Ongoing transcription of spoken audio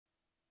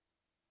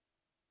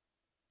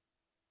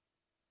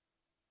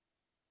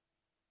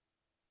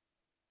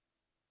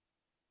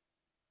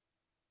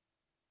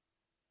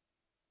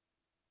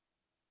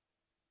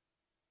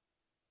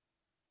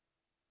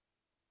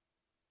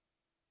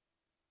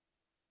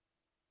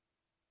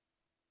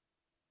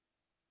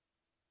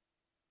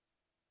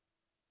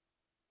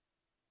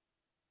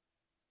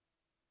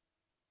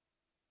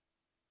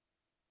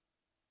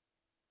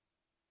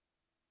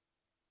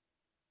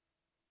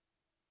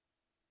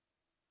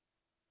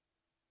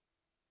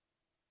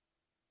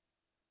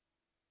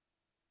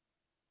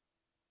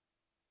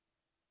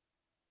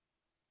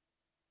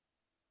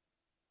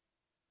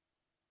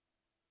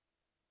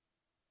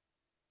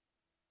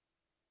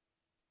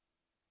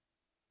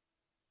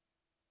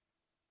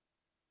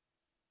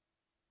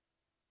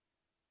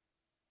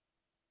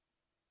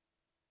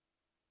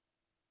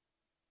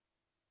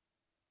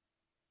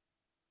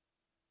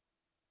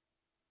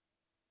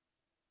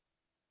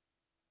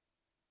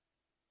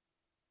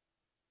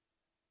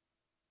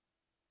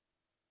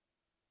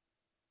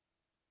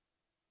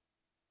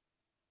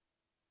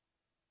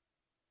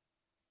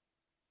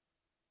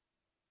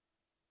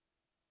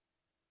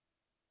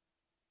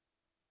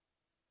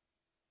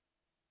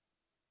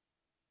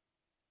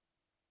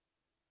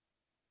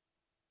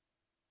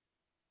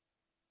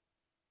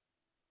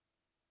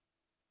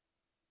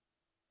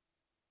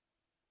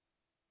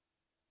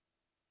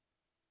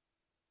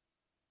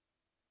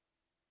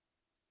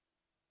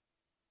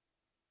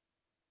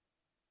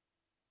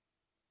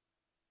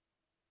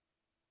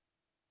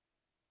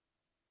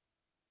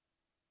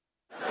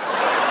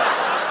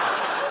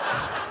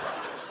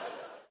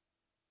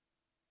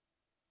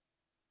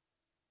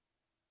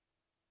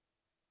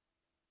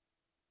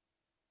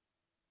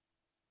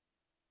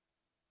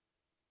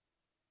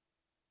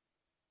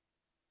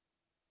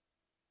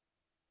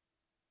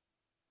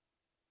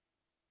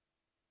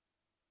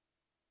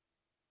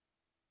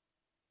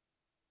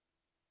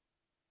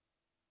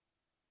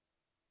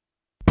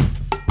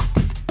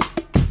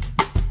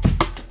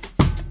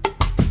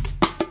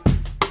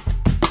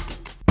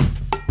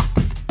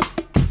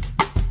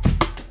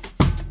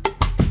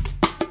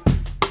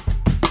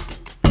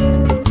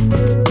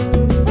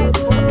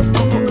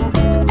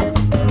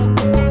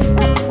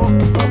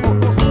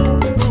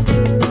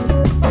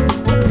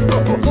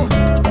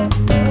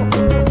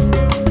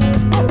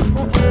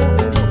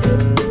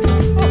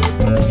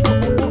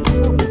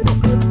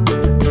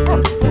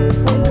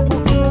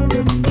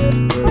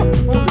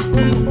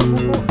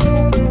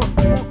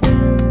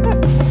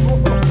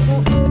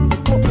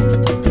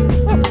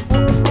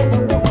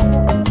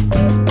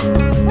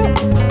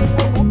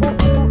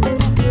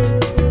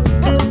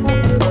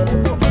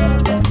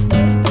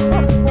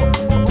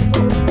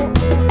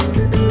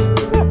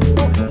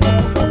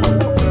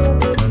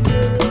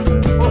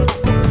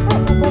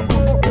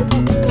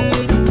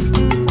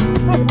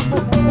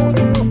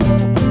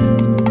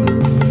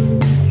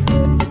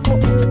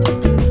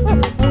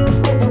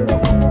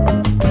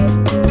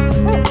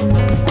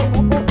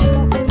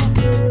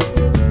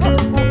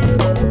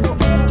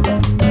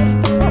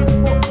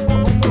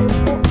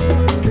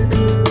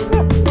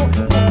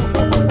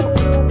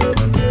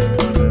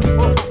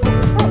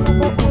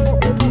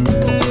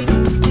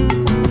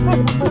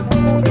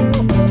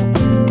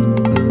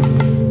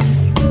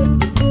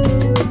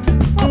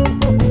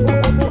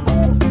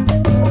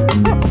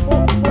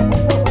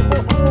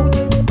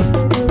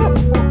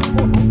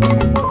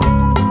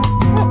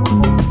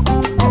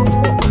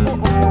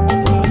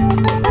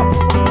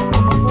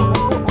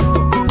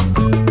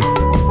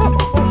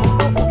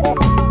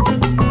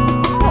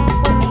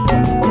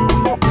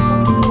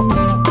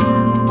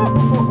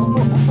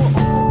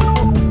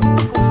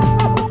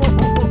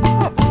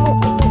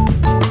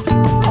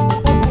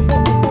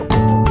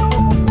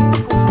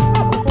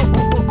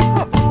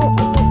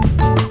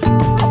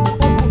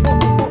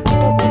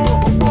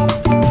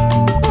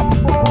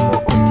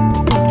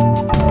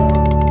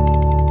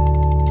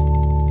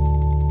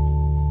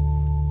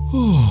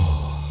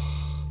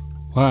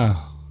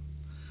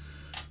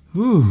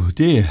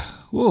dear.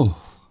 Whoa,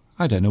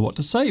 I don't know what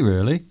to say,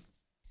 really.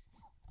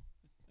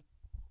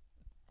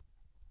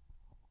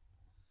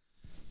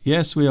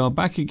 Yes, we are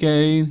back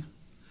again,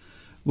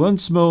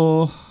 once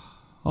more,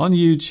 on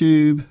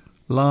YouTube,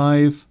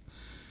 live,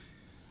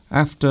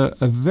 after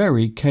a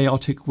very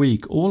chaotic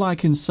week. All I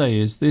can say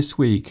is this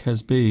week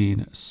has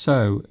been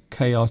so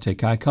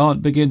chaotic. I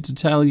can't begin to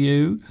tell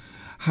you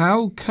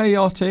how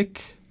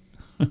chaotic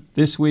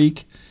this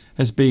week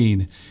has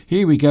been.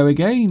 Here we go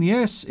again.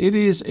 Yes, it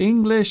is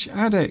English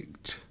Addict.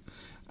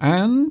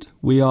 And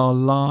we are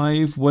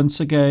live once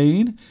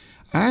again.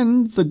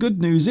 And the good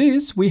news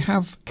is we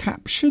have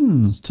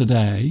captions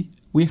today.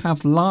 We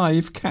have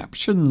live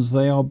captions.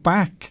 They are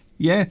back.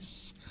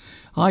 Yes,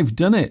 I've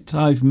done it.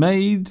 I've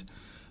made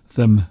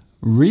them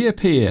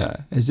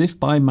reappear as if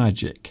by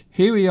magic.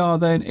 Here we are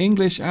then,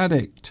 English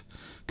Addict,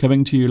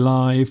 coming to you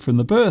live from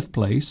the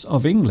birthplace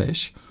of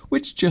English,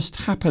 which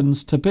just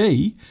happens to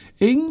be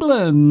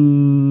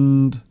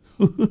England.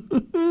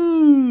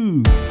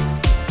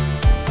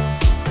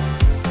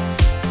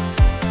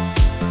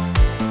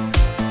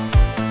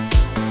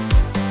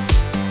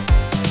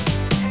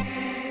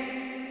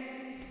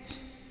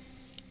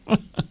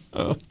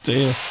 Oh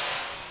dear.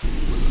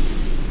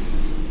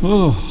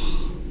 Oh.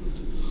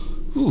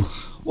 Ooh,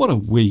 what a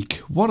week.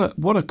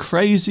 What a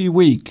crazy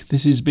week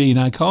this has been.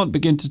 I can't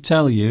begin to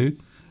tell you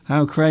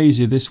how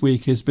crazy this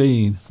week has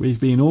been. We've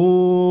been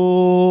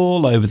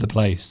all over the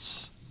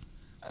place.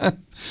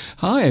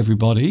 Hi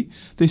everybody.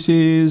 This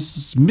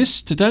is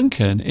Mr.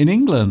 Duncan in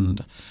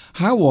England.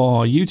 How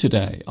are you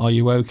today? Are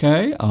you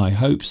okay? I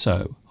hope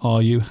so.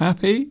 Are you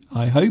happy?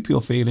 I hope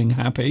you're feeling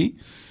happy.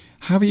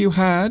 Have you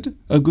had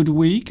a good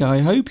week? I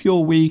hope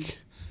your week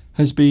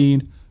has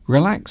been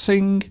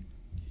relaxing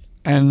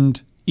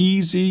and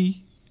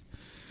easy.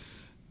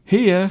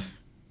 Here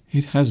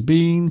it has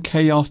been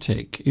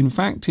chaotic. In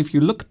fact, if you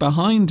look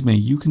behind me,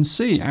 you can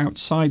see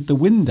outside the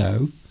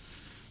window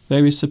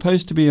there is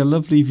supposed to be a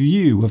lovely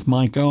view of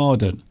my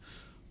garden,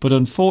 but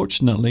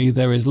unfortunately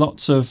there is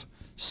lots of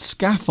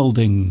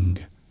scaffolding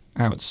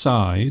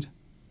outside.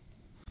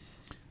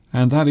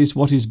 And that is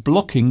what is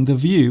blocking the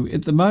view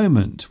at the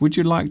moment. Would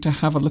you like to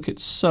have a look at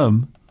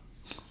some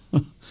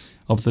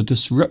of the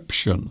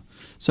disruption?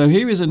 So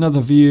here is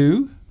another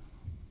view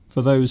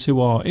for those who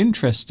are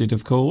interested,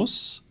 of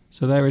course.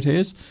 So there it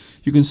is.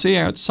 You can see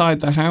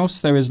outside the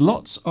house there is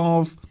lots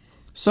of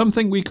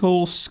something we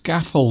call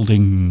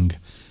scaffolding.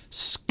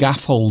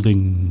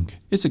 Scaffolding.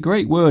 It's a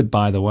great word,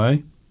 by the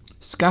way.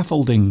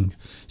 Scaffolding.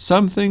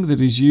 Something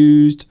that is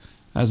used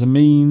as a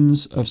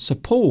means of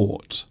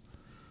support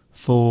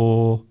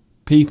for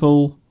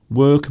people,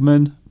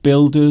 workmen,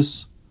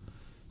 builders,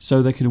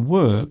 so they can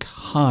work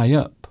high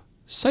up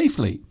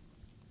safely.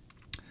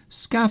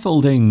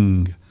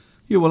 Scaffolding.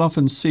 You will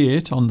often see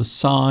it on the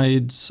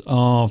sides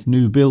of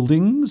new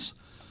buildings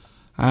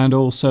and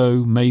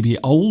also maybe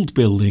old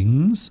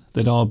buildings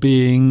that are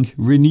being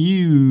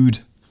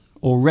renewed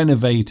or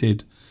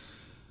renovated,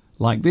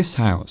 like this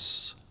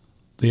house.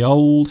 The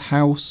old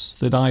house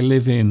that I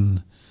live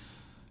in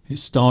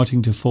is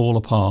starting to fall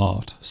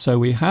apart. So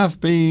we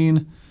have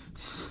been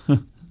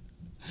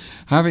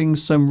having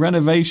some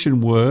renovation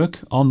work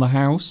on the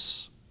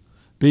house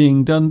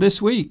being done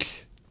this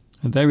week.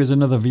 And there is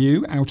another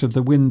view out of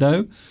the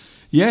window.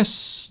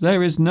 Yes,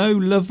 there is no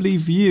lovely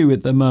view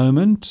at the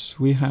moment.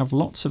 We have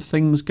lots of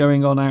things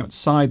going on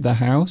outside the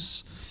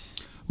house.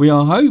 We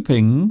are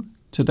hoping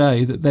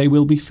today that they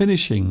will be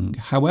finishing.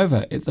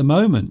 However, at the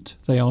moment,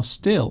 they are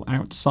still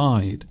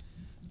outside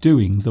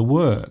doing the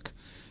work.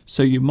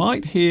 So you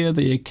might hear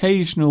the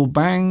occasional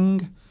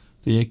bang,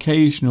 the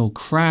occasional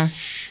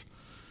crash.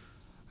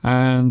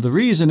 And the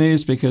reason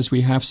is because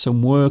we have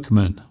some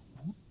workmen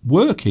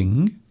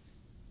working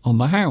on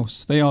the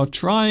house. They are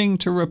trying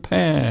to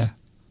repair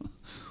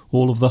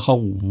all of the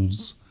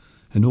holes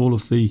and all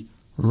of the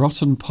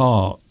rotten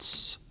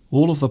parts,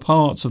 all of the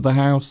parts of the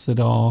house that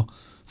are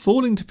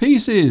falling to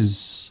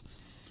pieces.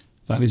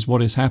 That is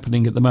what is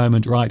happening at the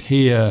moment right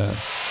here.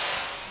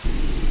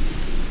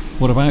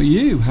 What about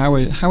you? How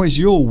has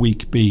your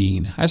week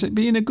been? Has it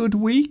been a good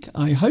week?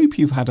 I hope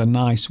you've had a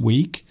nice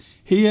week.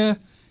 Here,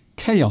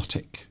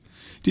 chaotic.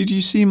 Did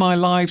you see my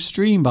live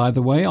stream, by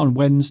the way, on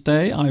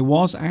Wednesday? I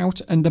was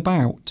out and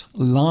about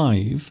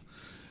live.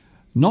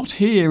 Not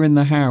here in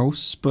the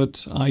house,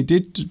 but I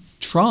did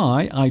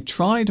try. I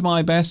tried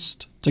my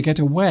best to get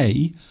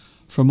away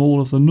from all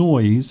of the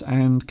noise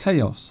and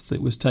chaos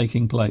that was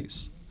taking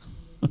place.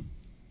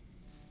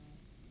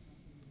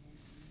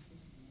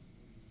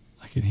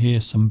 I can hear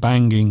some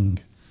banging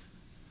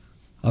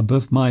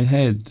above my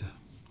head.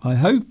 I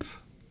hope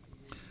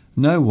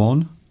no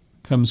one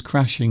comes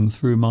crashing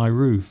through my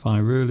roof. I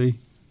really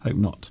hope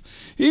not.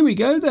 Here we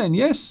go then.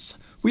 Yes,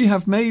 we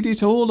have made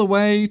it all the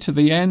way to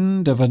the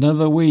end of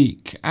another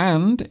week,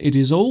 and it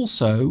is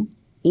also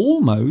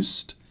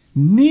almost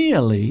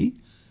nearly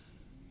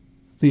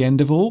the end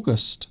of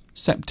August.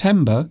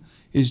 September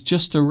is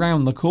just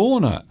around the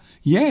corner.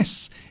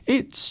 Yes,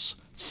 it's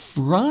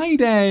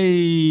Friday.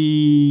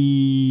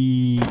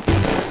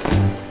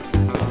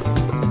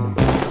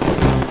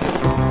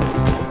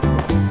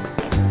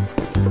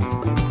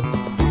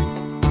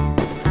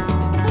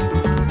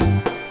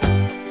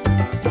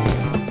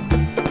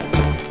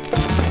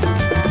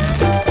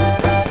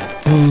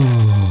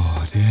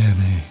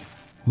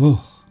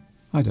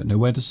 I don't know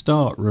where to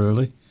start,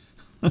 really.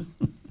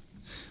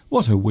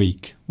 What a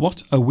week.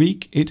 What a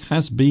week it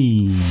has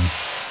been.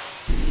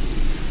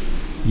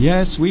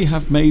 Yes, we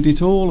have made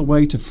it all the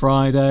way to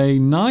Friday.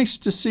 Nice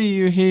to see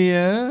you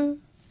here.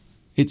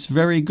 It's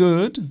very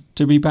good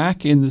to be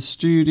back in the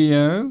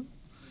studio.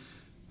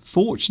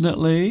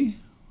 Fortunately,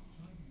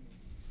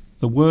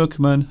 the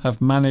workmen have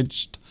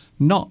managed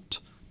not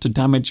to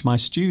damage my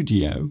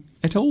studio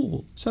at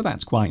all. So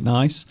that's quite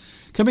nice.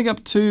 Coming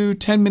up to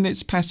 10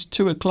 minutes past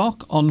 2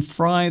 o'clock on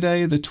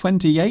Friday, the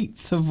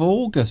 28th of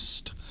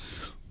August.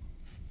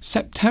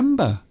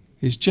 September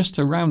is just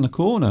around the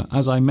corner,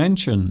 as I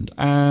mentioned.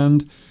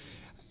 And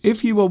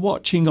if you were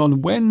watching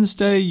on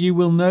Wednesday, you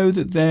will know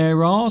that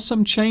there are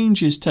some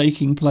changes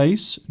taking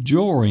place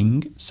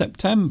during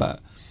September.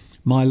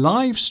 My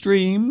live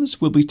streams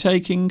will be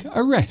taking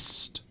a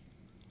rest,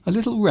 a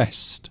little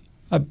rest,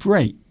 a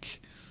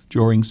break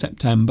during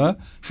September.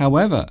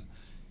 However,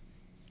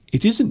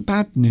 it isn't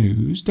bad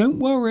news. Don't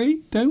worry,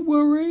 don't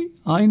worry.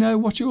 I know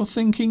what you're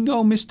thinking.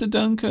 Oh, Mr.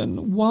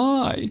 Duncan,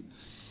 why?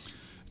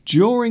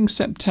 During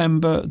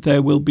September,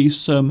 there will be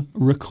some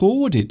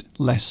recorded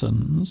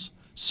lessons,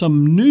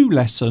 some new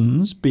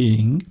lessons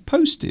being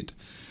posted.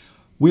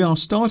 We are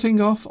starting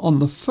off on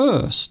the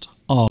 1st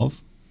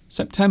of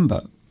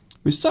September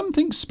with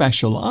something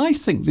special. I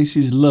think this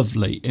is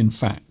lovely, in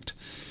fact.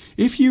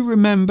 If you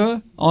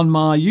remember, on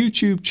my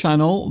YouTube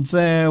channel,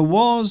 there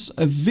was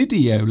a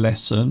video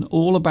lesson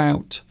all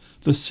about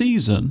the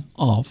season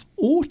of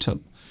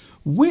autumn,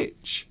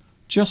 which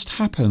just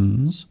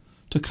happens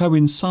to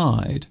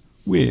coincide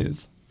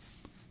with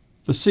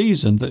the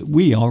season that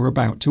we are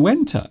about to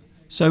enter.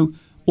 So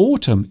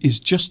autumn is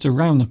just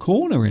around the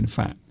corner, in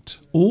fact.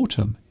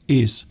 Autumn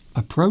is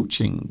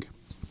approaching.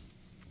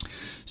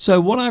 So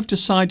what I've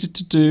decided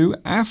to do,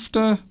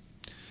 after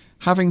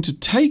having to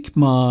take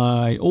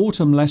my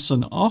autumn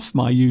lesson off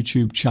my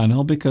YouTube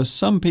channel because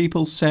some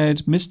people said,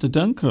 Mr.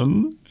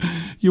 Duncan,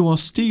 you are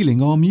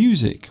stealing our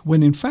music,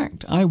 when in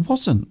fact I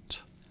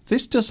wasn't.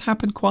 This does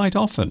happen quite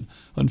often.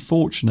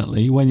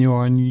 Unfortunately, when you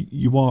are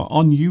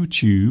on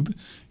YouTube,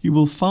 you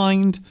will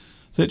find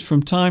that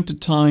from time to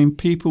time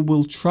people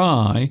will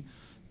try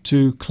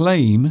to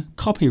claim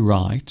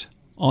copyright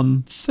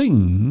on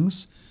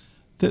things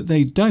that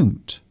they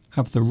don't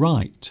have the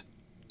right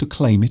to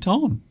claim it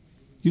on.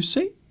 You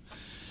see?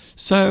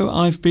 So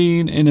I've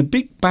been in a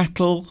big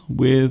battle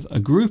with a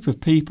group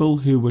of people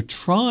who were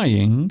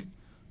trying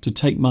to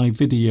take my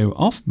video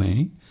off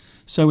me.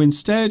 So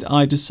instead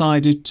I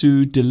decided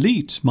to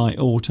delete my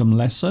autumn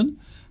lesson.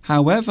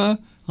 However,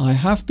 I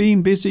have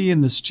been busy in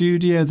the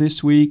studio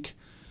this week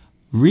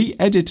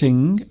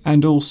re-editing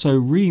and also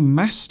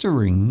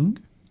remastering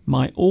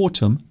my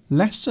autumn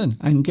lesson.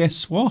 And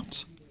guess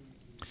what?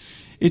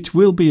 It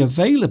will be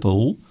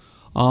available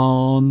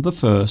on the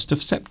 1st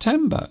of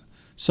September.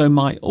 So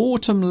my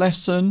autumn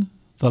lesson,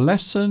 the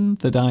lesson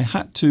that I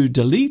had to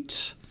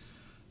delete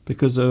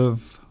because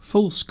of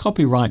false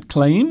copyright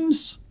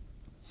claims,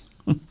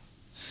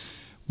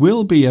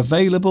 will be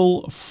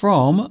available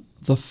from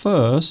the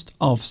 1st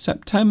of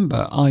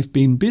September. I've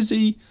been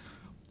busy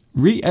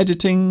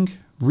re-editing,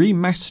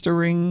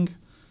 remastering,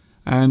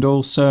 and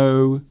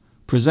also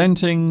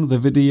presenting the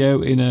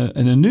video in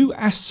a new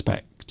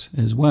aspect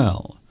as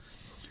well.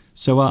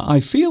 So I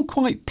feel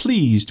quite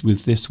pleased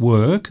with this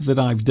work that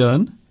I've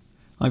done.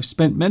 I've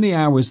spent many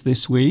hours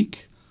this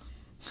week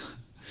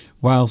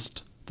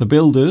whilst the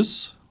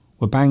builders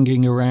were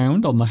banging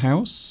around on the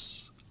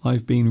house.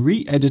 I've been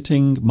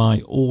re-editing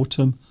my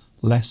autumn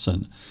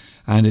lesson,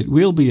 and it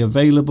will be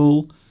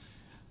available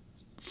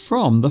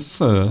from the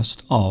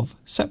 1st of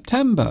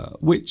September,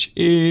 which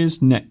is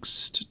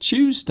next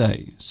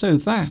Tuesday. So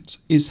that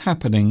is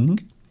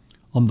happening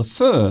on the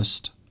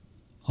 1st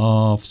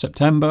of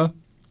September.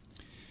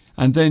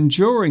 And then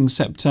during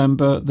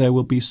September, there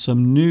will be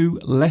some new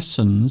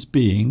lessons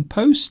being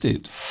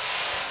posted.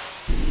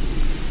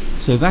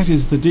 So that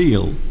is the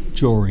deal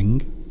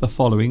during the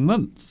following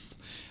month.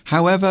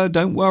 However,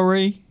 don't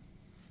worry,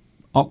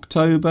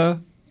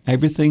 October,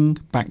 everything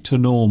back to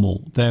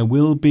normal. There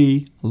will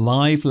be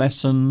live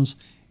lessons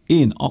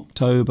in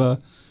October.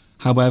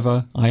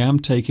 However, I am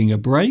taking a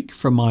break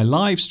from my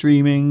live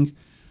streaming,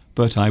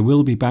 but I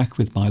will be back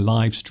with my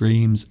live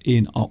streams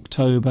in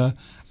October.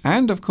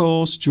 And of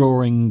course,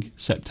 during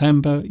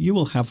September, you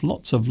will have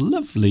lots of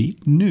lovely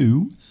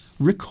new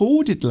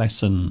recorded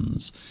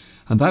lessons.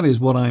 And that is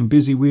what I'm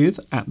busy with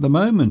at the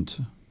moment,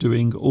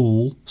 doing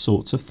all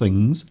sorts of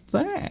things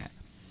there.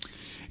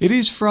 It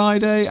is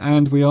Friday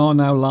and we are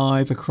now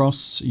live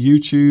across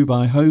YouTube.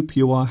 I hope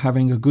you are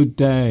having a good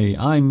day.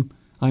 I'm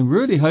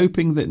really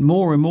hoping that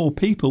more and more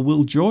people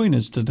will join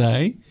us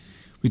today.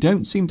 We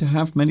don't seem to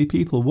have many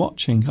people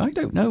watching. I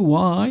don't know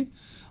why.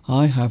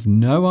 I have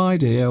no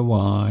idea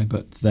why,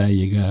 but there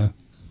you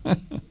go.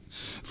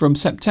 From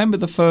September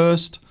the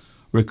 1st,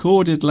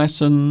 recorded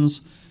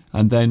lessons,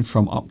 and then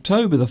from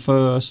October the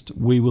 1st,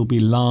 we will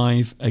be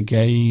live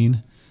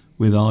again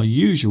with our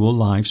usual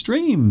live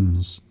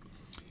streams.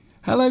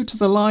 Hello to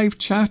the live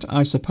chat.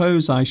 I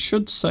suppose I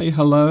should say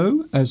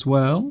hello as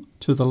well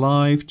to the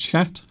live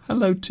chat.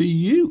 Hello to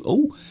you.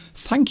 Oh,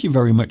 thank you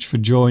very much for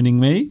joining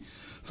me.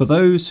 For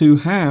those who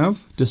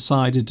have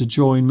decided to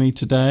join me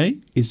today,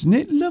 isn't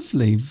it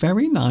lovely?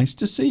 Very nice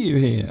to see you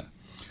here.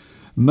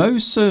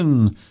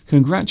 Mosen,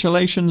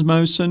 congratulations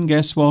Mosen.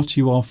 Guess what?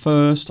 You are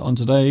first on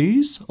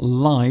today's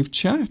live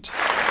chat.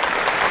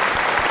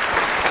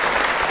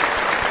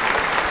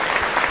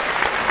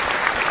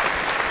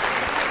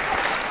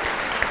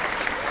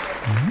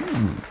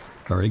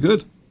 Very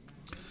good.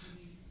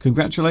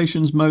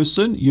 Congratulations,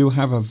 Mosen. You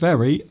have a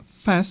very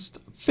fast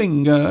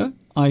finger.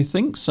 I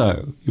think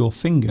so. Your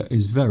finger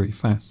is very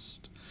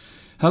fast.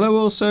 Hello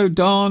also,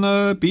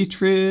 Dana,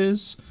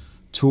 Beatrice,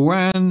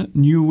 Tuan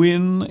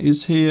Nguyen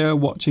is here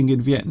watching in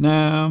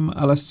Vietnam.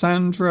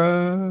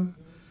 Alessandra.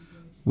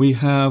 We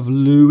have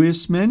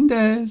Luis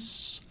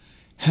Mendez.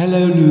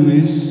 Hello,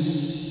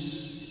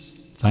 Luis.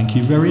 Thank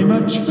you very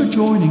much for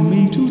joining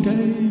me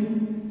today.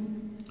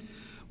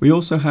 We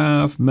also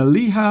have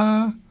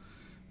Maliha,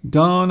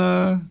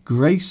 Dana,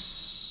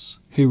 Grace,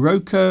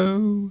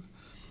 Hiroko,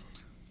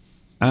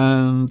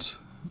 and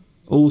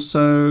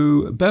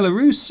also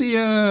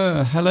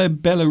Belarusia. Hello,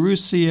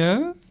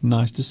 Belarusia.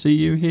 Nice to see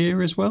you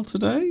here as well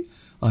today.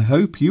 I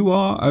hope you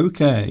are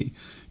okay.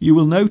 You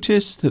will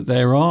notice that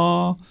there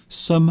are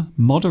some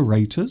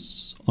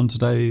moderators on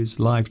today's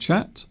live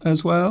chat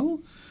as well,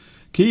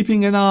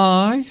 keeping an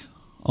eye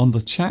on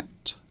the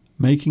chat,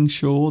 making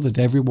sure that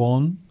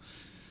everyone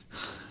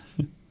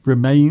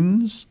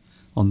remains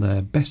on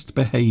their best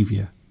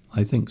behaviour.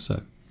 I think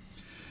so.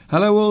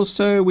 Hello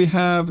also, we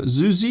have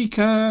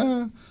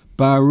Zuzika,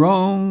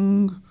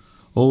 Barong,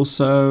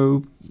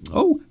 also,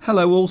 oh,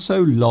 hello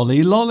also,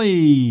 Lolly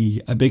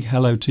Lolly. A big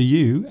hello to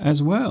you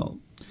as well.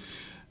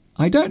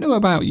 I don't know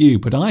about you,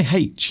 but I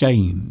hate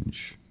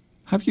change.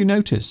 Have you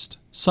noticed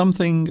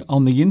something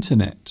on the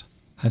internet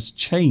has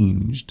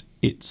changed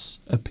its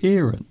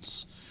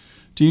appearance?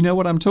 Do you know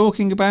what I'm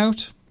talking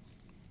about?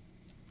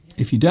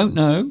 If you don't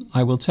know,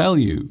 I will tell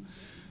you.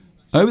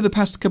 Over the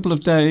past couple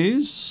of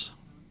days,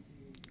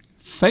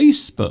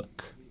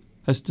 Facebook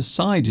has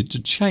decided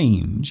to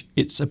change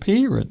its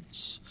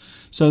appearance.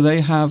 So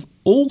they have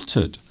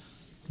altered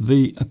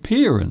the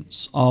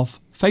appearance of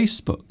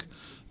Facebook.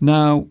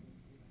 Now,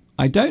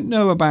 I don't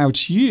know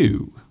about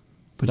you,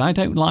 but I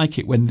don't like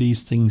it when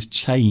these things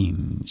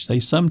change. They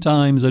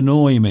sometimes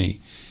annoy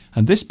me.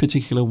 And this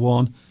particular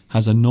one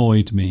has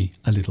annoyed me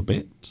a little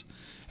bit.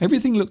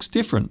 Everything looks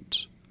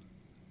different.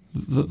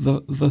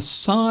 The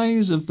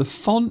size of the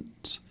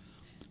font,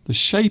 the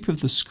shape of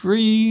the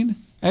screen,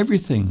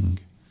 everything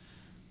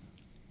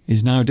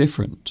is now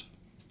different.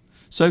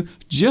 So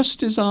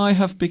just as I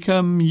have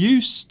become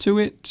used to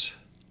it,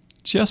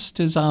 just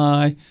as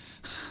I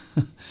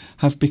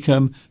have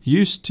become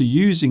used to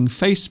using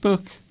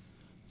Facebook,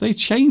 they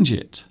change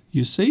it.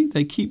 You see,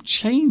 they keep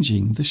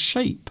changing the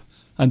shape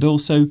and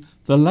also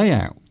the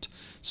layout.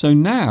 So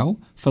now,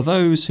 for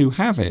those who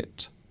have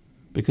it,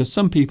 because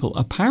some people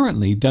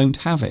apparently don't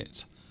have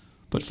it,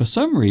 but for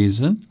some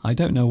reason, I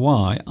don't know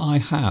why, I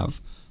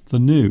have the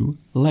new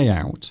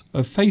layout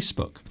of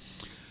Facebook.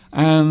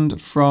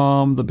 And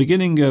from the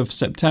beginning of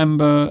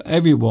September,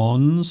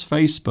 everyone's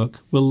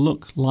Facebook will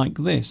look like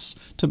this.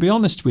 To be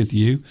honest with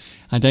you,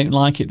 I don't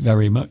like it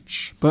very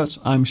much, but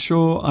I'm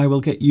sure I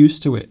will get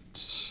used to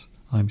it.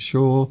 I'm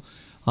sure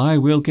I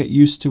will get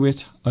used to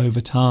it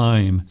over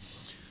time.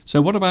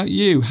 So what about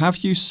you? Have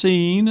you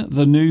seen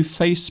the new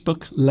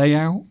Facebook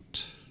layout?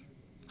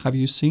 Have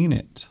you seen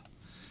it?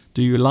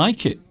 Do you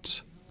like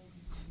it?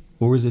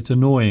 Or is it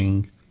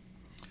annoying?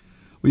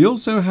 We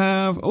also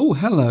have, oh,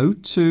 hello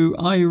to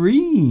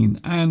Irene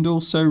and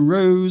also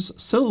Rose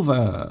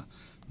Silver.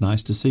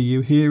 Nice to see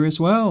you here as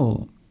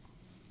well.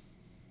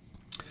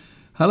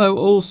 Hello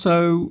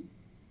also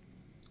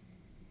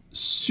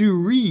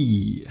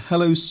Suri.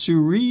 Hello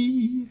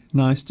Suri.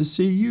 Nice to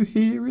see you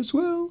here as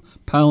well.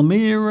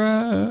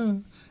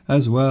 Palmyra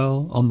as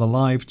well on the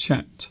live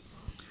chat.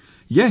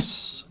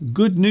 Yes,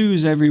 good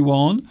news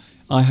everyone.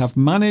 I have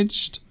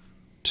managed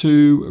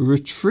to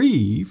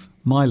retrieve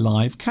my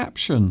live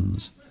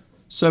captions.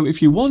 So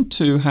if you want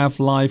to have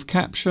live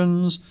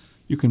captions,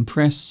 you can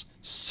press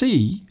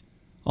C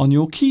on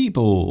your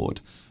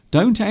keyboard.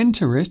 Don't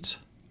enter it.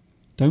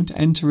 Don't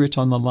enter it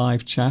on the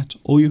live chat.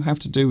 All you have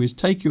to do is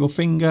take your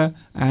finger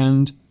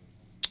and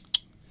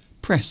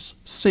press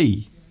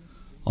C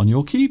on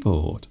your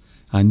keyboard,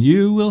 and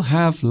you will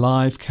have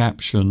live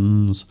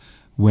captions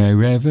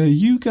wherever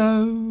you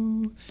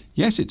go.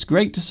 Yes, it's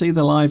great to see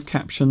the live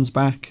captions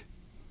back.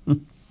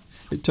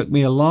 It took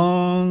me a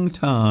long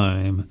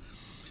time.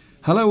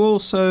 Hello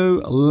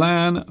also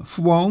Lan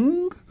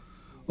Phuong.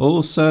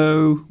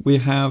 Also we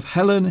have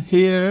Helen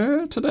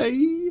here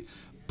today.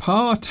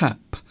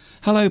 Partap.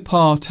 Hello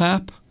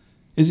Partap.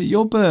 Is it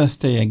your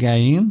birthday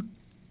again?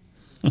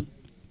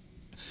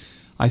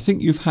 I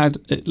think you've had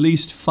at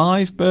least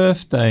 5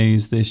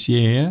 birthdays this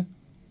year.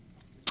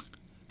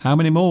 How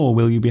many more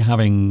will you be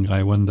having,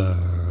 I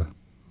wonder?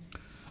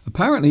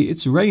 Apparently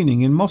it's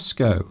raining in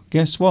Moscow.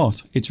 Guess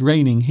what? It's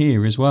raining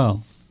here as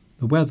well.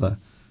 The weather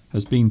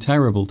has been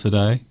terrible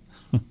today.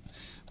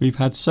 We've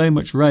had so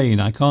much rain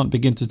I can't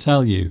begin to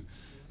tell you.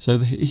 So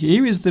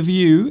here is the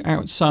view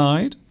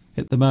outside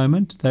at the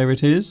moment. There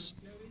it is.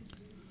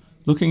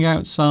 Looking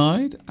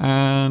outside,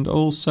 and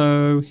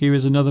also here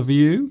is another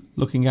view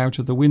looking out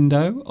of the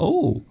window.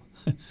 Oh,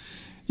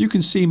 you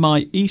can see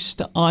my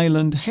Easter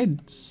Island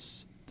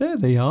heads. There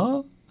they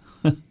are.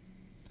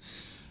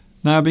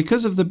 Now,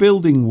 because of the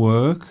building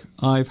work,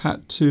 I've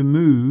had to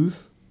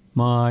move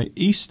my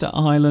Easter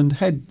Island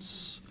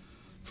heads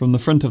from the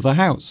front of the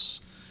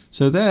house.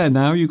 So there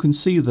now you can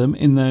see them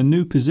in their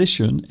new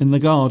position in the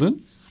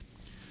garden.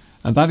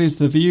 And that is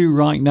the view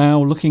right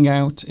now looking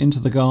out into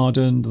the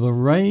garden. The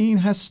rain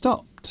has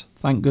stopped,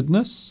 thank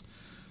goodness.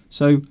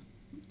 So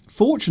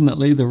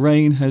fortunately the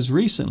rain has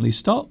recently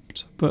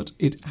stopped, but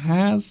it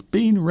has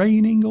been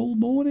raining all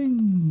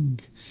morning.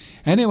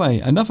 Anyway,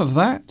 enough of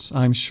that.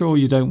 I'm sure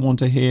you don't want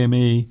to hear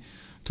me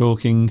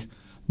talking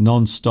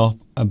non-stop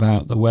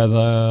about the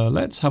weather.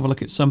 Let's have a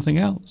look at something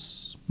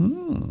else.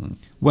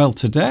 Well,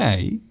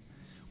 today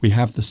we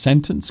have the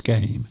sentence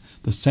game.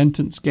 The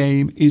sentence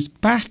game is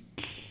back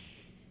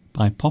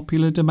by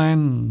popular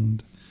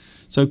demand.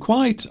 So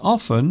quite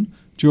often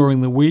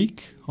during the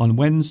week, on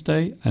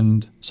Wednesday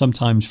and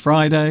sometimes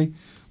Friday,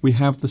 we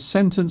have the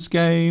sentence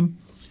game.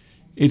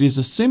 It is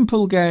a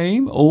simple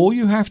game. All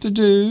you have to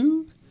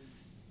do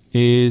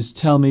is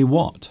tell me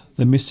what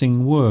the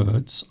missing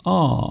words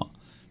are.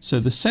 So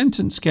the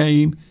sentence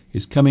game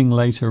is coming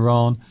later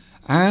on,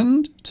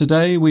 and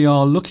today we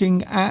are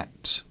looking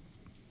at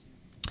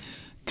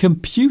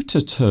computer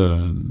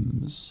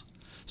terms.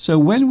 So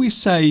when we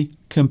say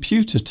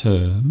computer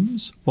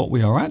terms, what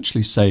we are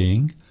actually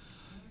saying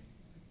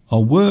are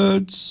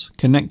words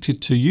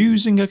connected to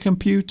using a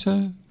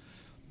computer,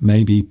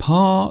 maybe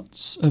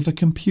parts of a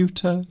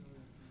computer,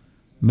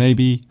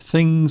 maybe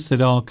things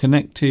that are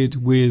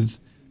connected with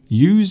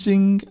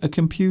using a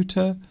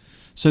computer.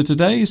 So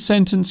today's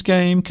sentence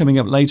game coming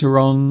up later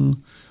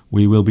on,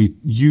 we will be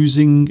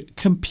using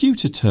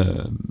computer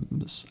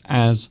terms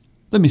as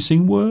the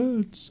missing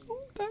words.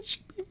 Oh, that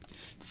should be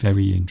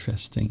very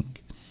interesting.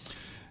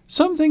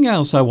 Something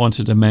else I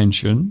wanted to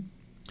mention.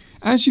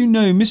 As you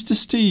know, Mr.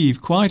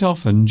 Steve quite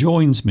often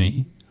joins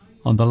me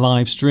on the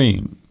live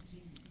stream.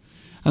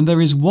 And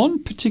there is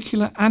one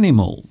particular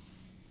animal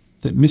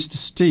that Mr.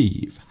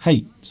 Steve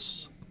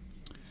hates.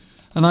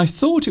 And I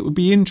thought it would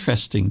be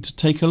interesting to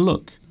take a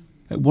look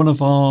at one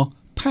of our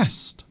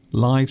past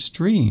live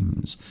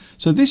streams.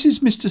 So this is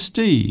Mr.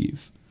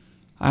 Steve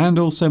and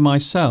also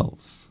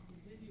myself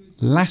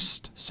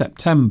last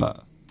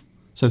September,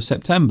 so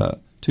September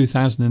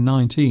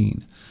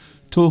 2019,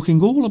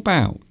 talking all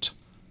about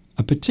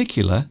a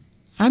particular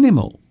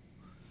animal.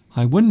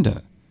 I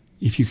wonder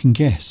if you can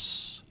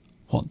guess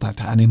what that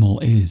animal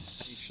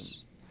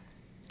is.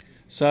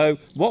 So,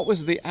 what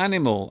was the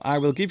animal? I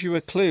will give you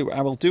a clue.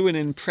 I will do an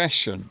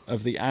impression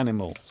of the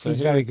animal. So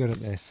he's very good at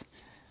this.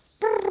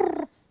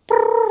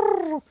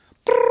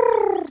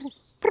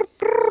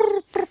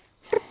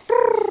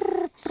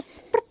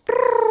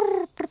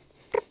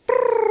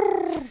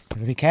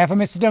 Gotta be careful,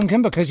 Mr.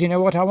 Duncan, because you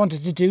know what I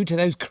wanted to do to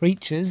those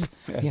creatures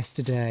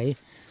yesterday.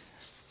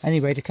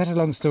 Anyway, to cut a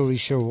long story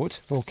short,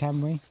 or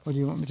can we? Or do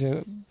you want me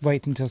to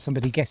wait until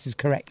somebody guesses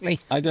correctly?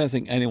 I don't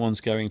think anyone's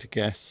going to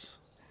guess.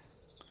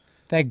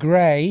 They're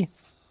grey.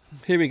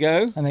 Here we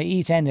go. And they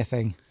eat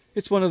anything.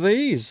 It's one of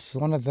these. It's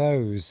one of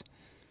those.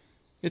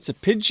 It's a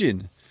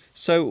pigeon.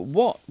 So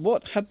what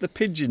had the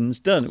pigeons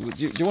done?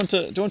 Do you want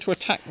to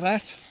attack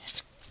that?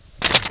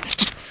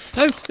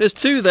 Oh, there's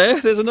two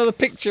there. There's another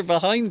picture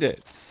behind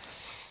it.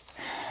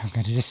 I'm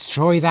going to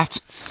destroy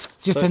that.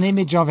 Just an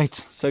image of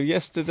it. So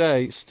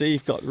yesterday,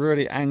 Steve got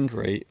really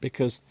angry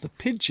because the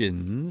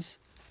pigeons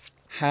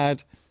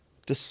had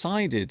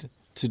decided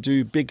to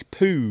do big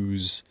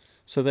poos.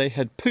 So they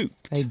had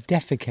pooped. They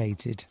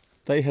defecated.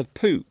 They had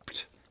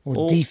pooped.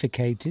 Or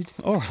defecated.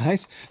 All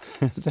right.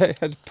 They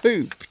had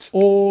pooped.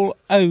 All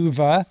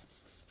over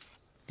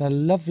the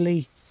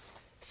lovely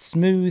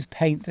smooth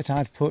paint that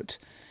I'd put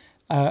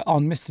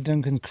on Mr.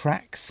 Duncan's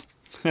cracks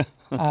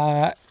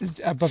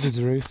above his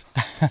roof,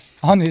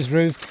 on his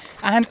roof.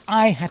 And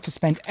I had to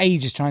spend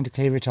ages trying to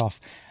clear it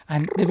off.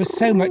 And there was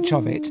so much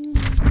of it,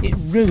 it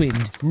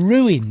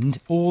ruined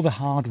all the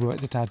hard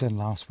work that I'd done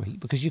last week,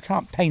 because you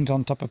can't paint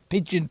on top of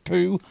pigeon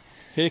poo.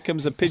 Here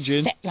comes a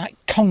pigeon. Set like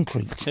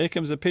concrete. Here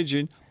comes a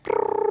pigeon.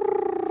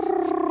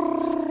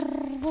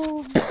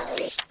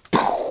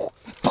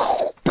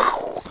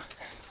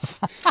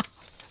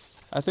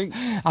 I think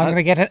I'm going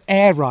to get an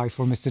air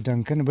rifle, Mr.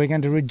 Duncan, and we're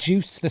going to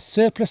reduce the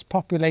surplus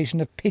population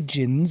of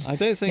pigeons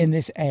in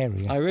this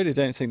area. I really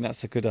don't think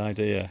that's a good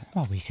idea.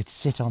 Well, we could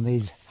sit on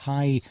these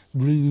high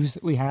roofs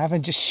that we have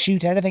and just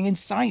shoot anything in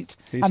sight.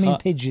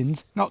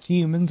 Pigeons, not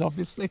humans,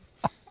 obviously.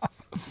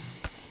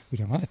 We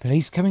don't want the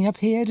police coming up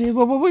here, do we?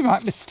 Well, we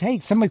might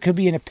mistake. Someone could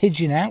be in a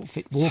pigeon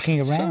outfit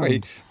walking around.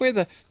 Sorry,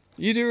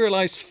 You do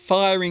realise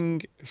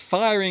firing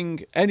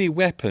any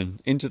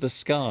weapon into the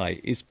sky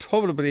is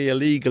probably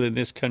illegal in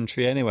this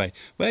country anyway.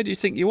 Where do you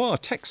think you are?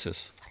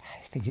 Texas?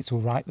 I think it's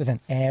all right with an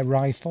air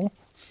rifle.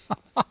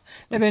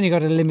 They've only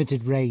got a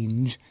limited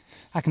range.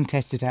 I can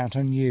test it out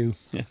on you.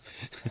 Yeah.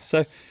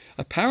 So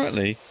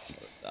apparently,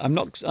 I'm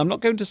not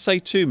going to say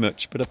too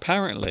much, but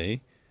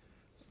apparently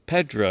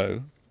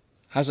Pedro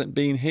hasn't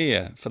been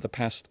here for the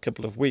past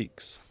couple of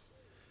weeks.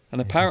 And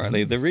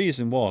apparently the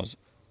reason was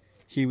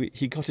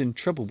he got in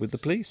trouble with the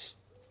police.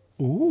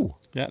 Ooh.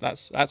 Yeah,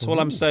 that's all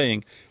I'm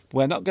saying.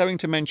 We're not going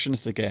to mention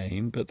it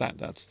again, but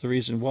that's the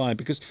reason why.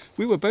 Because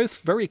we were both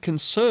very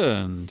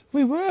concerned.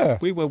 We were.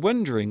 We were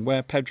wondering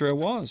where Pedro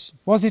was.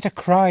 Was it a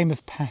crime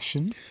of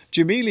passion?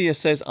 Jamelia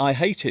says, I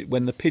hate it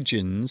when the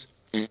pigeons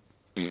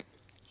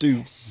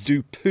do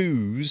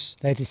poos.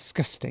 They're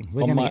disgusting.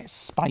 We're going to get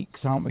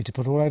spikes, aren't we, to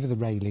put all over the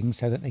railing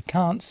so that they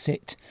can't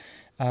sit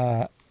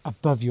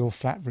above your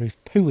flat roof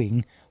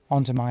pooing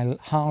onto my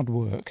hard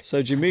work.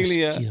 So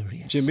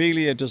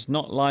Jamelia does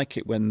not like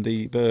it when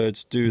the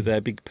birds do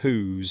their big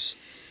poos.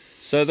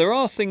 So there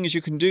are things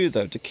you can do,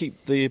 though, to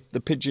keep the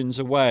pigeons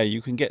away. You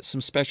can get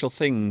some special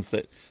things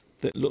that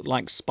look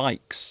like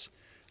spikes,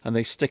 and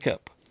they stick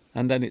up,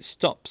 and then it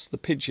stops the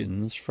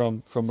pigeons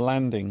from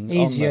landing.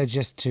 Easier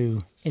just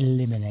to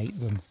eliminate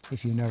them,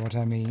 if you know what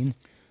I mean.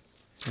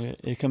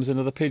 Here comes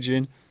another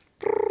pigeon.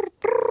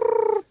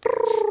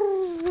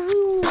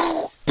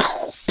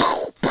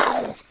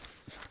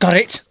 Got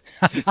it.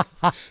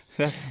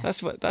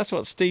 That's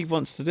what Steve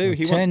wants to do.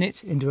 He turn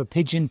it into a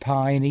pigeon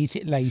pie and eat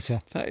it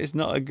later. That is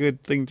not a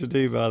good thing to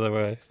do, by the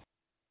way.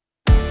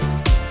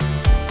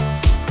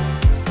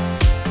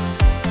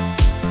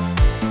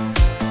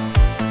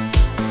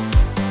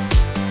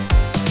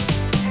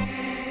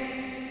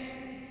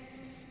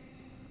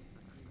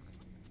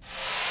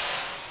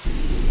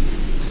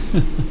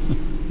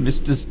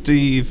 Mr.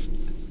 Steve.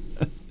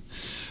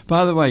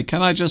 By the way,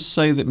 can I just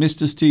say that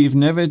Mr. Steve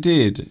never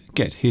did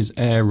get his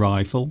air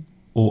rifle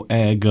or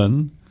air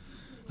gun,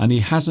 and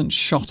he hasn't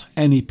shot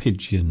any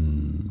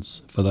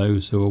pigeons, for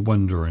those who are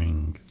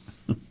wondering.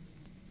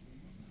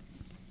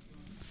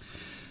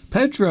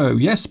 Pedro,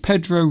 yes,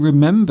 Pedro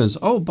remembers.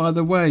 Oh, by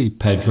the way,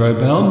 Pedro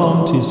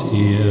Belmont is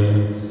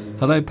here.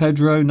 Hello,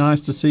 Pedro,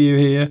 nice to see you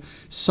here.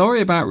 Sorry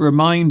about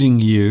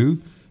reminding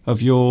you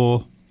of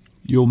your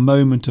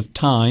moment of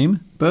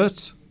time,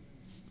 but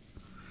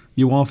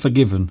you are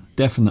forgiven,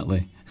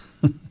 definitely.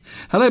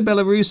 Hello,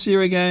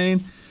 Belarusia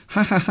again.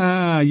 Ha ha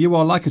ha, you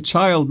are like a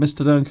child,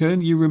 Mr.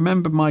 Duncan. You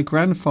remember my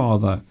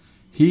grandfather.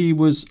 He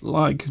was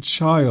like a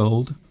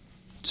child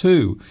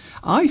too.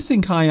 I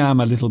think I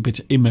am a little bit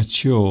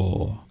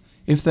immature.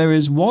 If there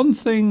is one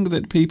thing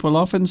that people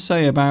often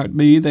say about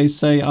me, they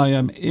say I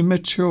am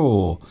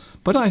immature.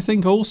 But I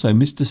think also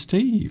Mr.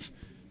 Steve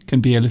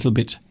can be a little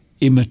bit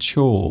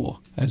immature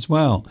as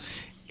well.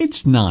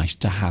 It's nice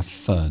to have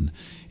fun.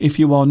 If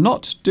you are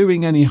not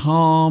doing any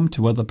harm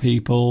to other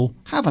people,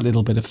 have a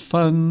little bit of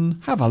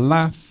fun, have a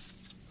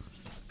laugh,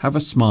 have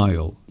a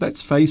smile.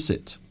 Let's face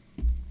it.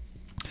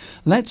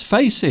 Let's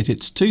face it,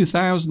 it's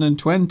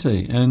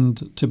 2020,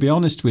 and to be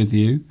honest with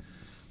you,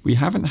 we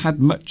haven't had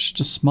much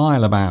to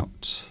smile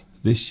about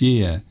this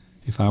year,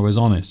 if I was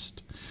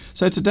honest.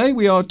 So today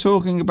we are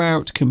talking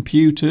about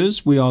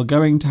computers. We are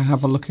going to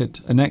have a look at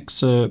an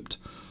excerpt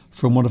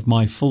from one of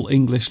my full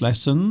English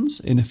lessons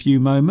in a few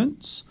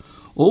moments.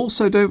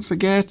 Also, don't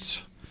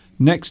forget,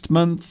 next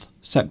month,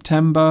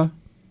 September,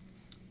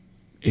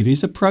 it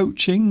is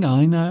approaching,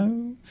 I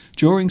know.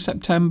 During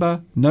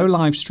September, no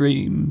live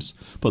streams,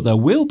 but there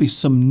will be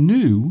some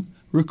new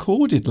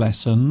recorded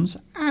lessons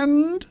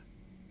and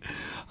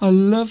a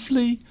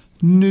lovely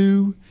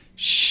new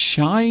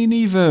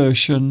shiny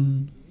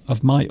version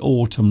of my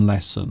autumn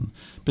lesson.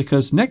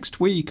 Because next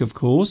week, of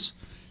course,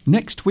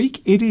 next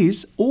week it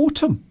is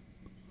autumn.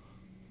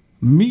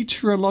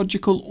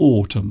 Meteorological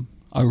autumn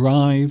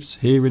arrives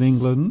here in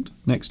England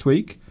next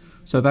week,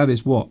 so that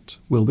is what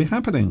will be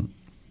happening.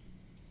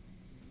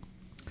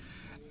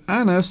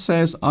 Anna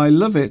says, I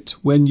love it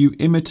when you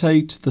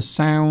imitate the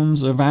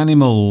sounds of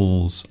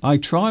animals. I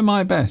try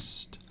my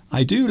best.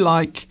 I do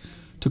like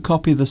to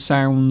copy the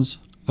sounds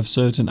of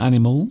certain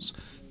animals,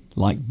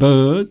 like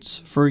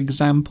birds, for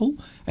example,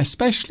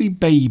 especially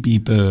baby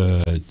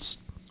birds.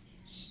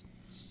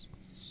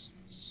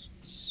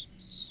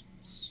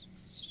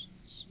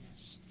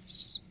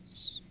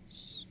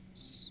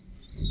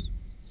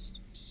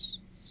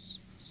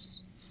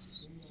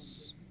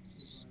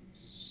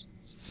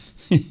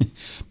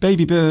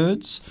 Baby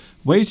birds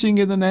waiting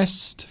in the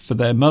nest for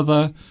their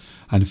mother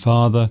and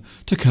father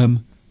to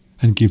come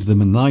and give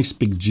them a nice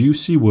big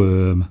juicy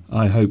worm.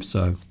 I hope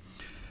so.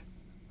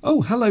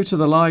 Oh, hello to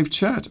the live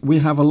chat. We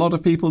have a lot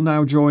of people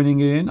now joining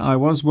in. I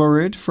was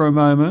worried for a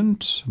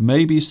moment.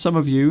 Maybe some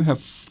of you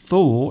have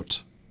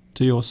thought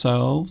to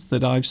yourselves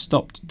that I've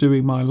stopped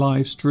doing my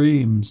live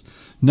streams.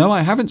 No,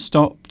 I haven't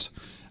stopped,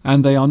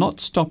 and they are not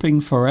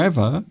stopping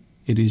forever.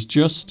 It is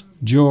just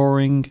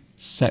during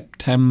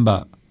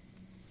September.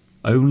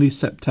 Only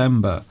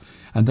September.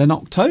 And then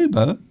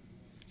October,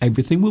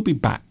 everything will be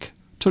back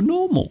to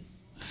normal.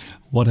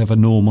 Whatever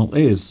normal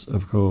is,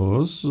 of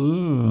course.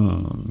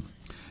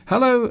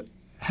 Hello,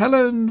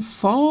 Helen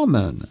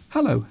Farman.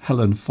 Hello,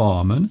 Helen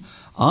Farman.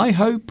 I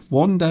hope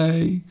one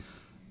day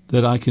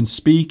that I can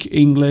speak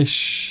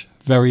English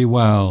very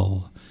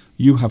well.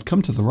 You have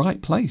come to the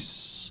right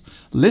place.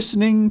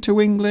 Listening to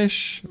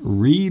English,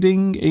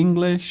 reading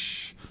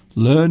English,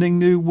 learning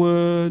new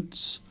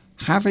words,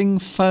 having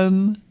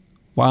fun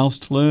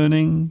whilst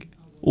learning.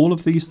 All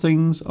of these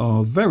things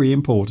are very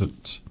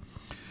important.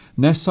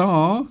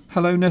 Nessar,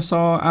 hello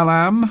Nessar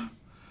Alam.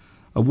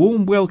 A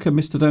warm welcome,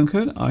 Mr.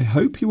 Duncan. I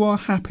hope you are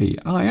happy.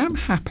 I am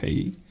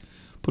happy.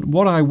 But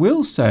what I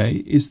will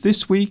say is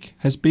this week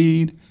has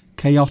been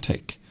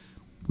chaotic.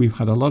 We've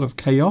had a lot of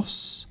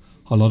chaos,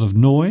 a lot of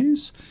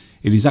noise.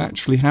 It is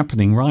actually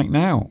happening right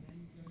now.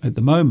 At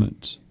the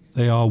moment,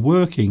 they are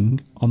working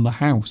on the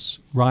house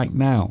right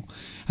now.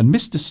 And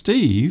Mr.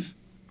 Steve,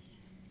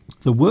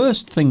 the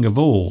worst thing of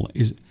all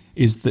is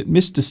that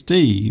Mr.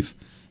 Steve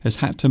has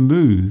had to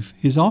move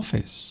his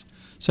office.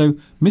 So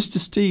Mr.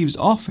 Steve's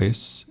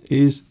office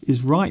is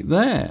right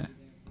there.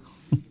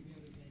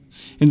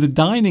 In the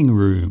dining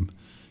room,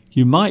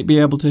 you might be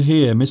able to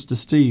hear Mr.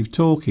 Steve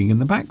talking in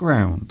the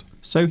background.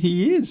 So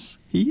he is.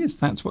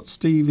 That's what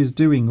Steve is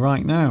doing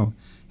right now.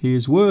 He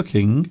is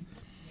working,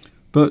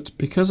 but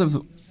because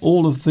of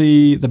all of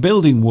the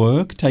building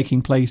work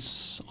taking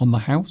place on the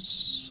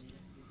house,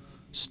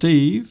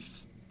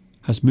 Steve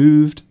has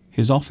moved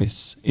his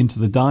office into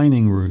the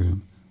dining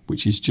room,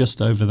 which is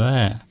just over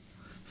there.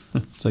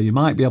 So you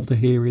might be able to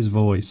hear his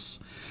voice.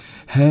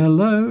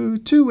 Hello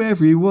to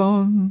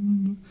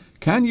everyone.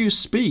 Can you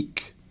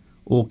speak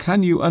or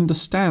can you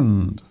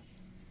understand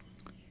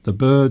the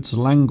birds'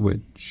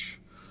 language?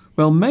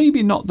 Well,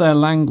 maybe not their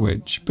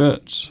language,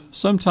 but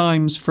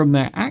sometimes from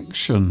their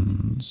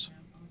actions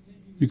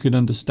you can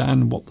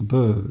understand what the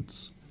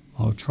birds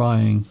are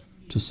trying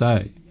to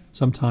say.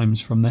 Sometimes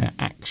from their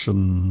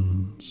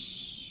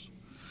actions.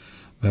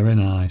 Very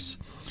nice.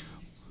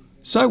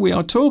 So we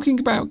are talking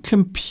about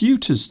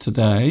computers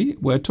today.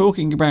 We're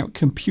talking about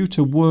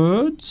computer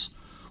words.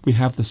 We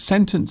have the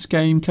sentence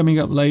game coming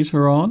up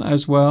later on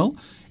as well,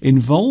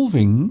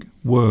 involving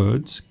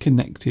words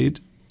connected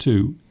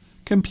to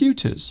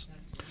computers.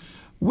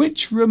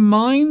 Which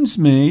reminds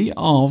me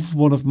of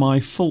one of my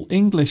full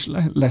English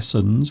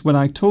lessons when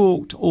I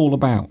talked all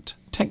about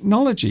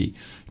technology.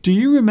 Do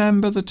you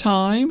remember the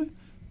time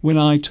when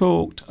I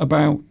talked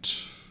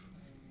about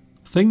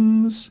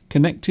things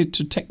connected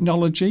to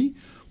technology?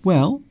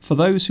 Well, for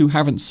those who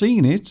haven't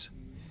seen it,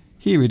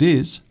 here it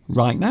is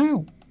right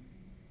now.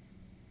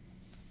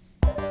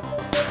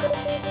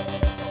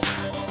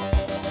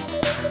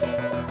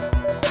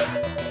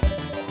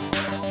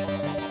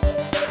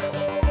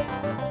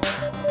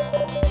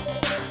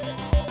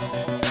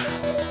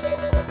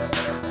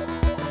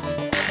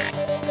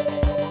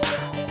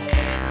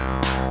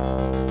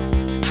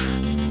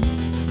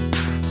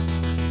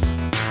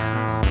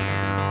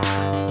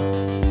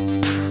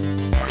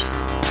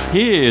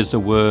 Here's a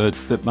word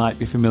that might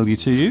be familiar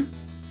to you.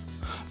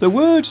 The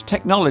word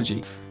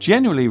technology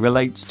generally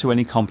relates to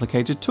any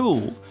complicated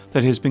tool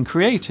that has been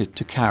created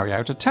to carry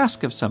out a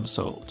task of some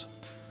sort.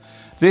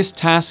 This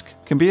task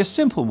can be a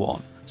simple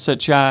one,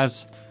 such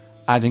as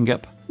adding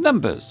up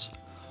numbers,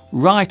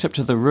 right up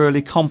to the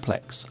really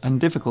complex and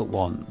difficult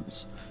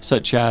ones,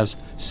 such as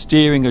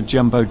steering a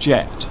jumbo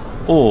jet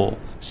or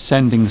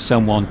sending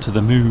someone to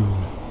the moon.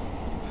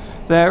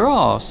 There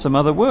are some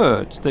other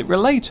words that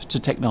relate to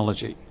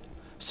technology,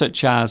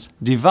 such as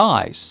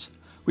device,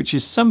 which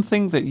is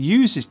something that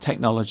uses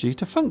technology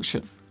to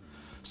function,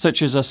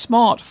 such as a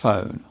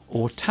smartphone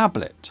or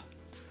tablet.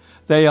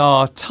 They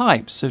are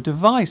types of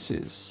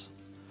devices.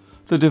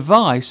 The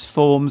device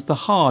forms the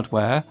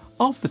hardware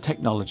of the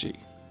technology,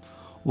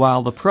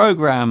 while the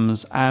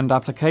programs and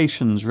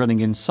applications running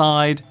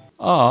inside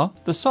are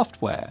the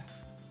software.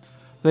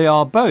 They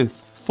are both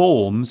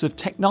forms of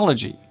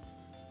technology.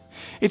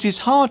 It is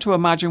hard to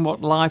imagine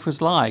what life was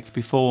like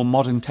before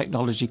modern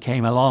technology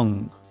came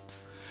along.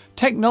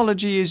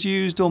 Technology is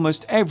used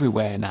almost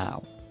everywhere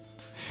now.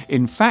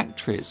 In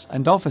factories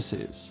and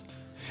offices,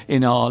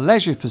 in our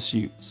leisure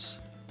pursuits,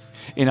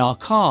 in our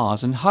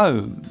cars and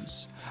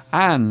homes,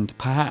 and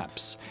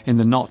perhaps in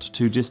the not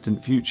too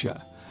distant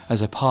future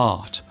as a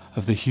part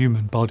of the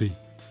human body.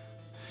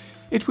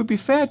 It would be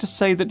fair to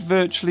say that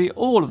virtually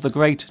all of the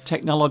great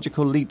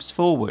technological leaps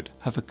forward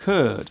have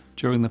occurred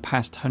during the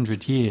past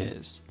 100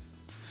 years.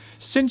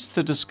 Since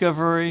the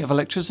discovery of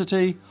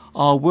electricity,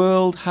 our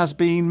world has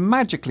been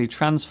magically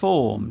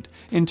transformed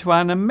into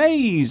an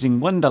amazing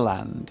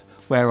wonderland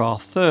where our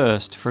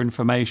thirst for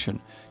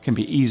information can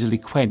be easily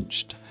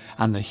quenched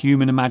and the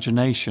human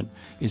imagination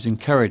is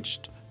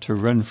encouraged to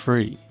run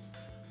free.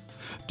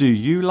 Do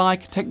you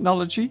like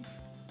technology?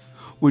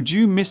 Would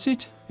you miss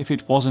it if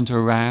it wasn't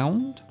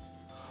around?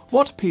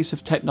 What piece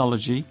of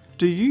technology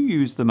do you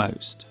use the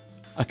most?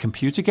 A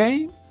computer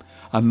game?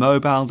 A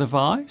mobile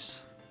device?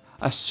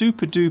 A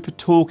super-duper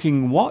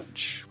talking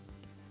watch?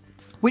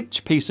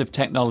 Which piece of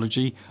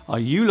technology are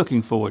you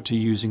looking forward to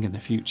using in the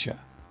future?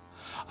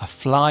 A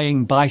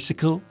flying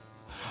bicycle?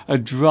 A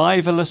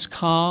driverless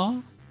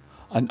car?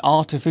 An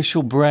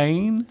artificial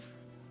brain?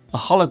 A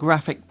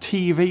holographic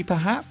TV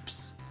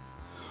perhaps?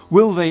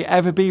 Will they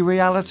ever be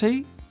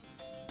reality?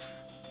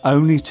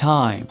 Only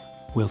time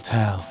will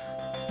tell.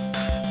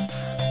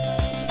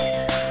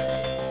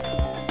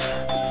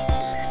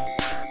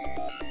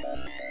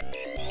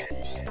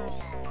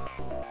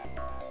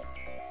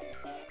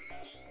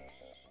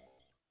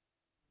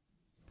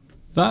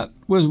 That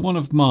was one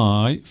of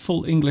my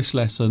full English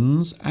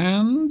lessons,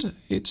 and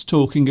it's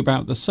talking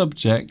about the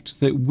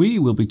subject that we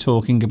will be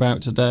talking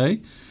about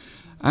today.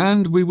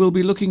 And we will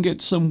be looking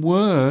at some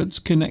words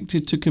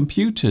connected to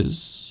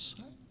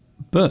computers,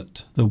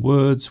 but the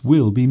words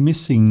will be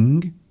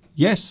missing.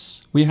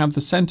 Yes, we have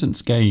the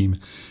sentence game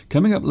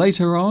coming up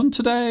later on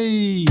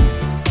today.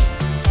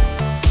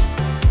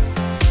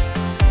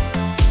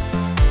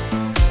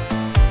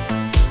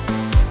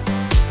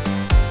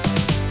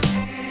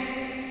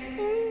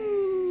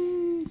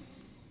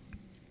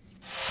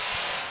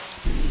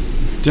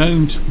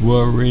 Don't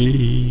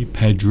worry,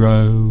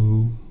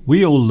 Pedro.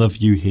 We all love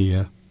you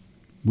here.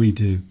 We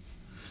do.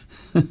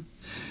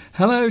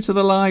 Hello to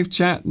the live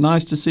chat.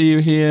 Nice to see you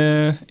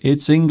here.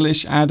 It's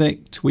English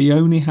Addict. We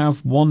only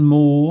have one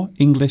more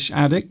English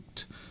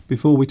Addict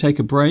before we take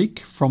a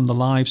break from the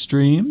live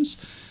streams.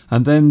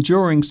 And then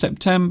during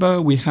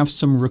September, we have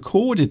some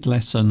recorded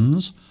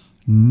lessons.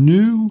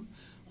 New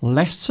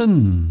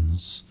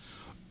lessons.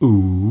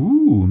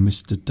 Ooh,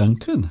 Mr.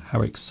 Duncan,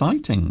 how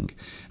exciting.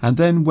 And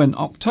then when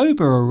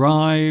October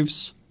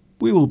arrives,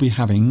 we will be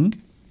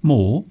having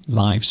more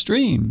live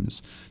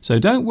streams. So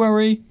don't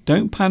worry,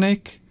 don't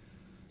panic.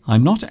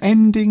 I'm not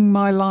ending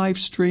my live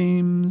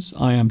streams.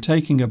 I am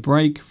taking a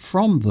break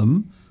from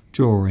them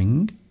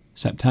during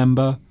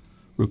September.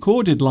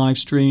 Recorded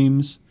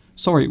lessons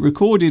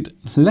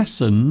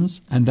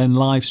and then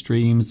live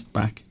streams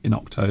back in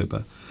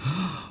October.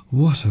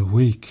 What a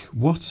week.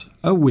 What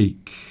a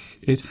week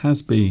it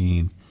has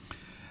been.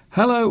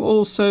 Hello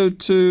also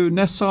to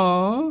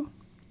Nessar.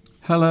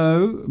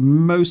 Hello,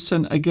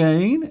 Mosen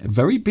again.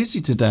 Very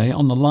busy today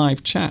on the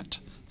live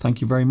chat.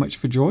 Thank you very much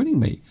for joining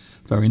me.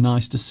 Very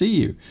nice to see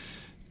you.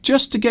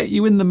 Just to get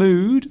you in the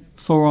mood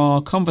for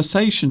our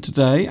conversation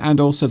today and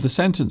also the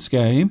sentence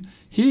game,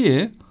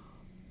 here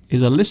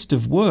is a list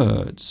of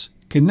words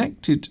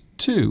connected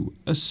to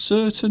a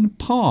certain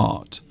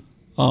part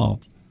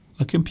of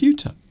a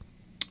computer.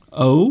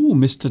 Oh,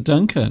 Mr.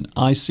 Duncan,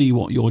 I see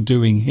what you're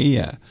doing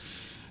here.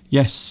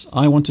 Yes,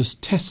 I want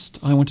to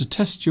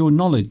test your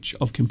knowledge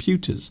of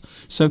computers.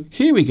 So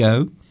here we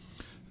go.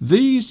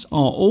 These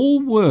are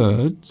all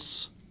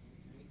words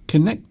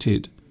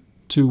connected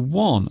to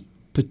one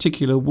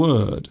particular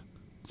word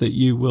that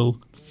you will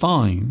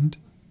find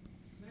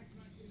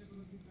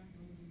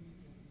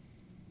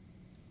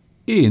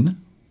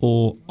in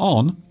or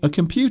on a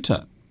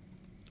computer.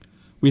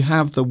 We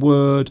have the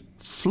word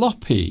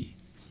floppy.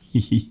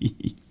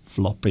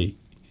 Floppy.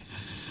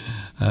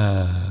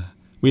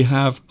 We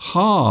have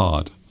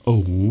hard.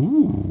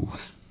 Oh.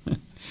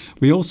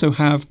 We also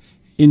have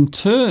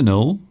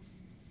internal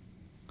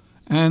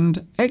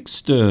and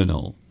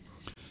external.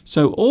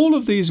 So all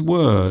of these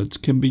words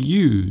can be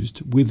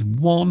used with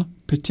one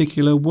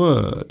particular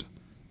word,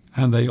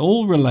 and they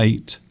all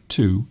relate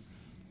to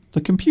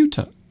the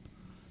computer.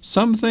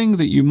 Something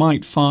that you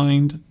might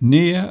find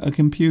near a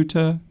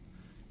computer,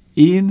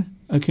 in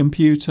a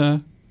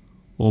computer,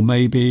 or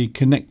maybe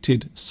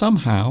connected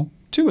somehow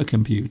to a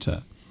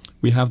computer.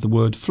 We have the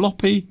word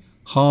floppy,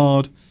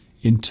 hard,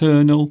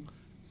 internal,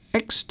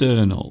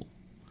 external.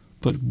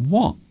 But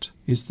what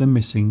is the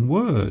missing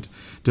word?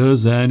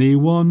 Does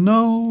anyone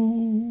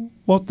know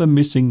what the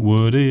missing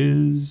word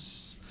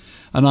is?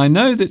 And I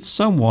know that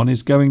someone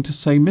is going to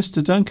say,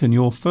 Mr. Duncan,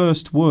 your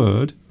first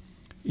word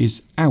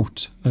is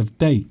out of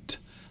date.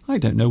 I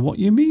don't know what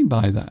you mean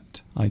by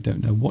that. I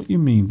don't know what you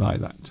mean by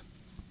that.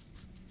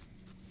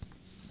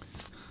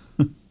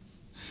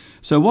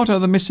 So what are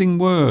the missing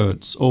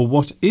words, or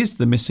what is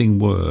the missing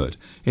word?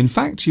 In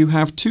fact, you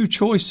have two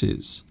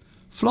choices: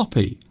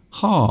 floppy,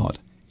 hard,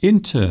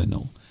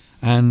 internal,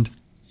 and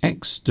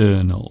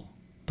external.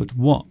 But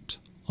what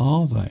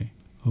are they?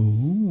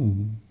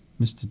 Oh,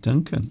 Mr.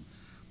 Duncan,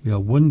 we are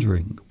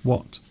wondering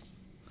what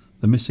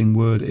the missing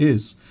word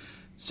is.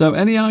 So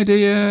any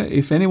idea?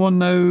 If anyone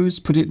knows,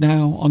 put it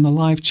now on the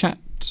live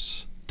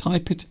chat.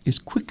 Type it as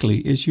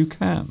quickly as you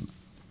can.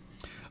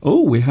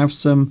 Oh, we have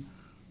some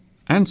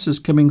answers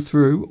coming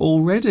through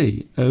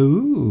already.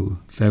 Oh,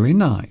 very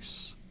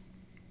nice.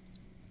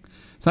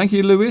 Thank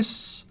you,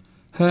 Lewis,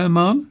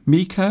 Herman,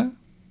 Mika.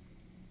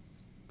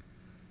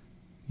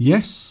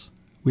 Yes,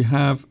 we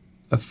have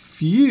a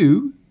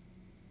few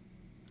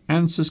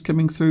answers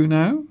coming through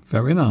now.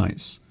 Very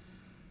nice.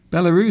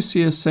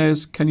 Belarusia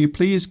says, can you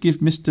please give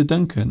Mr.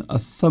 Duncan a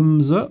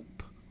thumbs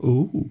up?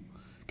 Oh,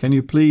 can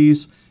you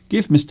please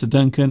give Mr.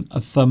 Duncan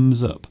a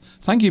thumbs up?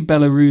 Thank you,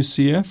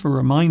 Belarusia, for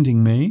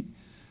reminding me,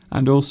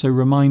 and also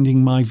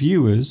reminding my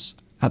viewers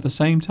at the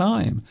same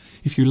time.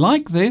 If you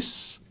like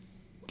this,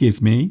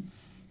 give me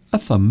a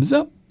thumbs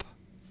up.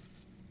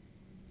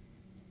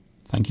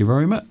 Thank you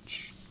very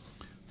much.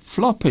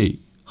 Floppy,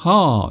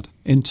 hard,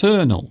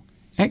 internal,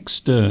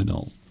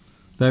 external.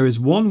 There is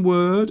one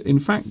word, in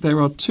fact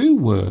there are two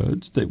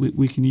words that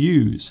we can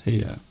use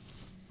here.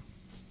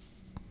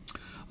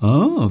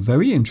 Oh,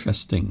 very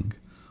interesting.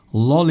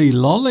 Lolly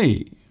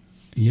lolly.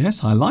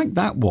 Yes, I like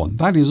that one.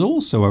 That is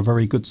also a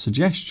very good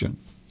suggestion.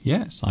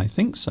 Yes, I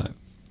think so.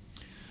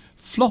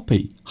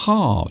 Floppy,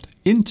 hard,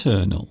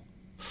 internal.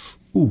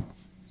 Ooh,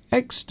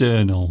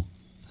 external.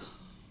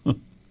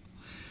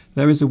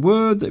 There is a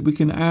word that we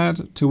can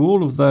add to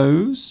all of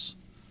those,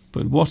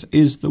 but what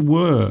is the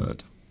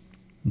word?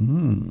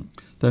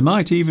 There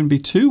might even be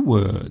two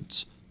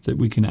words that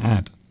we can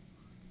add.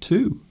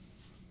 Two.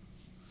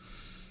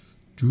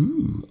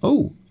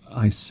 Oh,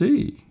 I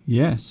see.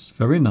 Yes,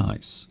 very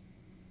nice.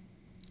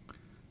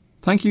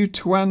 Thank you,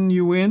 Tuan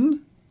Yuin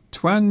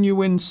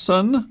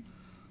Sun.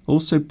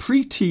 Also,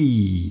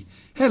 Preeti.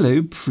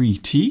 Hello,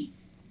 Preeti.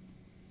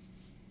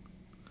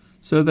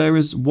 So there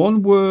is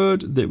one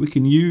word that we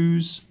can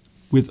use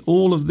with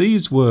all of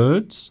these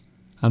words,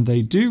 and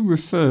they do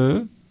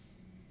refer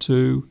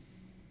to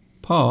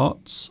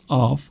parts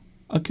of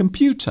a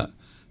computer.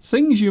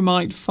 Things you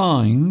might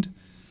find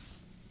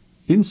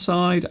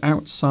inside,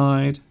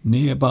 outside,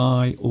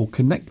 nearby, or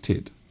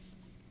connected.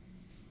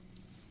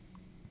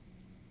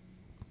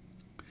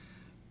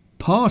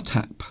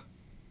 Partap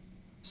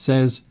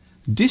says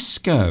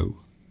disco.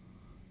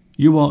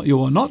 You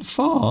are not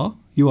far.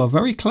 You are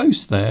very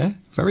close there.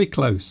 Very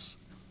close.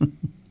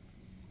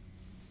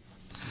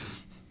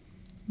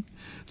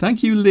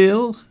 Thank you,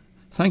 Lil.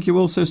 Thank you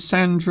also,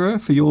 Sandra,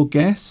 for your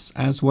guess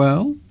as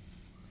well.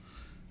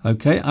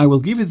 Okay, I will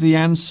give you the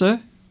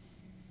answer.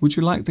 Would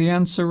you like the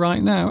answer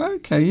right now?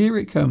 Okay, here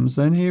it comes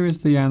then. Here is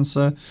the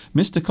answer.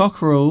 Mr.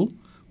 Cockerel,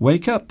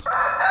 wake up.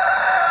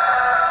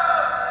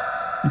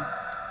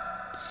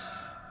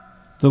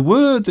 The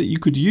word that you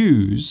could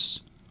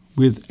use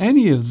with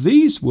any of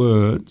these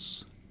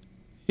words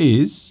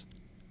is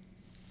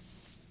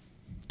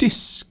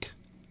disk.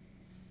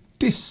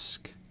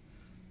 Disk.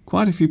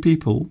 Quite a few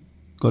people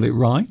got it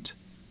right.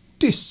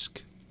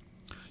 Disk.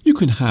 You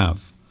can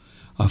have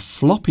a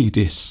floppy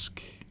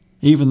disk,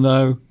 even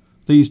though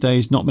these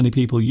days not many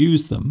people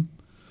use them.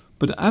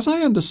 But as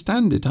I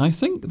understand it, I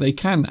think they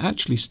can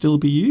actually still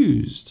be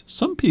used.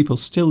 Some people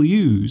still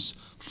use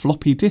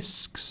floppy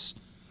disks.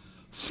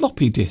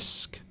 Floppy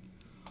disk,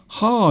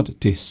 hard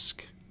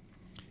disk,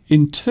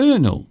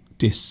 internal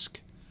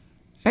disk,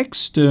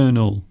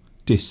 external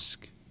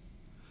disk.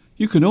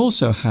 You can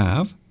also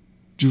have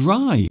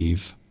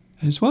drive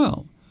as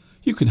well.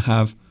 You can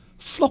have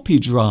floppy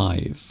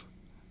drive,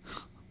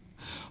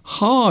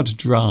 hard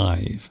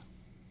drive,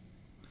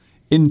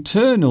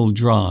 internal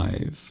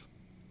drive,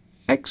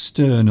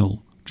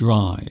 external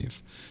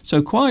drive.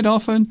 So quite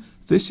often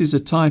this is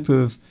a type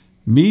of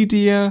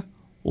media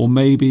or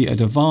maybe a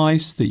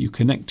device that you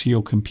connect to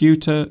your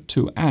computer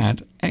to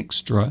add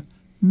extra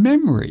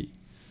memory.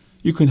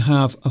 You can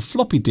have a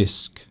floppy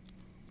disk.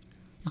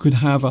 You could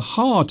have a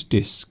hard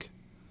disk.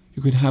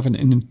 You could have an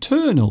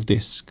internal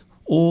disk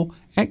or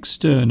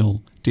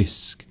external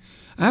disk.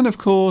 And of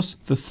course,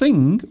 the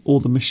thing or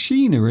the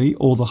machinery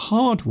or the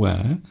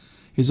hardware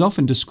is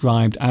often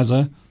described as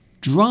a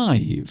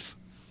drive.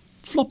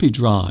 Floppy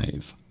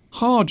drive,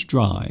 hard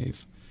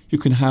drive. You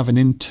can have an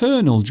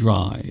internal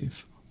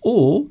drive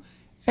or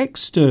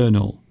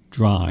external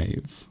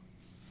drive.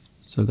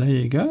 So there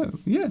you go.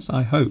 Yes,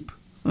 I hope.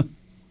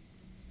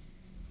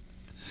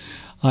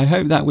 I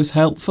hope that was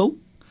helpful.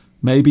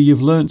 Maybe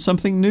you've learnt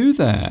something new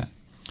there.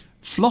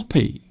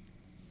 Floppy.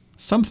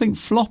 Something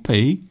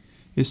floppy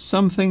is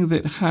something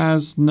that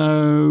has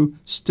no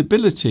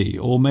stability,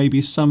 or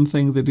maybe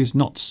something that is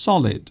not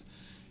solid.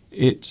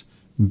 It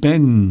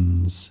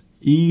bends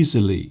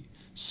easily.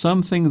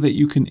 Something that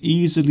you can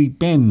easily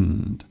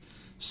bend.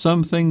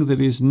 Something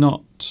that is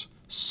not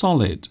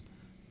solid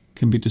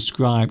can be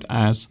described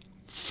as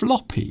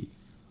floppy.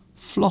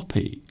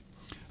 Floppy.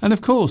 And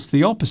of course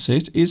the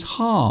opposite is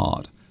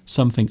hard.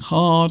 Something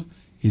hard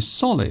is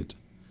solid.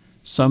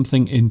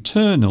 Something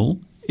internal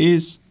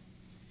is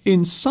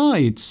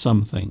inside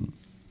something.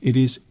 It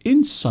is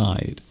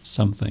inside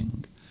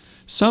something.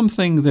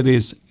 Something that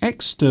is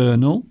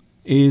external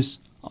is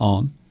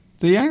on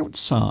the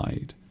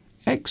outside.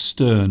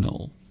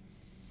 External.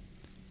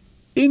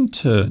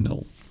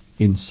 Internal.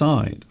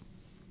 Inside.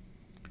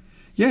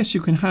 Yes,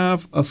 you can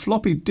have a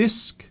floppy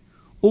disk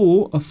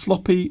or a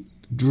floppy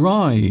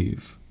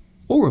drive.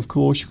 Or, of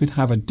course, you could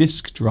have a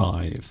disk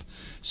drive.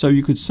 So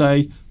you could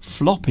say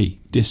floppy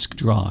disk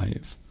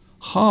drive,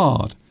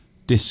 hard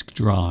disk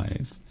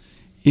drive,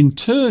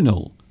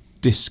 internal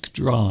disk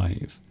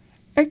drive,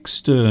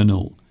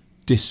 external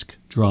disk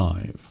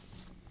drive.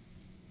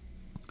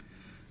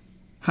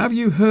 Have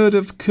you heard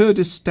of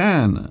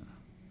Kurdistan?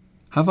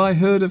 Have I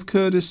heard of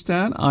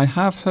Kurdistan? I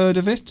have heard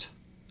of it.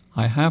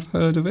 I have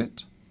heard of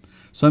it.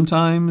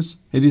 Sometimes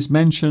it is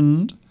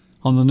mentioned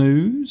on the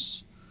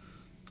news.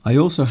 I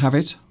also have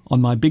it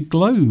on my big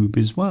globe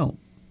as well.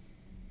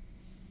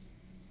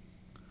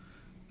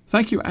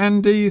 Thank you,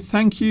 Andy.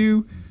 Thank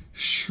you,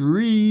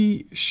 Srinidhi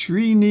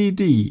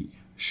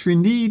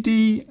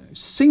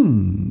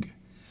Singh.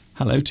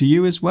 Hello to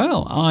you as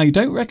well. I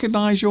don't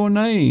recognise your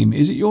name.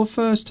 Is it your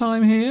first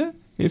time here?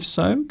 If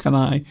so, can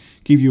I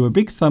give you a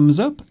big thumbs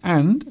up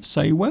and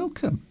say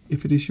welcome?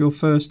 If it is your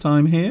first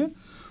time here,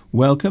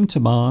 welcome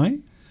to my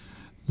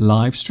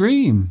live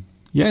stream.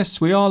 Yes,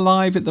 we are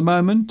live at the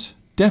moment.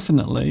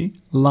 Definitely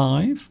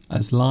live,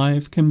 as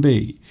live can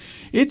be.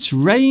 It's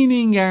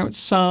raining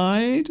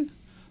outside.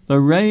 The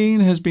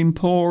rain has been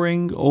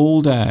pouring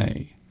all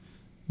day,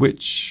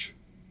 which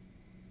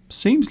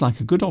seems like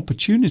a good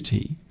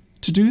opportunity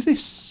to do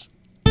this.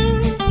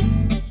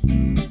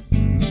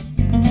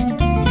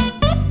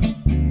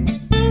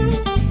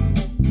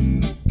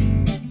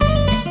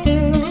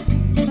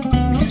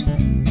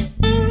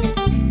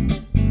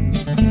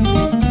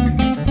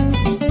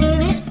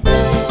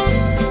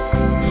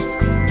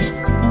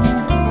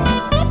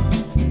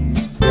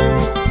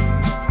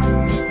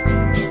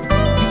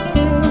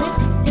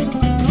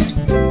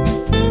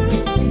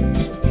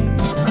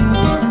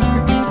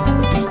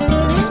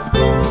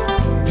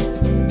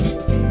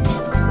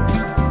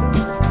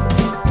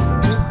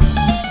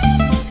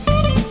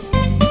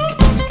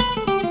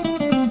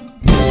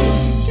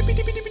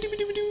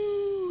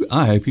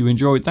 I hope you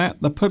enjoyed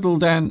that, the puddle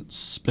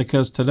dance,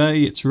 because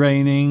today it's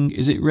raining.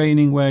 Is it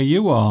raining where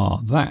you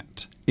are?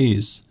 That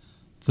is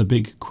the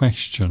big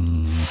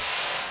question.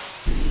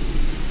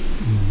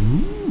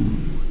 Ooh.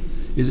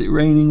 Is it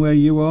raining where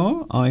you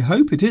are? I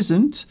hope it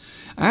isn't.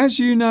 As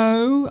you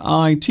know,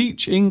 I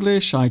teach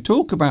English, I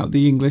talk about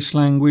the English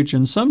language,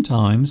 and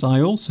sometimes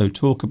I also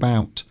talk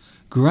about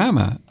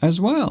grammar as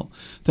well.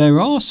 There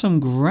are some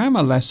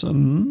grammar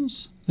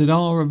lessons that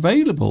are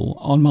available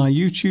on my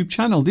YouTube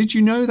channel. Did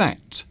you know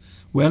that?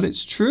 Well,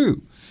 it's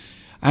true.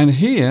 And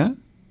here,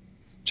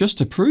 just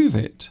to prove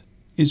it,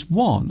 is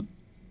one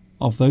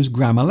of those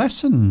grammar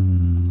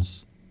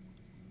lessons.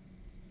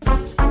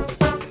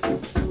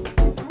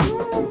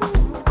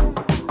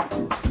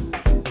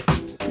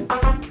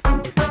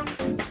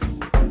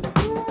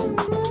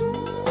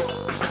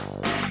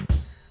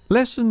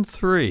 Lesson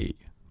 3,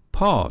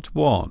 Part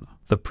 1,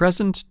 the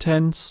present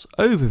tense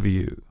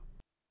overview.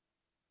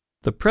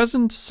 The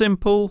present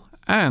simple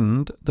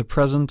and the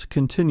present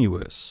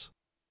continuous.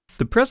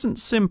 The present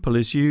simple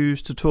is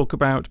used to talk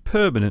about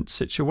permanent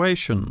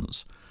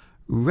situations,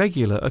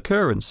 regular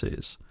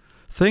occurrences,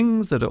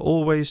 things that are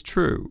always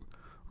true,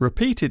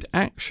 repeated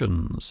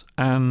actions,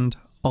 and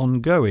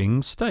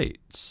ongoing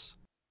states.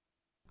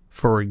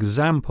 For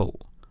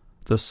example,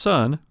 the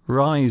sun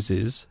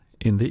rises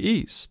in the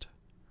east.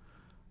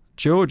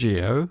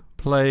 Giorgio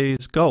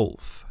plays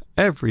golf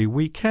every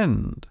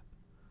weekend.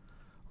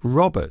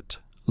 Robert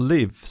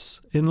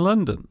lives in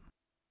London.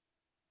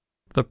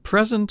 The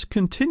present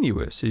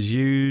continuous is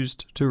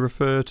used to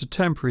refer to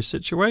temporary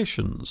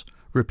situations,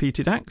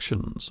 repeated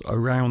actions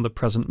around the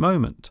present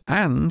moment,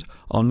 and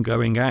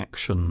ongoing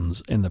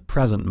actions in the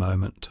present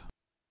moment.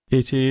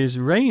 It is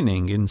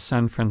raining in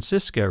San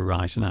Francisco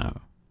right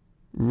now.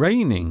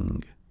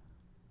 Raining.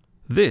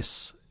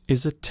 This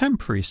is a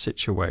temporary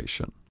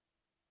situation.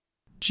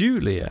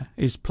 Julia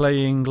is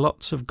playing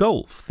lots of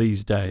golf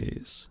these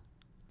days.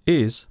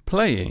 Is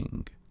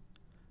playing.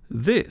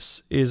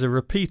 This is a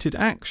repeated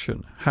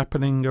action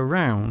happening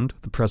around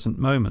the present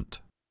moment.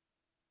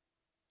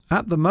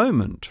 At the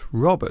moment,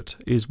 Robert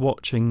is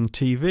watching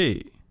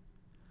TV.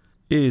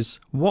 Is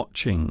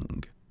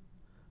watching.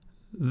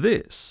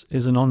 This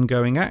is an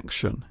ongoing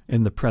action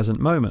in the present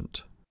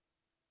moment.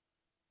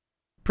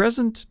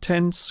 Present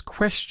tense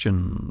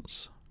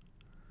questions.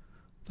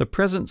 The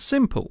present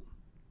simple.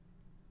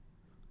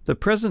 The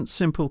present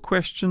simple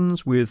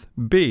questions with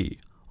be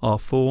are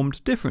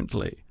formed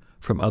differently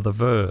from other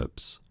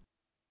verbs.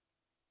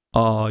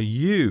 Are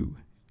you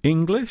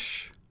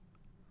English?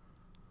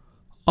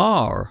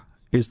 Are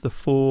is the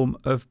form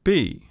of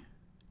be.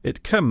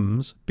 It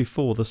comes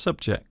before the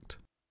subject.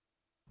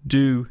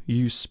 Do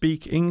you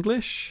speak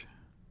English?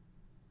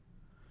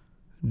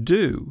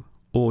 Do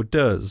or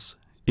does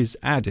is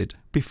added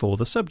before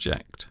the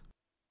subject.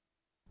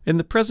 In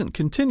the present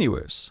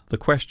continuous, the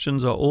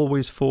questions are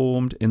always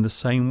formed in the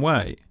same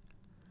way.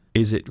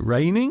 Is it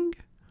raining?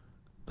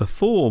 The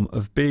form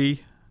of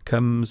be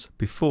comes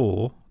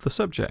before the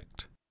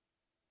subject.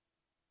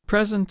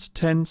 Present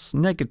tense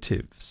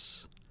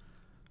negatives.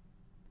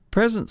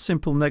 Present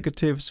simple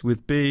negatives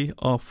with be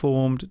are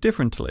formed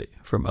differently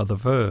from other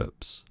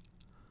verbs.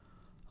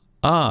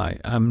 I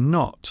am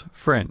not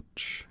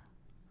French.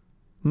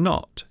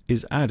 Not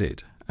is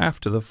added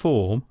after the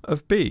form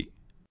of be.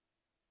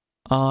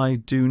 I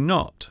do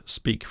not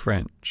speak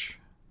French.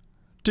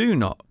 Do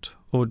not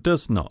or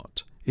does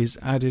not is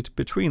added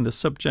between the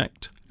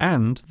subject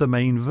and the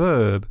main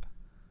verb.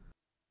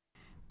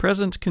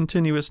 Present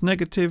continuous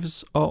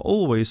negatives are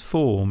always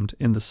formed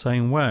in the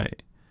same way.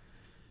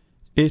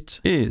 It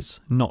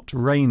is not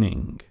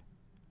raining.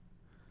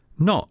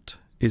 Not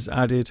is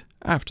added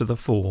after the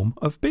form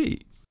of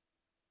be.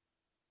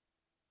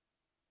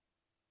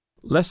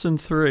 Lesson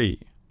 3,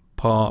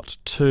 Part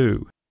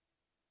 2.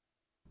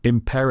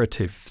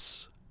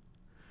 Imperatives.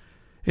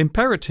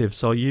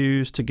 Imperatives are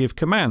used to give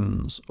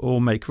commands or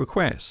make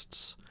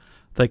requests.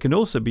 They can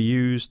also be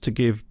used to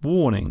give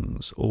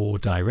warnings or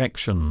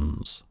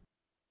directions.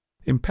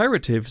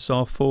 Imperatives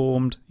are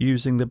formed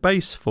using the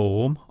base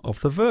form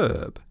of the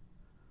verb,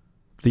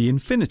 the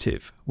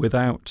infinitive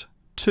without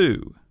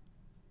to.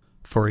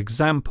 For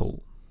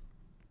example,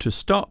 to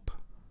stop,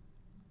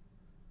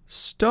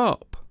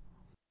 stop.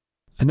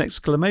 An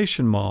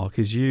exclamation mark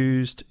is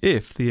used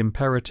if the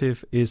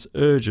imperative is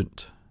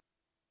urgent.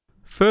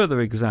 Further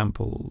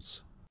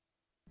examples: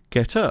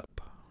 get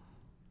up,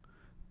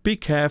 be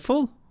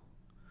careful,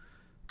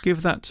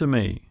 give that to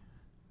me,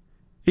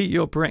 eat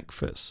your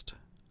breakfast,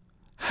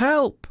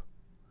 help,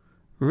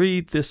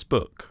 read this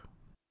book.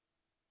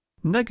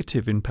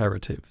 Negative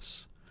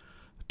imperatives: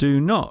 do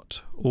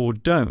not or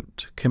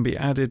don't can be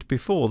added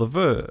before the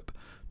verb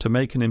to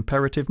make an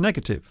imperative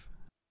negative.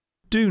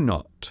 Do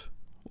not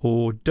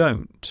or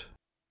don't.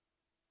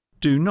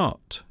 Do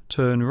not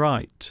turn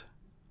right.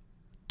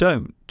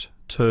 Don't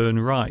turn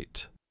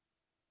right.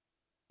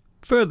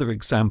 Further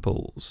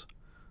examples: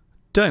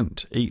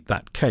 don't eat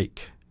that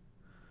cake.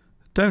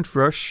 Don't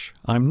rush,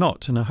 I'm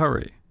not in a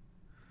hurry.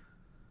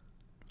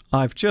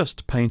 I've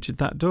just painted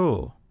that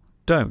door.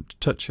 Don't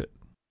touch it.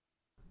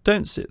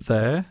 Don't sit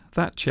there,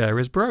 that chair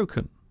is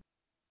broken.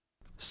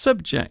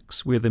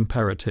 Subjects with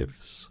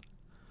imperatives.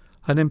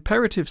 An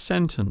imperative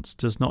sentence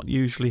does not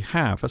usually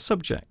have a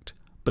subject,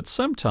 but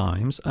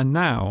sometimes a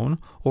noun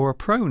or a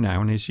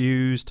pronoun is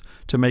used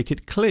to make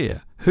it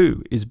clear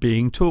who is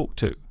being talked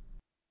to.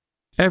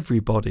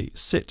 Everybody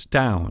sit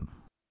down.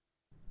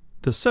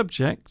 The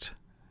subject,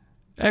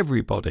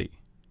 everybody.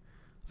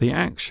 The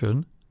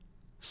action,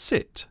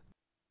 sit.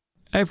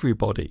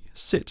 Everybody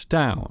sit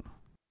down.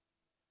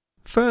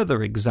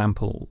 Further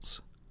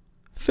examples: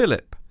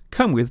 Philip,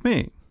 come with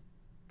me.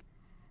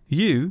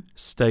 You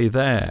stay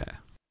there.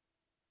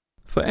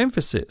 For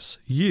emphasis,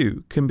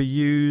 you can be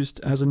used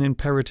as an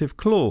imperative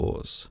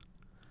clause.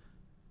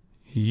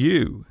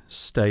 You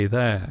stay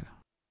there.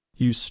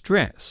 You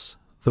stress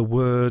the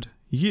word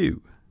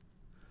you.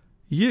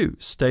 You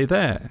stay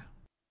there.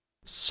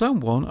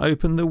 Someone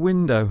open the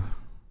window.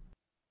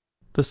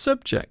 The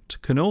subject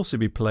can also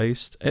be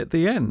placed at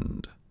the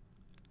end.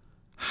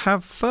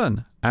 Have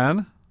fun,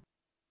 Anne.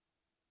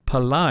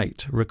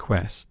 Polite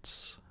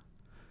requests.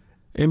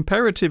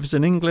 Imperatives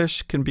in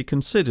English can be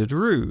considered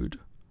rude.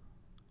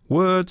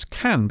 Words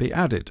can be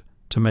added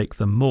to make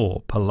them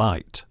more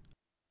polite.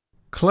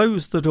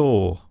 Close the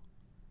door.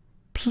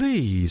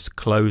 Please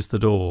close the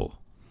door.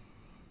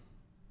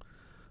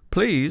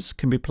 Please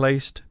can be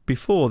placed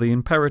before the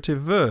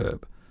imperative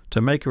verb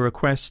to make a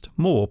request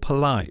more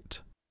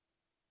polite.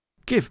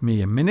 Give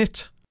me a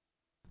minute.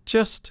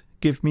 Just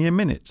give me a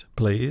minute,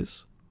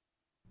 please.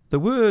 The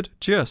word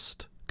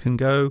just can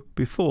go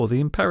before the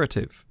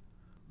imperative.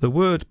 The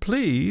word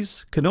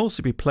please can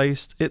also be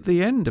placed at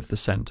the end of the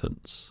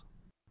sentence.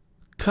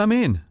 Come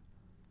in.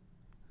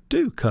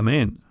 Do come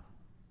in.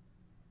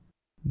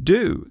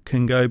 Do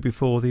can go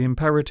before the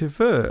imperative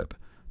verb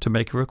to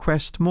make a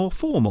request more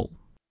formal.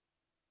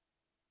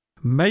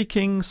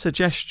 Making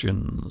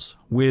suggestions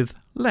with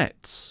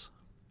let's.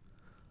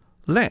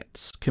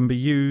 Let's can be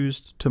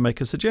used to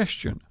make a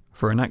suggestion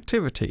for an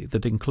activity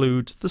that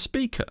includes the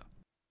speaker.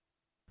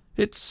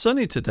 It's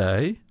sunny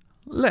today.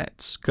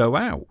 Let's go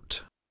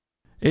out.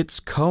 It's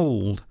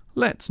cold.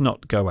 Let's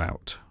not go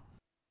out.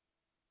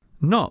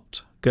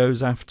 Not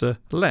goes after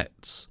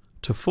let's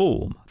to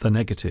form the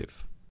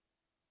negative.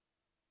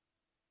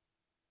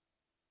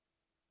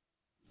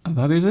 And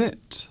that is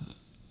it.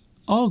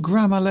 Our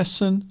grammar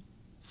lesson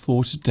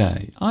for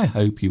today. I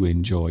hope you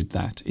enjoyed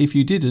that. If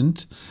you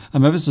didn't,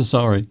 I'm ever so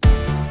sorry.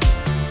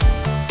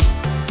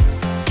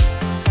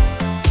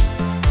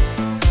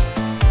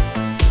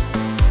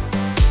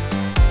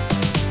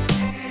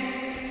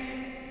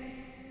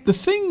 The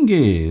thing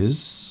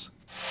is,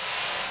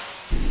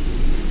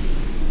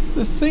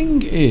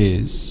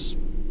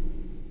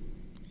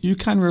 you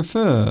can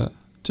refer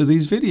to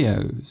these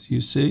videos, you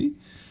see.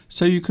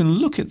 So you can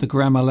look at the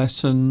grammar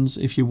lessons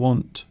if you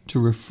want to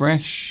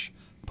refresh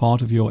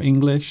part of your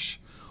English,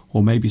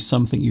 or maybe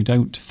something you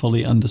don't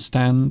fully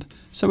understand.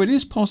 So it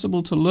is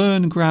possible to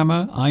learn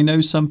grammar. I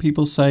know some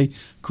people say,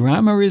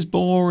 grammar is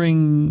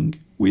boring.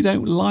 We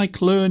don't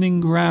like learning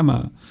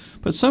grammar.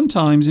 But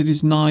sometimes it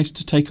is nice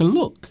to take a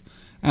look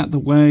at the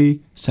way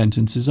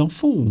sentences are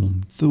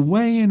formed, the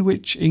way in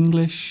which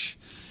English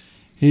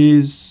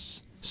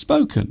is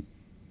spoken.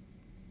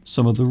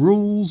 Some of the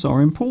rules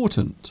are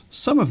important.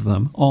 Some of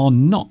them are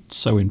not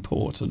so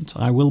important.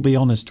 I will be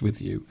honest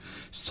with you.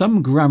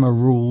 Some grammar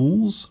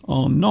rules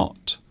are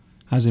not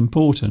as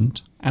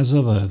important as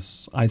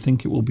others. I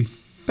think it will be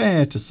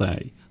fair to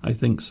say. I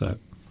think so.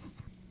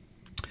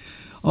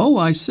 Oh,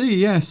 I see,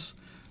 yes.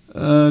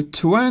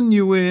 Tuan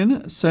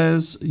Yuin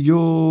says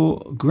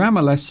your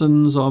grammar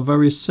lessons are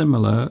very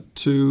similar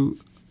to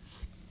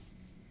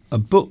a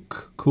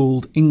book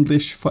called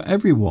English for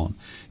Everyone.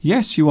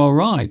 Yes, you are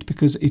right,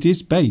 because it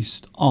is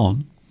based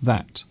on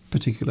that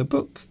particular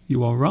book.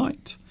 You are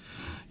right.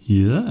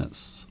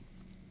 Yes.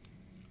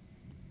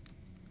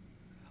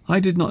 I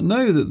did not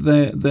know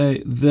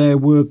that there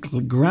were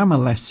grammar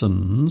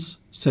lessons,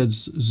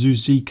 says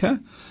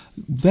Zuzika.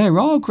 There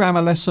are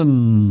grammar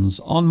lessons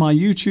on my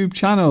YouTube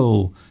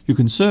channel. You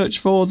can search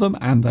for them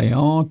and they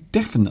are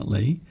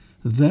definitely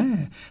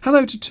there.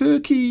 Hello to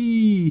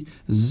Turkey.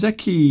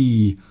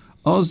 Zeki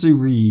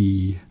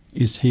Oziri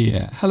is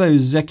here. Hello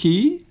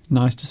Zeki.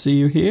 Nice to see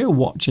you here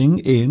watching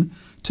in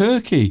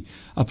Turkey,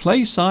 a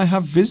place I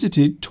have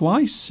visited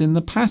twice in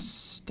the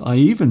past. I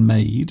even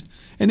made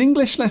an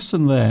English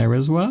lesson there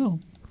as well.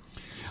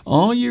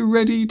 Are you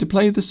ready to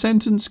play the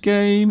sentence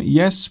game?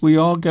 Yes, we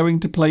are going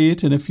to play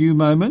it in a few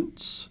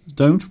moments.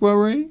 Don't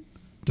worry.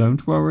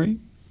 Don't worry.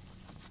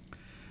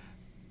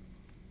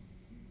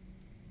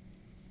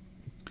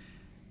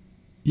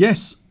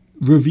 Yes,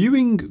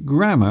 reviewing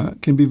grammar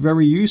can be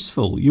very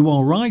useful. You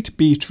are right,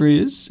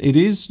 Beatrice. It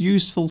is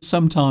useful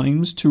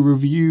sometimes to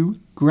review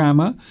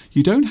grammar.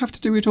 You don't have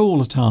to do it all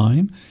the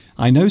time.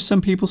 I know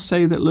some people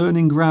say that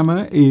learning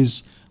grammar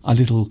is a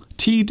little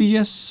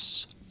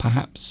tedious,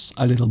 perhaps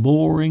a little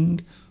boring,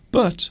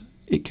 but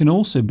it can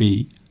also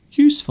be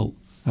useful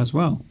as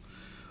well.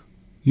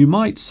 You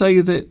might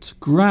say that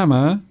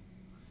grammar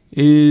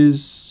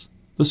is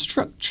the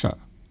structure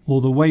or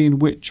the way in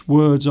which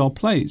words are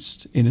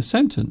placed in a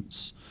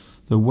sentence,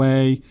 the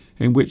way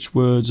in which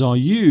words are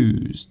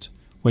used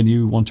when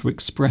you want to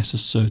express a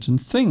certain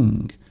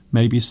thing,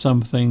 maybe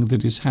something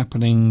that is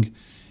happening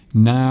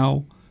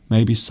now,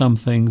 maybe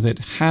something that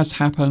has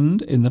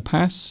happened in the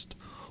past,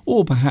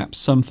 or perhaps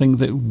something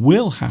that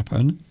will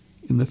happen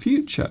in the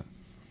future,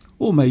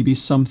 or maybe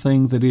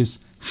something that is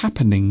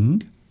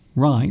happening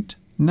right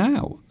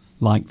now,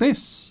 like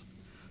this.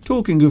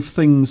 Talking of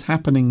things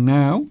happening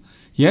now,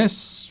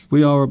 yes,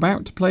 we are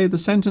about to play the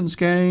sentence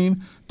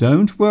game.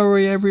 Don't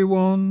worry,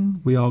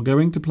 everyone. We are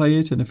going to play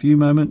it in a few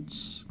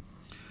moments.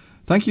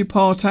 Thank you,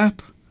 Partap.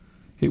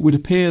 It would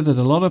appear that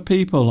a lot of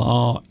people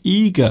are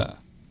eager,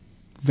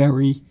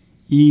 very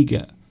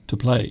eager to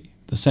play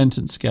the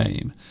sentence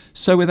game.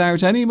 So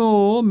without any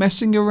more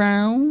messing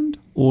around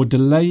or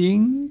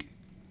delaying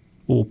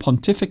or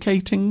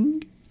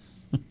pontificating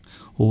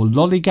or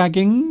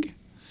lollygagging,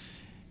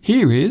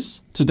 here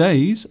is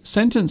today's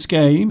sentence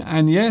game,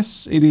 and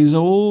yes, it is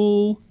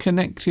all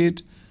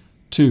connected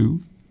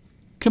to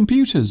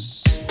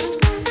computers.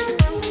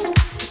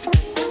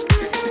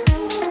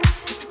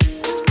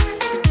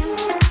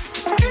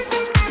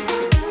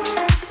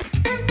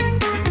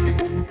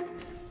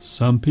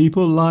 Some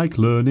people like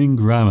learning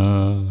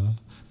grammar.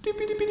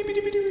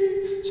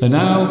 So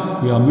now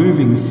we are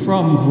moving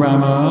from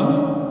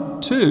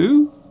grammar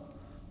to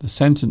the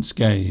sentence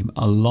game.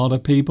 A lot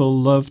of people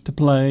love to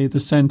play the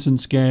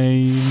sentence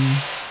game.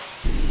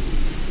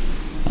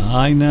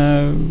 I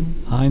know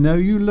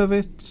you love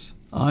it.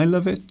 I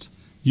love it.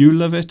 You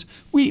love it.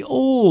 We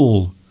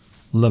all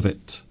love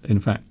it, in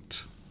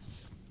fact.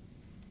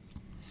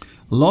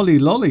 Lolly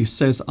Lolly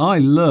says, I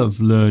love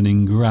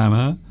learning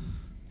grammar.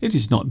 It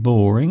is not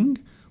boring.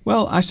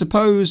 Well, I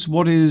suppose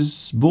what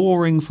is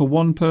boring for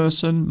one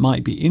person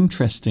might be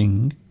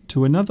interesting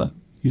to another,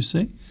 you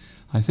see.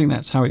 I think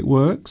that's how it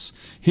works.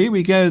 Here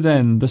we go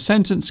then. The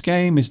sentence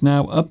game is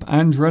now up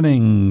and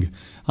running.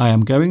 I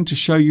am going to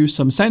show you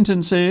some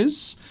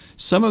sentences.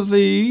 Some of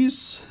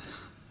these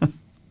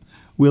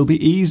will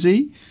be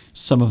easy,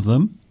 some of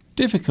them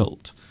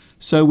difficult.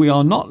 So we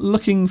are not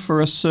looking for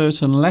a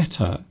certain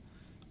letter.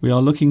 We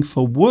are looking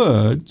for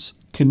words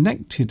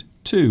connected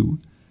to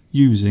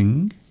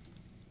using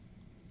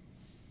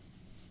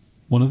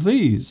one of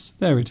these.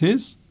 There it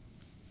is.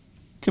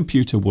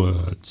 Computer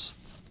words.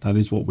 That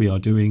is what we are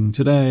doing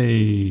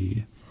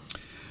today.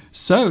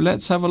 So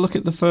let's have a look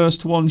at the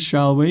first one,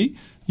 shall we?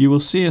 You will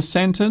see a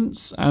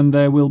sentence and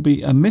there will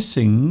be a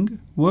missing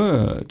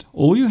word.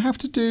 All you have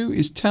to do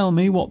is tell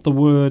me what the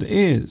word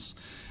is.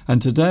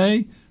 And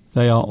today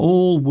they are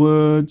all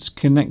words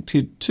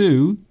connected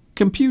to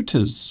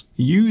computers.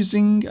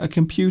 Using a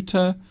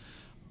computer,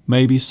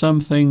 maybe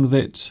something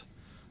that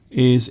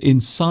is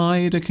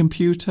inside a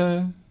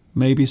computer,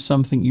 maybe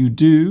something you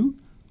do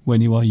when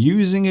you are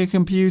using a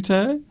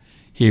computer.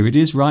 Here it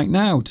is right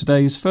now,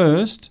 today's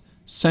first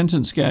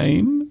sentence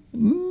game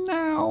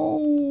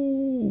now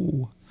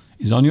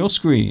is on your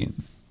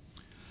screen.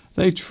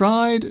 They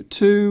tried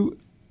to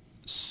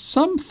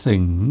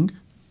something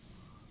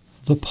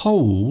the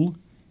pole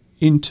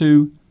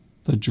into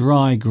the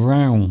dry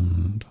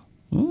ground.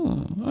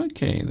 Oh,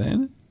 okay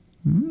then.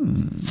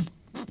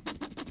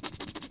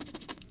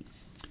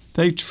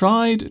 They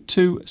tried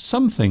to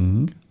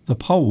something the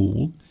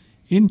pole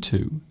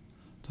into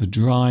the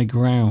dry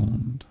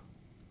ground.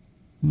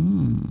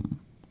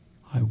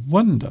 I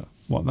wonder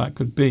what that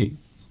could be.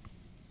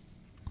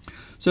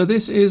 So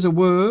this is a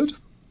word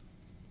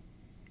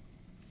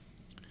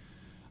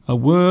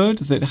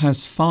that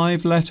has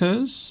 5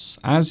 letters.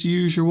 As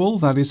usual,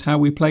 that is how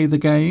we play the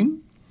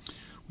game.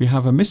 We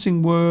have a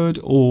missing word,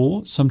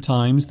 or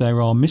sometimes there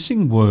are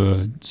missing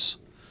words.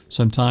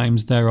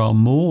 Sometimes there are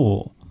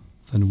more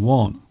than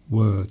one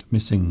word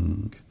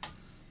missing.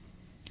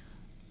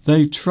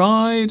 They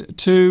tried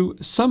to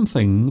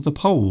something the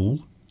pole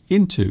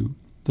into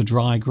the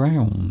dry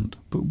ground.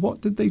 But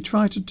what did they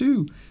try to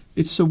do?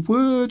 It's a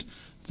word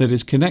that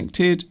is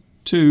connected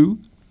to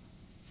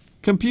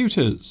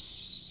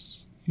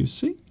computers. You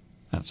see?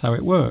 That's how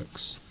it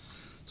works.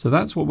 So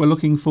that's what we're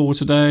looking for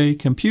today.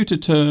 Computer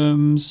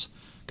terms,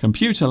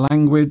 computer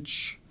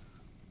language.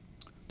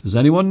 Does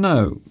anyone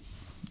know?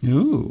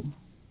 Ooh,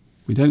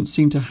 we don't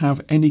seem to have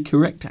any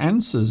correct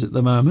answers at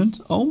the moment.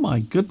 Oh my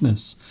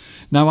goodness.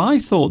 Now I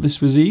thought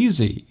this was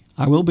easy.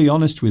 I will be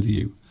honest with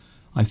you.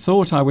 I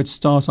thought I would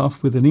start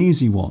off with an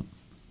easy one.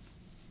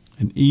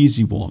 An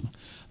easy one.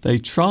 They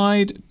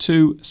tried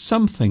to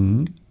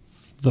something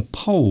the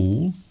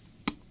pole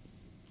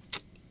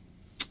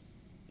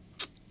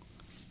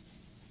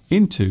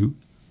into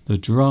the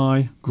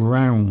dry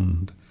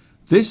ground.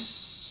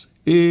 This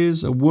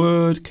is a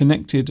word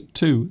connected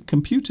to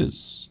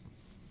computers.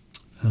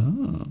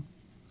 Ah.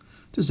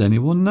 Does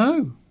anyone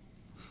know?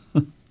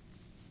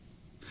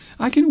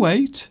 I can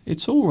wait.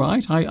 It's all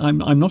right. I'm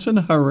not in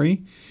a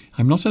hurry.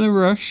 I'm not in a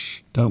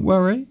rush. Don't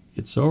worry.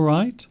 It's all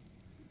right.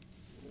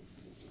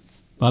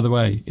 By the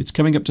way, it's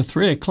coming up to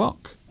 3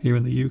 o'clock here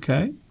in the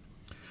UK.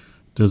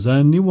 Does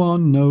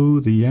anyone know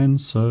the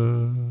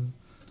answer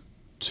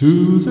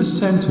to the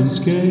sentence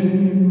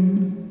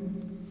game?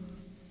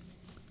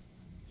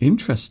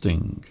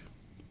 Interesting.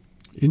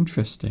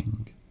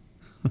 Interesting.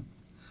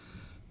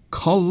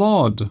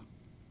 Collod.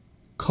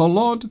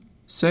 Collod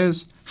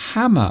says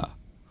hammer.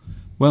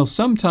 Well,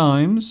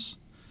 sometimes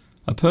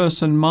a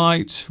person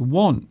might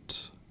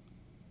want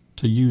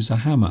to use a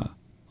hammer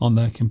on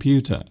their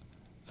computer,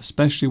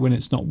 especially when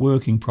it's not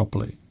working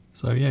properly.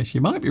 So yes,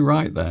 you might be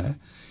right there.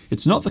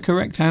 It's not the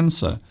correct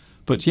answer,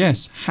 but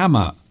yes,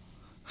 hammer.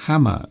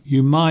 Hammer.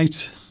 You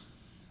might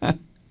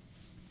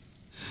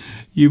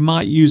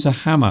use a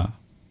hammer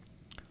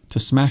to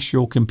smash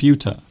your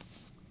computer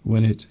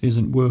when it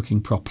isn't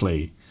working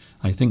properly.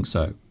 I think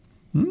so.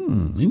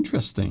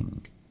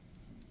 Interesting.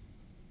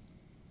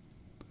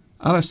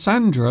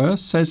 Alessandra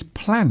says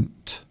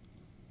plant.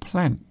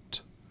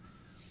 Plant.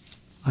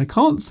 I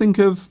can't think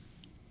of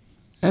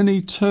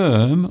any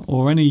term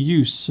or any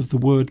use of the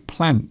word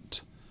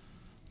plant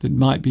that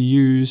might be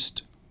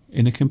used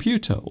in a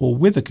computer or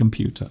with a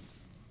computer.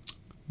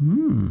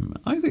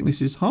 I think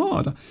this is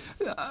hard.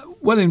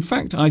 Well, in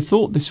fact, I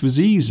thought this was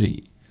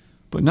easy,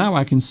 but now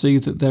I can see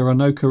that there are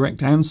no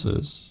correct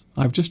answers.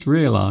 I've just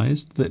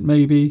realised that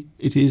maybe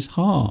it is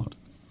hard.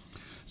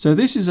 So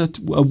this is a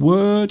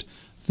word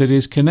that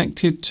is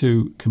connected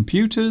to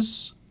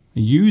computers,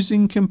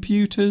 using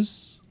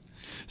computers.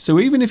 So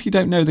even if you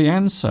don't know the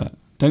answer,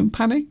 don't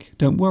panic,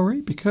 don't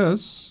worry,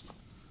 because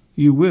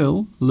you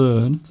will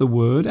learn the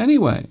word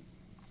anyway.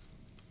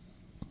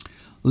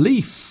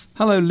 Leaf.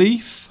 Hello,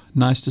 Leaf.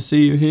 Nice to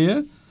see you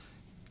here.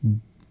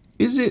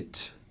 Is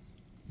it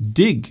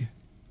dig?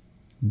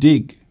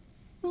 Dig.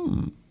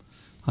 I'm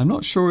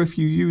not sure if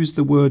you use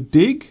the word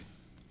dig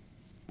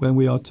when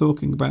we are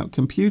talking about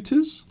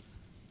computers.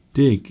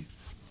 Dig.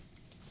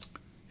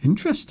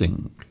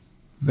 Interesting.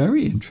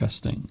 Very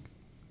interesting.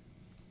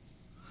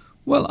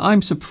 Well,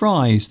 I'm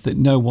surprised that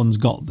no one's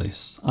got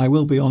this. I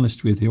will be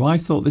honest with you. I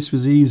thought this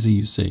was easy,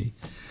 you see.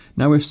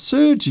 Now, if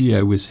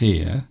Sergio was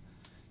here,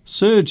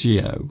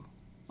 Sergio,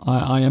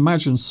 I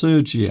imagine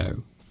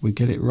Sergio would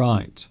get it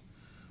right.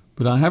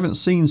 But I haven't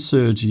seen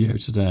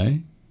Sergio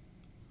today.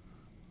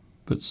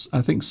 But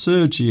I think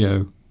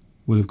Sergio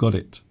would have got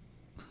it.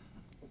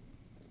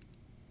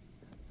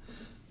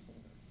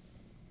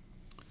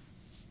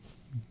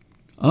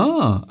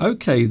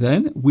 Okay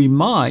then. We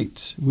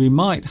might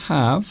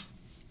have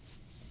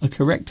a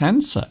correct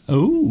answer.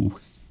 Oh,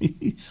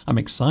 I'm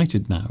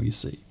excited now, you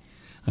see.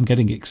 I'm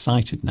getting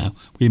excited now.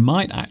 We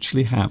might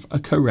actually have a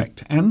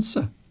correct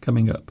answer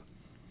coming up.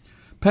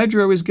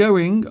 Pedro is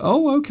going.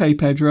 Oh, okay,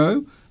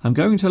 Pedro. I'm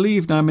going to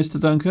leave now, Mr.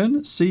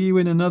 Duncan. See you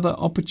in another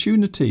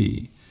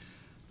opportunity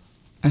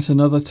at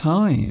another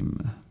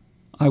time.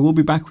 I will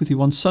be back with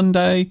you on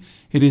Sunday.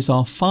 It is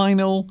our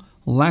final,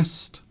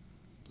 last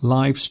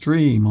live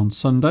stream on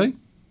Sunday.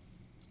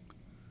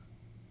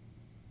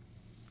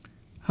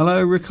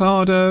 Hello,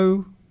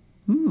 Ricardo.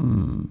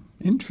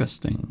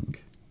 Interesting.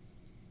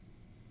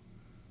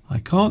 I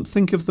can't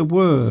think of the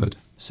word,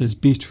 says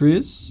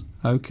Beatrice.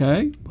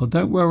 Okay, well,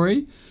 don't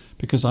worry,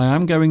 because I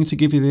am going to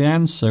give you the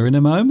answer in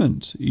a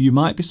moment. You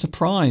might be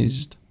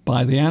surprised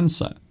by the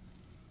answer.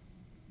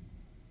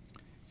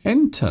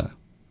 Enter.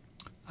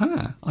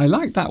 I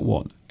like that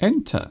one.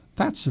 Enter.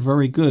 That's a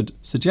very good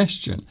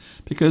suggestion,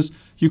 because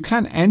you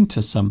can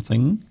enter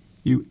something.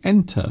 You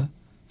enter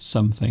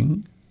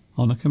something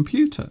on a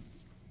computer.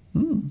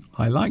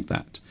 I like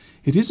that.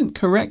 It isn't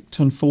correct,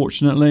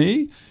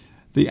 unfortunately.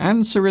 The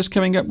answer is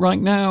coming up right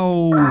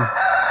now.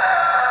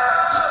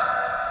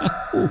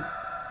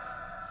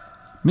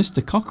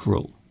 Mr.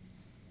 Cockerel.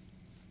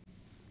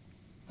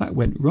 That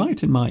went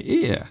right in my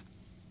ear.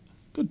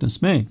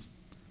 Goodness me.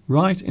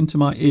 Right into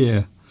my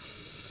ear.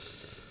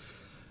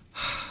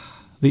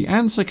 The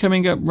answer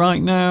coming up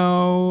right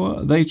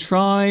now. They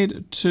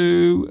tried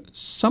to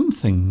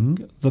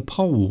something the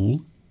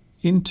pole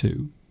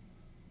into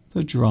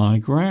the dry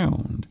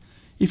ground.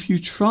 if you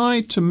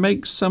tried to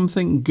make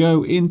something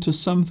go into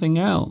something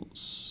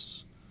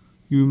else,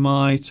 you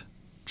might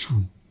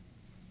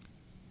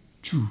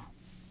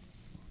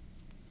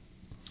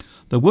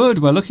The word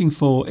we're looking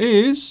for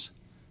is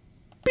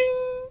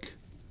bing,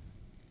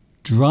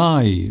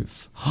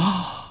 drive.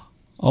 Oh,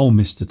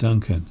 Mr.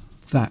 Duncan,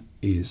 that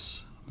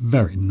is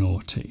very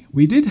naughty.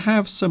 We did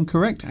have some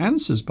correct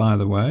answers, by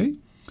the way.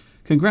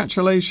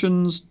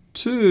 Congratulations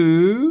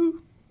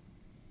to...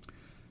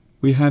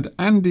 We had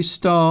Andy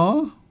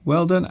Starr.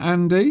 Well done,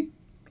 Andy.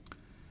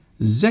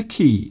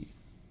 Zeki.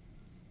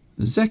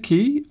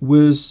 Zeki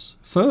was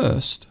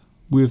first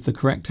with the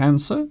correct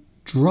answer.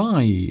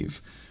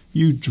 Drive.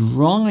 You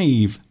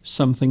drive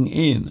something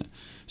in.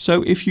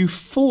 So if you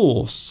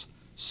force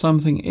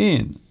something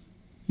in,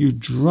 you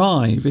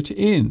drive it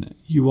in.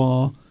 You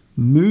are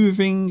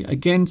moving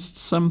against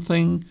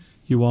something.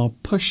 You are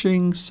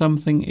pushing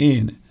something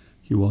in.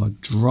 You are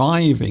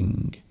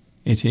driving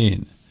it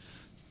in.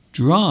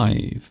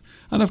 Drive.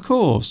 And of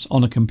course,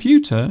 on a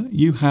computer,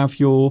 you have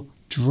your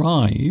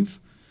drive,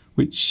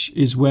 which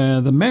is where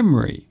the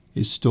memory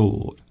is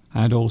stored,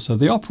 and also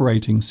the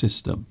operating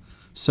system.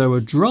 So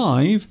a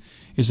drive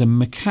is a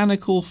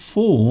mechanical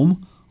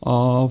form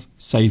of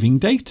saving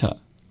data.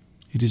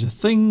 It is a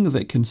thing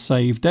that can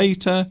save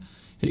data.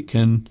 It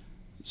can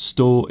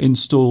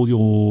install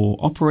your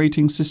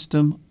operating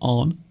system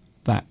on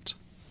that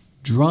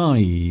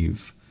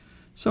drive.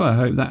 So I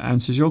hope that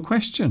answers your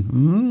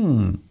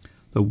question.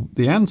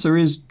 The answer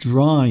is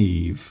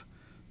drive.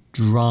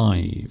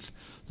 Drive.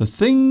 The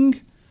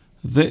thing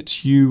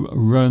that you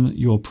run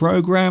your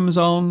programs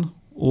on,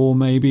 or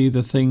maybe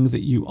the thing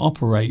that you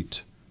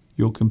operate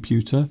your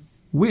computer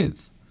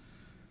with.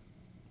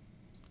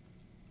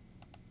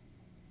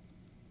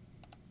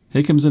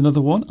 Here comes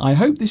another one. I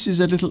hope this is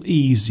a little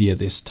easier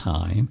this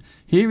time.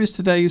 Here is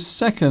today's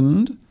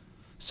second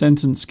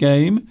sentence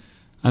game,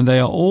 and they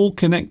are all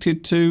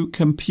connected to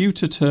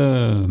computer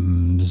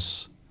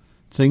terms.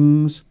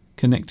 Things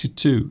connected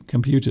to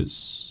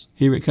computers.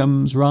 Here it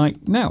comes right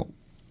now.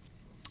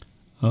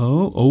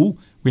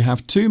 We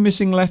have two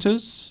missing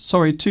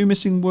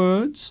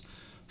words,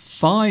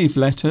 5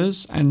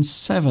 letters and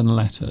 7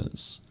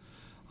 letters.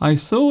 I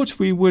thought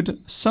we would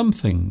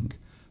something,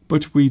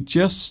 but we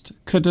just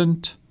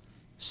couldn't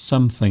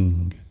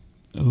something.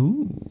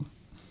 Oh.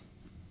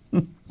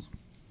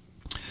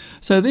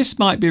 So this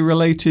might be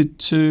related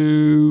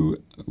to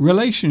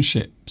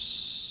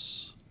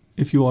relationships.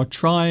 If you are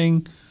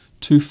trying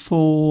to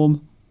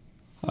form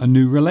a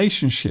new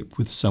relationship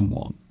with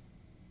someone.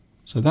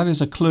 So that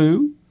is a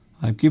clue.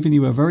 I've given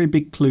you a very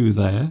big clue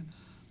there.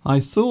 I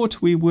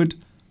thought we would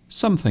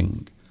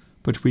something,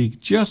 but we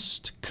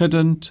just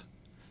couldn't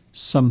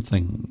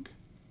something.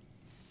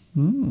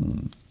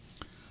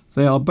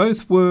 They are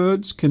both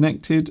words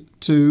connected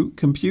to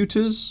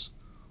computers,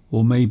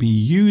 or maybe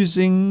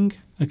using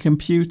a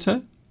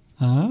computer.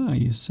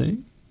 You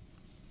see.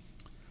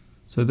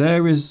 So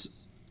there is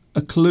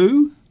a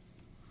clue.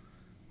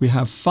 We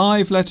have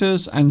 5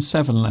 letters and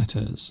 7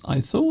 letters.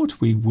 I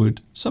thought we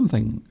would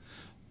something,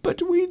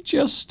 but we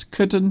just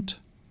couldn't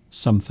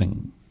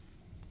something.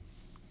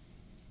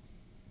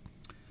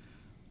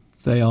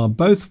 They are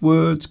both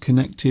words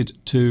connected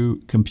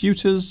to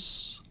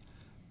computers,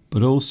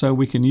 but also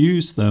we can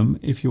use them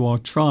if you are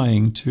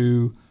trying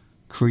to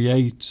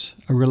create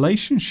a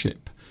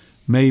relationship.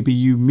 Maybe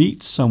you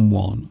meet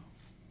someone,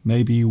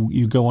 maybe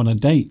you go on a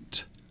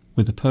date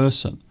with a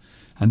person,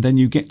 and then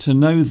you get to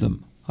know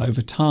them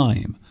over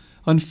time.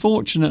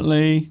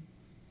 Unfortunately,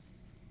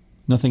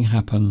 nothing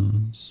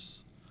happens.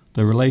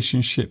 The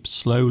relationship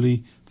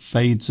slowly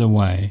fades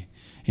away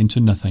into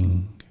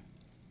nothing,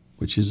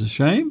 which is a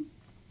shame.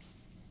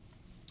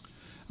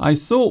 I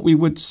thought we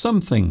would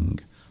something,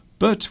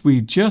 but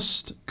we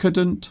just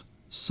couldn't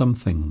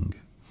something.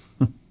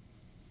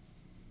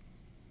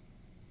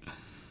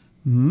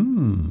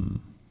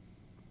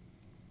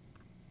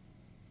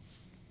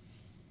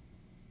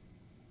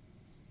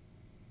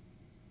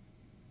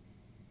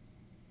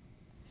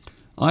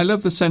 I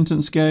love the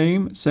sentence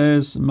game,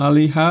 says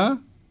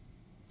Maliha.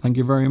 Thank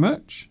you very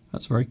much.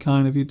 That's very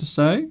kind of you to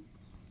say.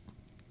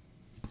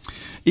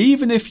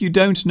 Even if you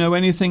don't know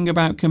anything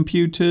about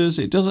computers,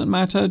 it doesn't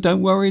matter.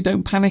 Don't worry,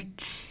 don't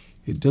panic.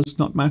 It does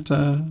not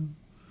matter.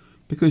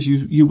 Because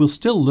you will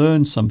still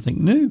learn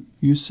something new,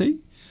 you see.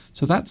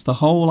 So that's the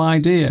whole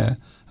idea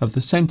of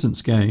the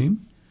sentence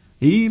game.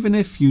 Even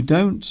if you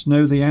don't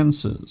know the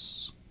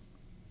answers,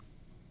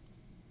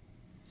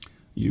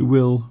 you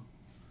will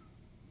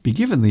be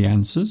given the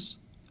answers,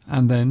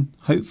 and then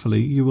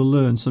hopefully you will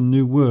learn some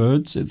new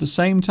words at the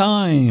same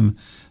time.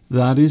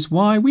 That is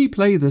why we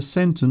play the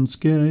sentence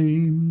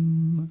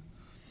game.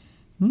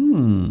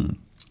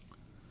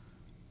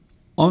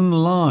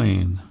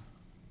 Online.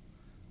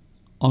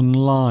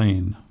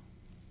 Online.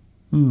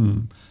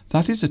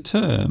 That is a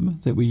term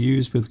that we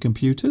use with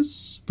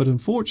computers, but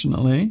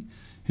unfortunately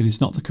it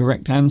is not the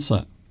correct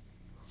answer.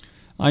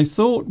 I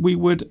thought we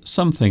would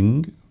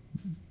something,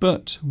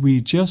 but we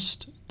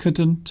just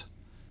couldn't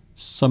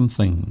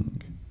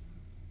something.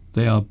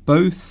 They are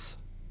both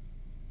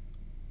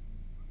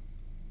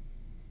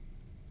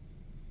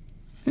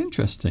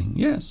Interesting,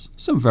 yes.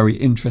 Some very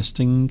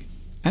interesting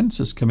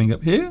answers coming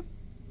up here.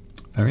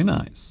 Very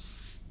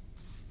nice.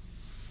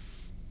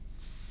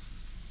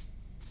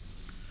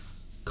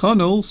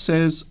 Connell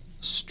says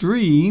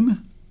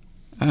stream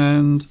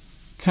and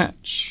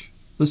catch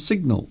the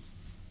signal.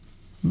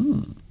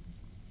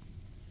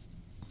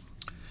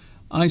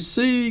 I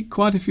see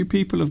quite a few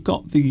people have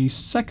got the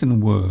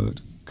second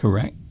word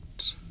correct.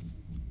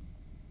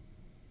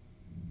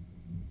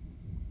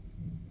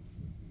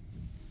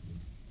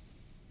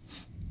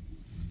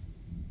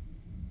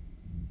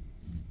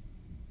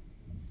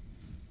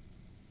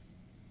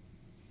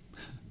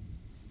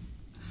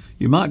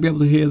 You might be able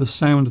to hear the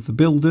sound of the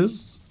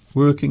builders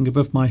working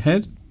above my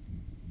head.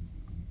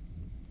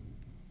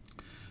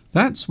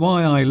 That's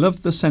why I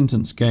love the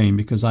sentence game,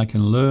 because I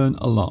can learn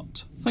a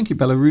lot. Thank you,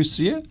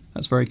 Belarusia.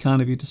 That's very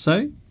kind of you to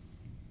say.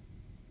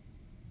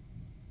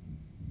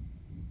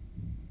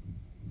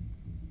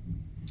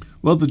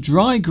 Well, the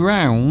dry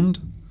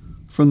ground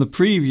from the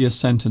previous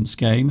sentence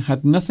game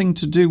had nothing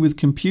to do with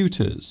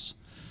computers,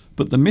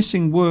 but the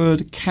missing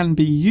word can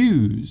be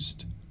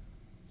used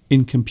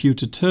in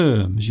computer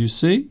terms, you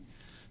see?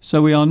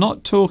 So we are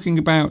not talking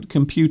about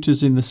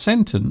computers in the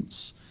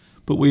sentence,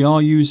 but we are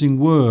using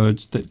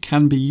words that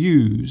can be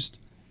used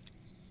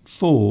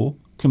for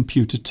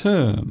computer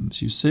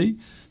terms, you see?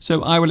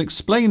 So I will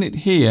explain it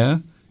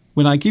here.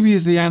 When I give you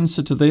the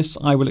answer to this,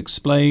 I will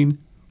explain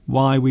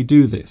why we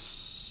do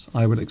this.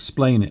 I will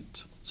explain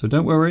it. So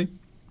don't worry.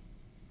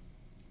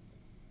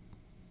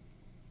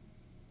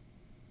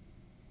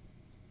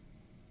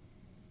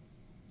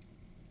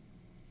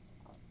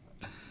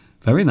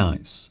 Very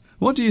nice.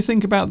 What do you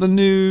think about the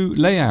new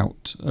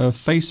layout of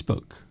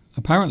Facebook?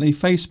 Apparently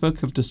Facebook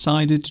have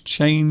decided to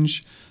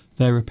change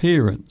their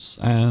appearance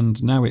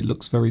and now it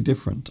looks very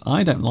different.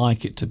 I don't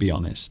like it, to be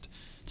honest.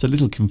 It's a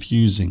little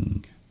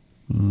confusing.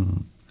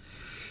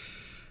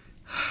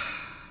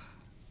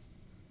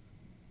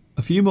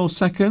 A few more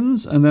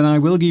seconds and then I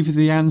will give you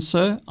the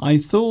answer. I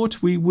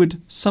thought we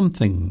would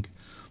something,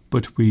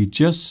 but we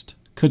just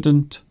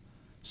couldn't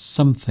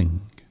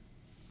something.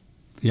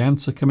 The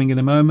answer coming in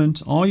a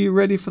moment. Are you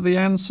ready for the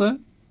answer?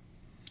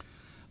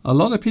 A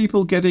lot of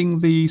people getting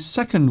the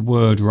second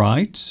word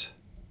right,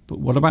 but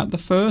what about the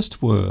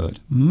first word?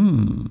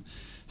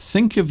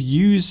 Think of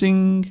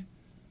using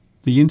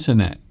the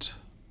internet.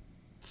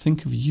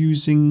 Think of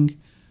using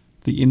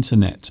the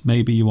internet.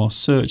 Maybe you are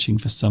searching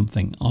for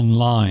something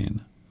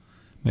online.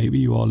 Maybe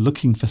you are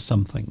looking for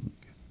something.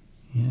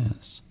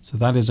 Yes, so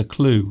that is a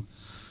clue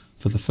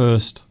for the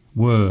first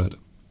word.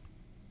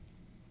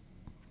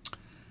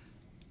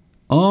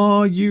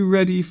 Are you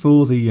ready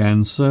for the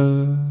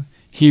answer?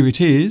 Here it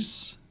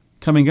is,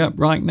 coming up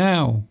right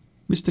now.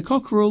 Mr.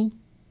 Cockerell,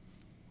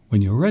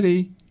 when you're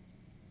ready,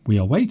 we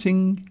are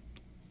waiting.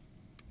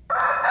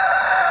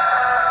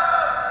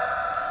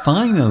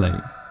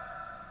 Finally.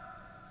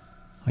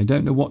 I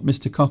don't know what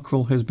Mr.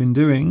 Cockerell has been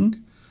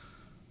doing,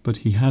 but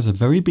he has a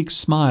very big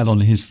smile on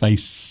his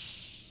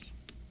face.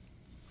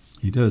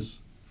 He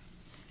does.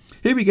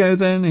 Here we go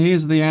then.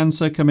 Here's the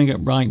answer coming up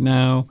right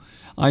now.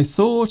 I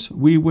thought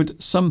we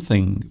would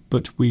something,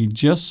 but we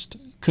just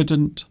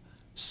couldn't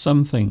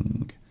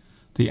something.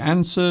 The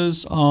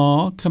answers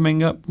are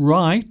coming up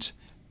right.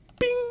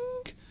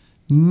 Bing!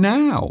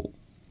 Now.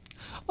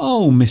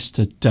 Oh,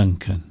 Mr.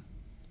 Duncan.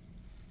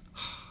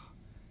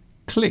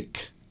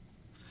 Click.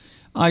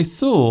 I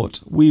thought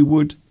we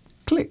would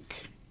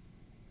click,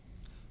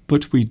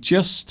 but we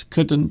just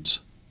couldn't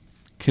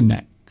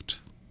connect.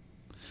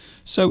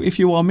 So if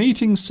you are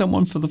meeting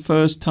someone for the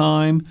first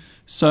time,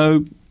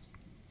 so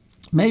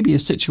maybe a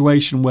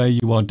situation where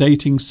you are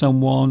dating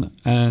someone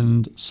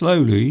and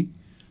slowly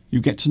you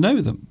get to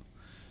know them.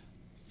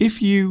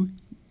 If you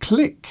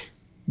click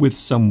with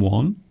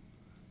someone,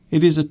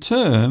 it is a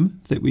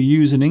term that we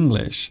use in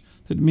English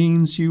that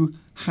means you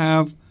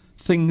have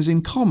things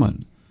in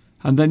common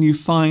and then you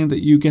find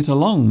that you get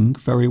along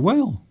very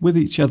well with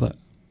each other.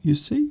 You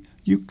see,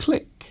 you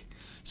click.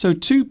 So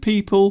two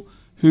people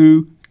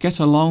who get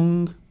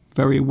along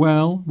very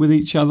well with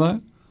each other,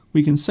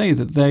 we can say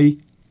that they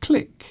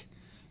click.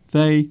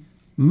 They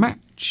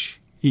match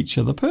each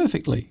other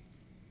perfectly.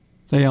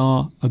 They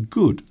are a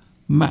good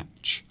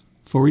match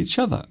for each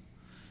other.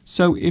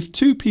 So if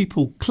two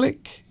people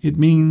click, it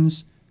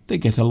means they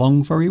get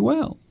along very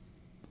well.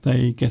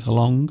 They get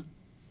along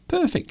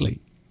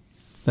perfectly.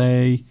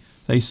 They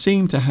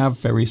seem to have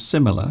very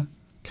similar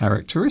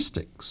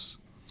characteristics.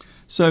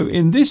 So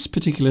in this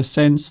particular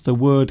sense, the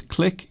word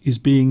click is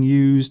being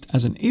used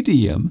as an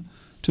idiom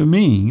to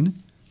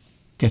mean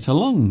get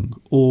along,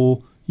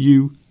 or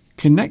you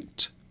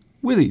connect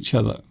with each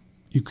other.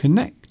 You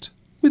connect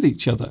with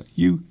each other.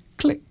 You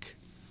click.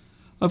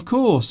 Of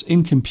course,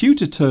 in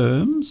computer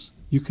terms,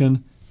 you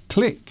can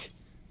click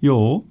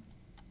your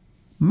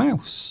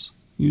mouse,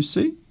 you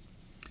see?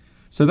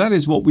 So that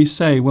is what we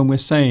say when we're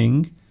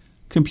saying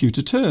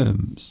computer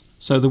terms.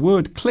 So the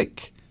word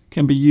click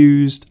can be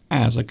used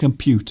as a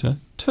computer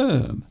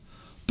term.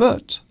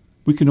 But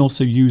we can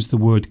also use the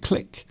word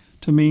click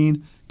to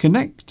mean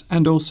connect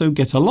and also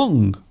get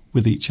along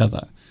with each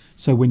other.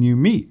 So when you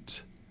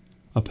meet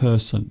a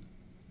person,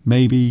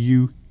 maybe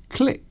you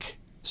click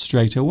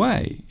straight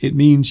away. It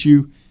means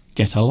you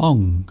get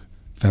along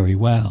very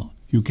well.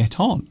 You get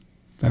on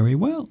very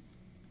well.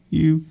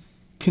 You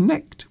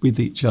connect with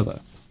each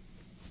other.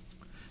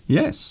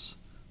 Yes,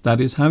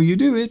 that is how you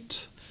do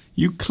it.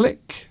 You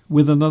click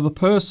with another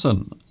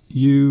person.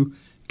 You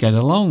get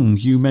along.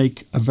 You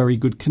make a very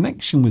good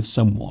connection with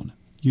someone.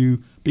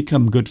 You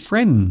become good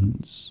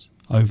friends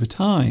over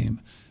time.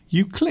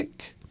 You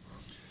click.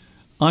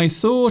 I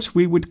thought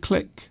we would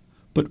click,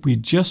 but we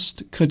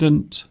just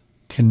couldn't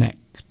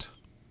connect.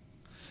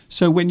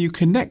 So when you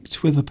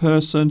connect with a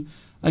person,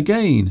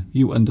 again,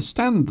 you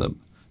understand them.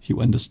 You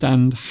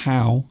understand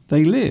how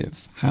they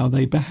live, how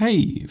they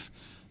behave,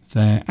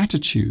 their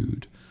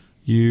attitude.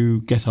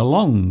 You get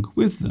along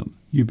with them.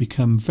 You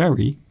become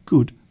very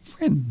good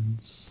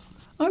friends.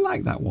 I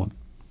like that one.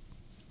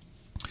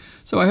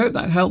 So I hope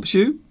that helps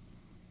you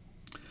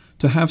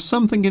to have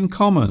something in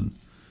common.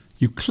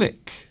 You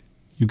click.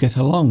 You get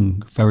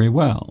along very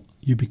well.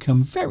 You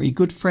become very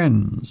good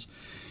friends.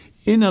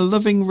 In a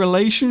loving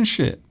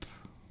relationship,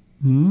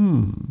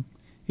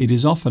 it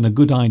is often a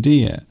good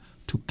idea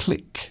to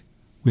click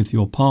with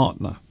your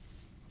partner.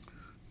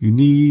 You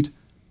need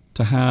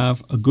to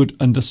have a good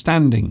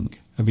understanding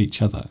of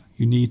each other.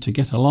 You need to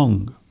get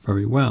along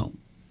very well.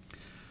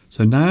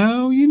 So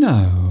now you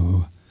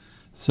know.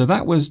 So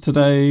that was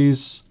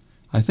today's,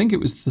 I think it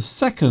was the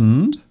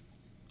second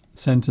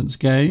sentence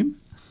game.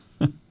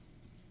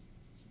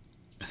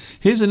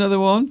 Here's another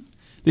one.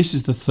 This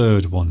is the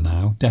third one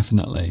now,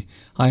 definitely.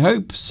 I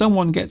hope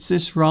someone gets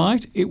this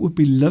right. It would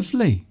be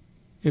lovely.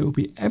 It would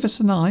be ever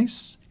so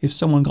nice if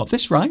someone got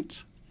this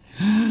right.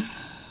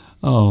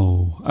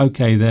 Oh,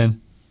 okay then.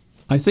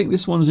 I think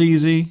this one's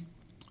easy.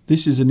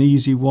 This is an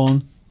easy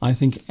one. I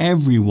think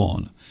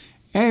everyone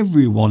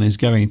is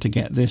going to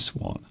get this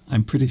one.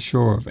 I'm pretty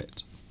sure of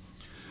it.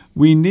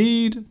 We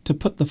need to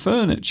put the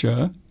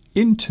furniture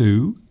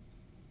into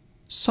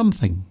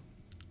something.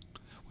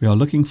 We are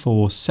looking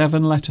for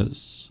 7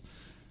 letters.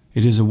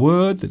 It is a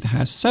word that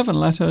has 7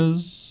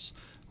 letters.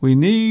 We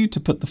need to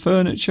put the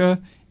furniture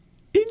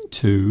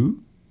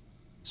into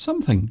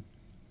something.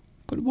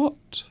 But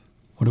what?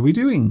 What are we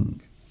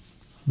doing?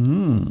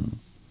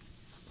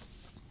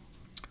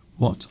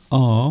 What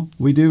are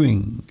we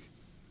doing?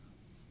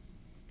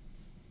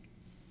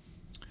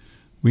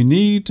 We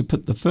need to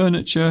put the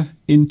furniture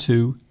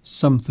into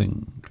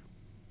something.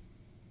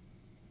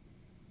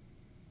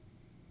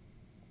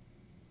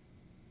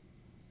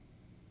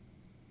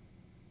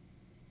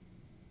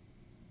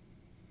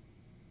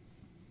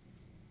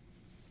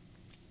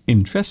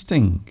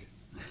 Interesting.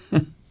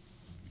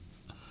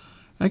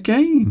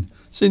 Again,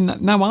 so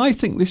now I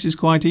think this is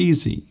quite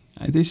easy.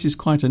 This is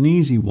quite an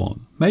easy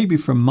one. Maybe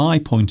from my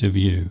point of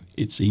view,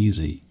 it's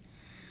easy.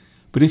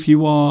 But if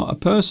you are a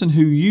person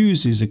who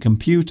uses a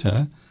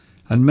computer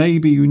and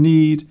maybe you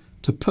need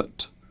to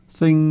put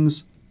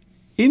things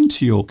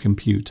into your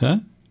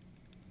computer,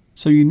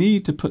 so you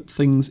need to put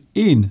things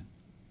in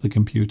the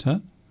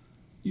computer,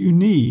 you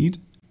need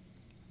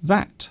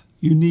that.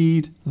 You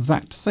need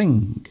that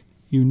thing.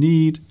 You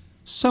need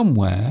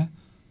somewhere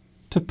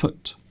to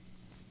put.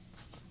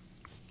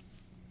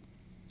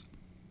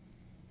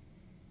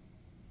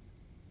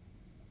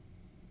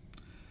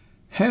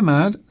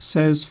 Hemad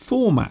says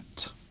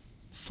format.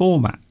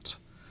 Format.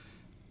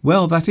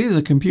 Well, that is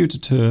a computer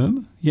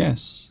term,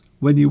 yes.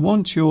 When you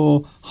want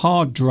your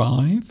hard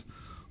drive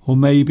or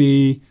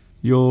maybe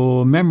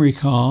your memory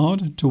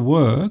card to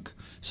work,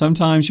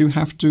 sometimes you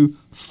have to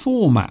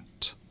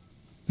format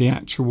the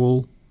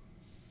actual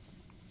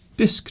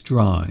disk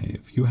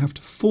drive. You have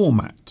to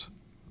format.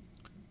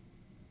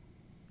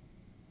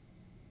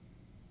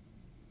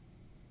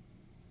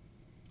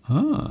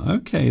 Ah,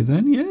 okay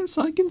then. Yes,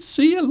 I can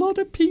see a lot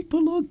of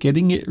people are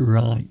getting it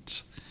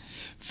right.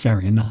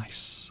 Very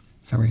nice.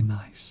 Very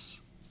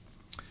nice.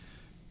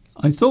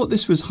 I thought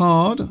this was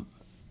hard,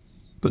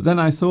 but then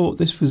I thought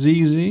this was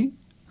easy.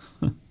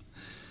 And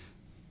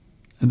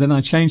then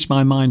I changed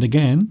my mind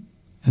again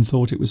and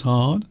thought it was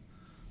hard.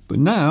 But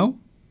now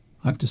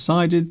I've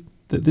decided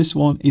that this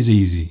one is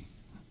easy.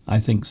 I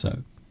think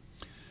so.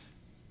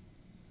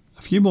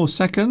 A few more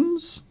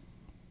seconds.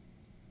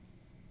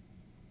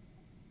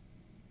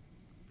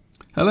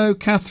 Hello,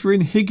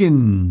 Catherine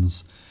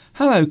Higgins.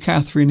 Hello,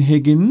 Catherine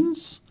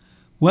Higgins.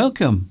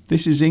 Welcome.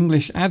 This is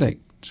English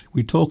Addict.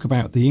 We talk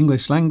about the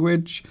English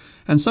language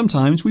and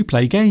sometimes we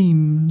play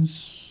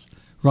games.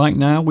 Right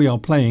now we are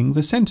playing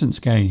the sentence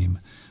game.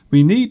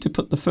 We need to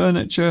put the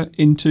furniture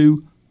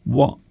into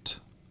what?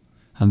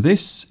 And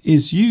this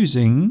is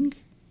using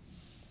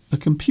a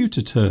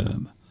computer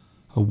term,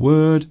 a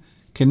word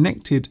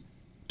connected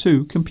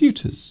to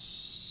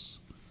computers.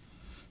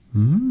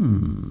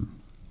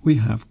 We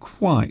have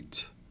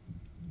quite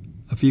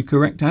a few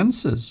correct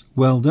answers.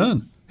 Well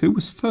done. Who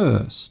was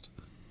first?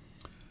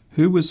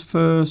 Who was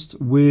first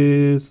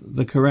with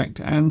the correct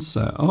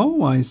answer?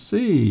 Oh, I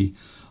see.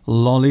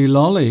 Lolly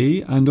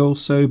Lolly and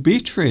also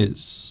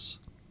Beatrice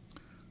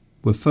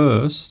were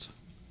first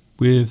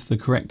with the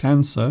correct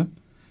answer.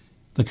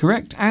 The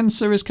correct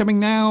answer is coming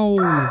now.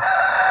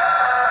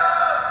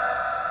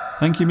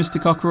 Thank you,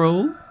 Mr.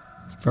 Cockerell.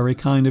 Very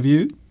kind of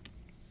you.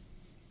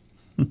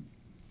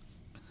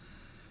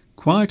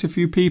 Quite a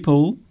few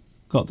people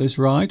got this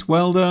right.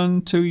 Well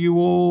done to you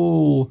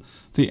all.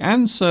 The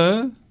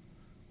answer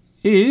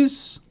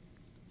is...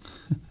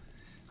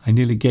 I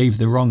nearly gave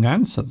the wrong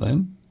answer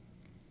then.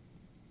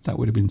 That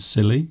would have been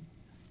silly.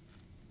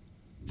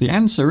 The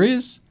answer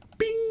is...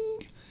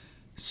 Bing!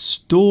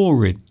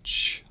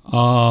 Storage.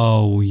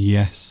 Oh,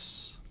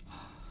 yes.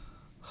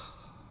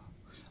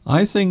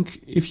 I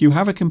think if you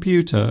have a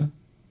computer,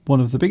 one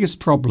of the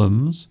biggest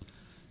problems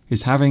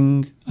is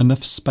having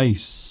enough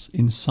space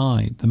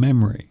inside the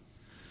memory.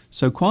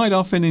 So quite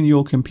often in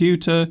your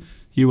computer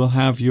you will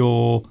have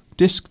your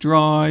disk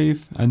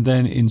drive, and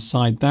then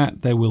inside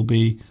that there will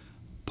be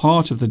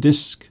part of the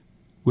disk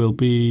will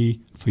be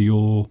for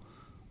your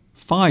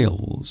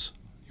files,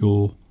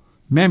 your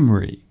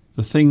memory,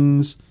 the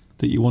things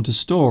that you want to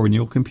store in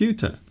your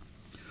computer.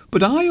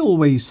 But I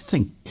always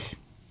think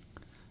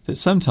that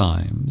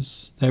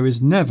sometimes there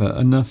is never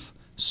enough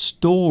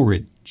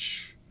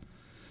storage.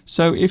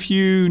 So if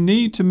you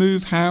need to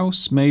move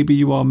house, maybe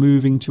you are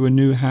moving to a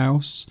new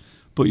house,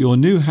 but your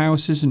new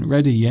house isn't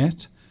ready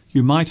yet,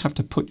 you might have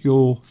to put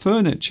your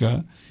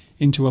furniture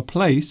into a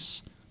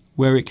place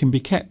where it can be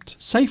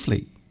kept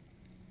safely.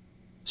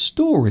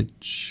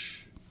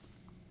 Storage.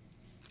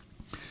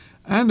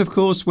 And of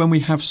course, when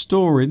we have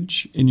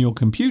storage in your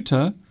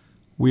computer,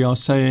 we are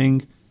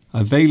saying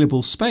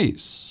available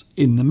space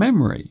in the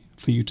memory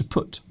for you to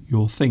put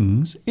your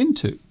things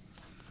into.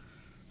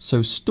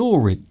 So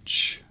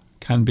storage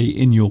can be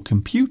in your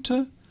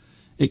computer.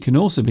 It can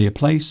also be a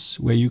place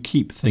where you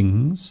keep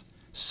things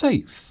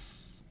safe.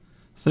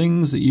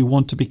 Things that you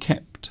want to be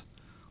kept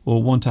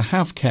or want to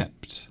have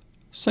kept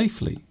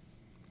safely.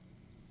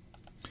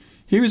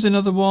 Here is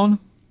another one.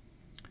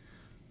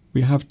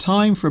 We have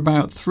time for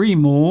about 3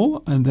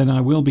 more and then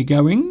I will be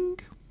going.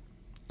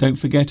 Don't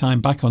forget I'm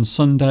back on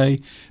Sunday.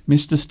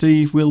 Mr.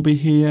 Steve will be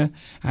here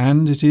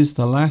and it is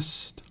the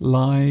last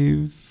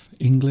live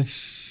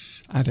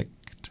English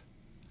Addict.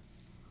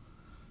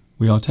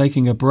 We are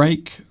taking a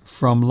break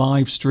from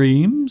live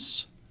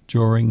streams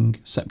during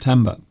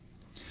September.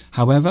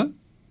 However,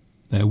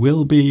 there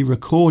will be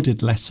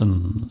recorded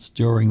lessons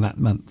during that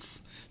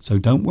month, so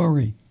don't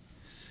worry.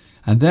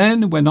 And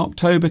then when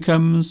October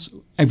comes,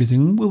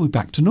 everything will be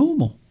back to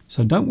normal.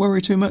 So don't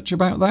worry too much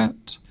about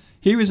that.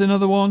 Here is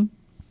another one.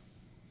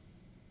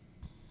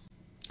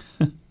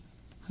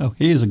 Oh,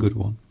 here's a good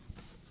one.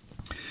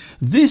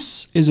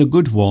 This is a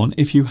good one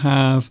if you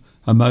have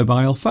a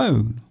mobile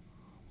phone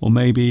or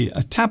maybe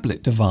a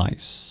tablet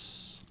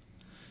device.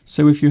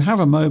 So if you have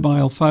a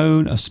mobile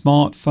phone, a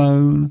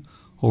smartphone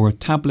or a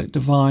tablet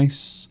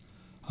device,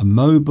 a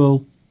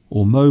mobile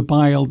or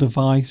mobile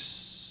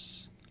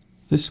device,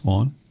 this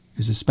one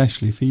is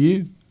especially for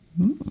you.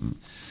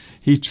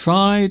 He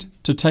tried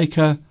to take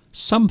a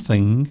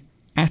something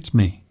at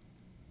me.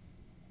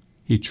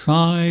 He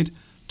tried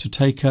to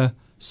take a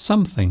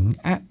something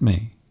at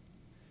me.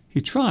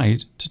 He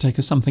tried to take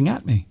a something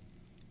at me.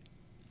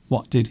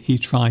 What did he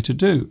try to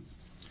do?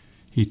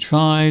 He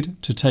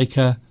tried to take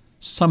a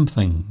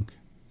something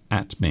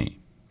at me.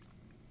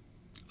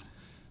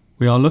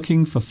 We are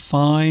looking for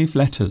 5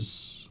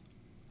 letters.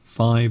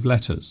 5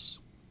 letters.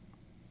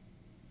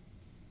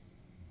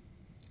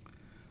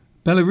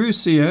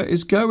 Belarusia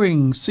is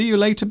going. See you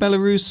later,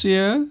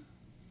 Belarusia.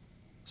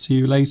 See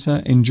you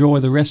later. Enjoy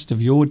the rest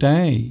of your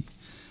day.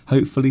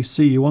 Hopefully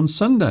see you on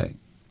Sunday.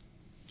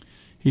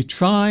 He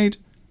tried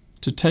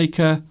to take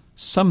a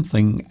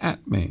something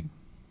at me.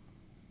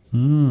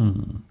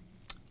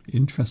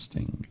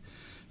 Interesting.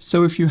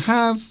 So if you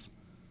have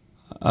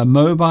a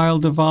mobile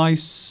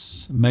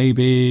device,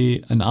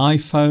 maybe an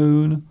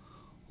iPhone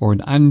or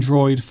an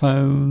Android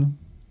phone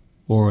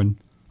or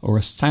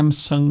a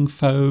Samsung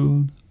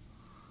phone,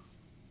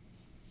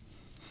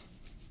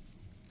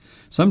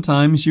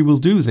 sometimes you will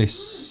do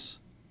this.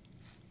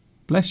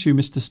 Bless you,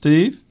 Mr.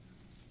 Steve.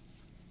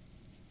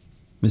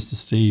 Mr.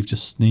 Steve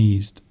just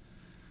sneezed.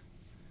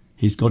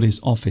 He's got his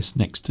office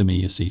next to me,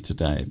 you see,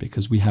 today,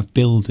 because we have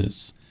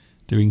builders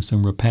doing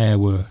some repair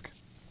work.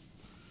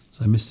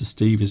 So Mr.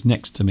 Steve is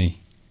next to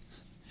me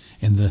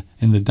in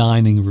the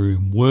dining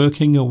room,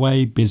 working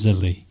away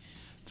busily.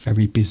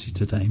 Very busy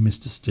today,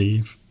 Mr.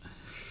 Steve.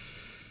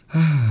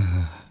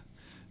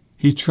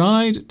 He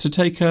tried to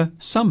take a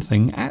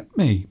something at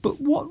me, but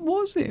what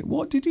was it?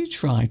 What did he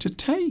try to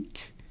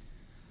take?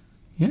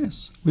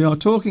 Yes, we are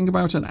talking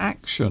about an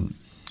action.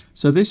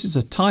 So this is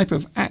a type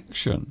of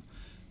action,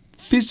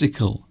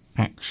 physical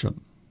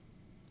action.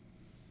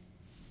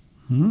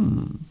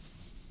 Now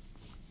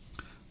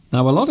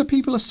a lot of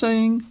people are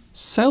saying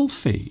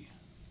selfie.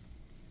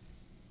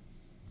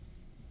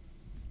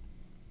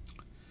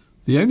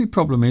 The only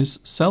problem is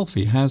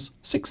selfie has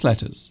 6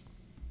 letters.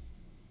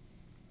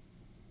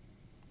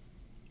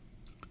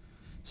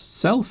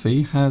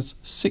 Selfie has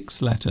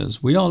 6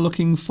 letters. We are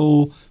looking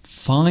for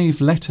 5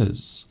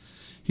 letters.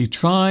 He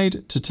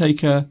tried to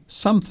take a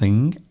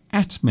something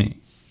at me.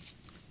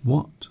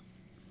 What?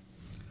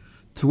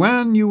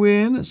 Thuan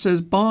Yuin says,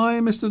 bye,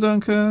 Mr.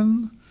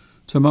 Duncan.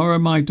 Tomorrow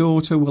my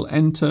daughter will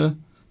enter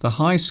the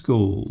high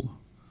school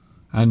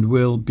and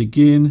will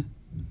begin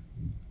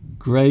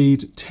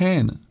grade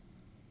 10.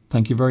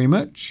 Thank you very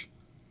much.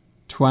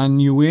 Thuan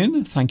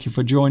Yuin, thank you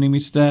for joining me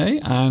today,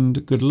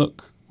 and good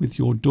luck with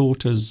your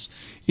daughter's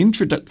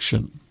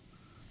introduction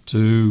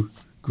to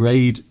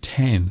grade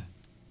 10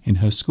 in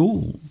her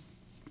school.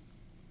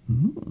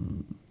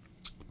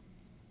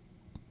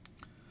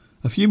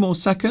 A few more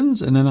seconds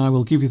and then I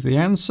will give you the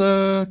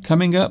answer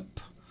coming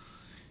up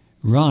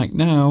right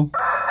now.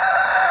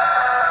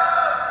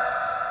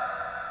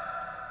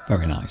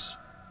 Very nice.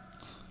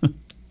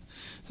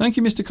 Thank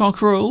you, Mr.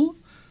 Cockerell.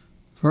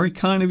 Very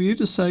kind of you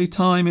to say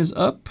time is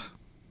up.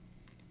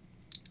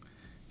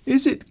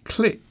 Is it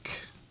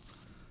click?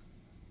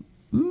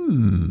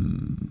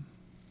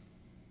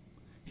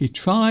 He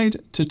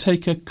tried to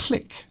take a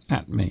click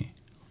at me.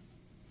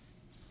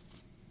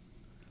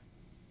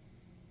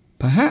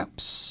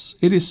 Perhaps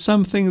it is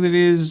something that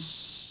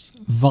is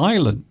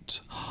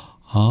violent.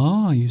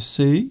 Ah, you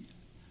see?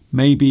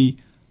 Maybe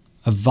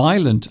a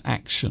violent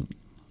action.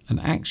 An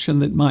action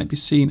that might be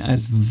seen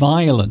as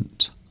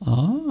violent.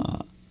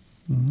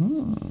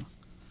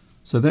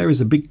 So there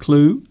is a big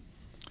clue.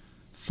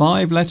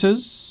 5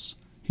 letters.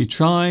 He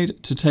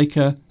tried to take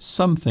a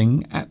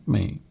something at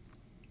me.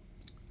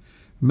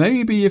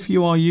 Maybe if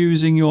you are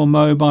using your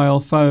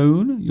mobile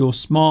phone, your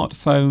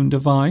smartphone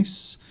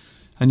device,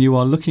 and you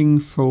are looking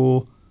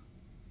for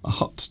a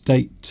hot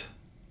date,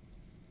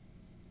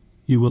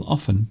 you will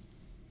often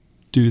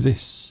do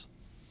this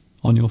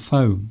on your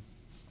phone.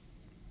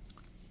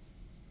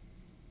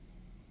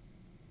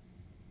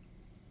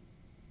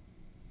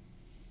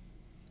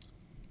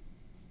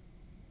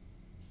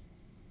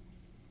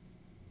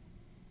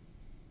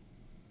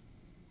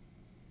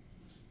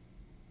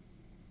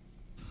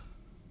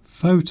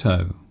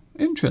 Photo.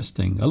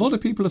 Interesting. A lot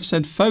of people have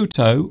said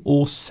photo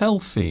or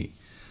selfie.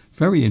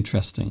 Very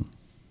interesting.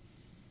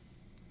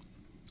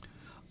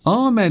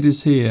 Ahmed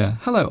is here.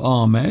 Hello,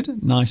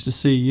 Ahmed. Nice to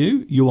see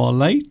you. You are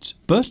late,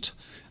 but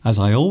as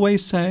I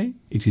always say,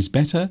 it is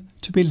better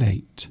to be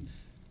late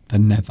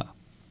than never.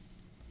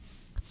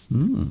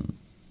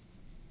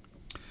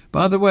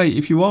 By the way,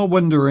 if you are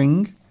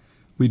wondering,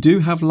 we do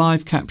have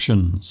live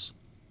captions.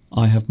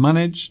 I have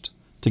managed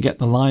to get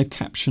the live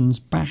captions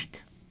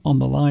back on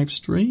the live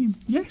stream.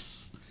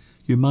 Yes.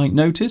 You might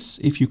notice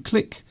if you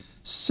click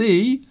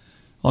C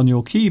on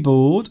your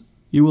keyboard,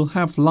 you will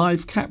have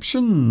live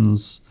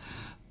captions.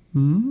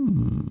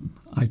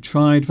 I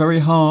tried very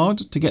hard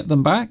to get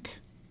them back.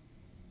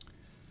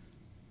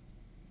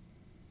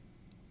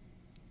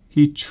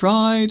 He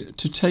tried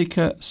to take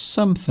a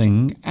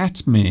something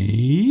at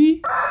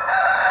me.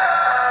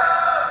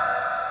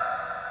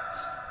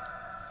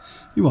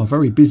 You are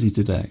very busy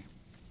today.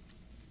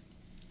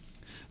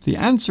 The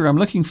answer I'm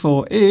looking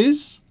for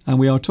is, and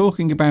we are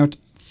talking about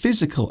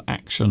physical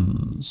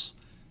actions.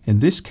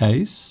 In this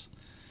case,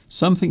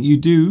 something you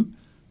do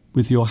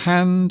with your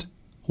hand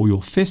or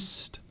your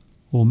fist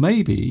or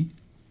maybe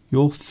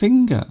your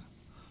finger.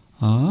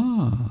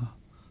 The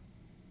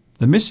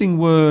missing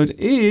word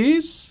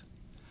is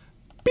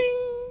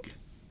bing,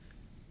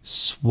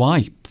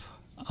 swipe.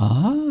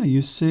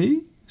 You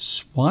see,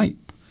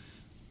 swipe.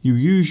 You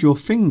use your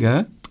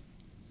finger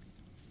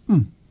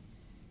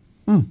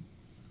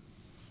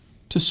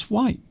to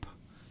swipe.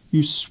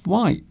 You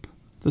swipe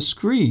the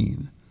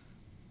screen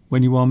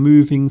when you are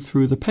moving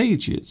through the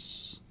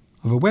pages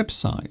of a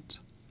website.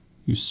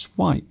 You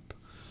swipe.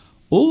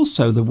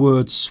 Also, the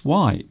word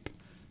swipe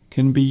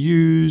can be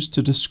used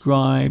to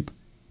describe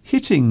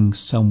hitting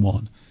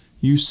someone.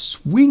 You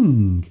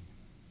swing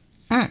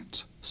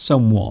at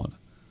someone,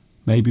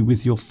 maybe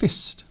with your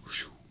fist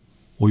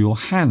or your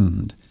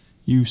hand.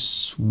 You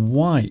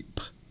swipe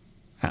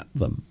at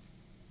them.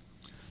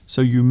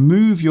 So you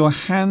move your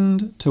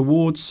hand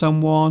towards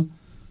someone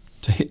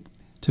to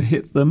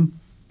hit them,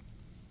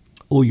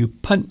 or you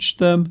punch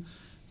them.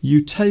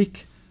 You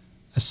take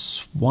a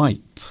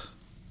swipe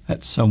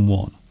at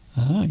someone.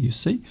 You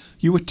see,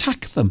 you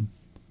attack them.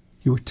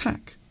 You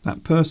attack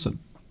that person.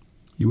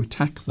 You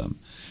attack them.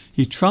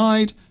 He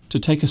tried to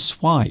take a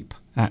swipe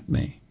at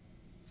me.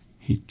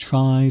 He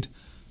tried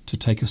to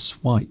take a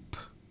swipe.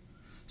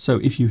 So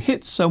if you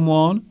hit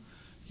someone,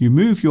 you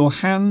move your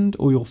hand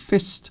or your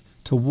fist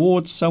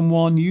towards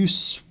someone, you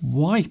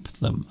swipe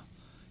them.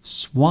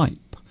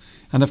 Swipe.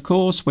 And of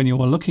course, when you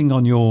are looking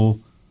on your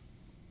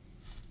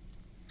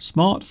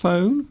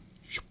smartphone,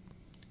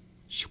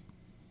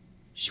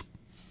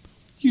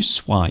 you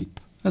swipe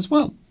as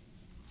well.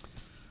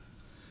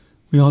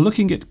 We are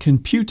looking at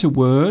computer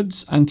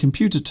words and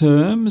computer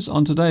terms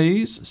on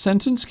today's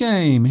sentence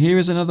game. Here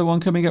is another one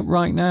coming up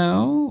right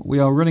now. We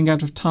are running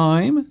out of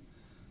time.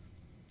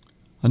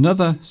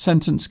 Another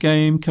sentence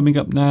game coming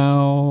up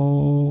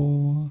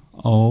now.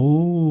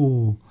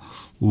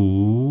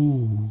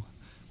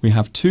 We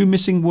have 2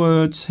 missing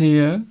words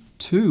here.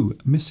 2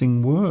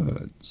 missing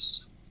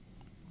words.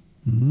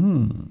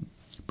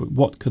 But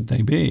what could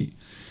they be?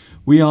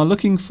 We are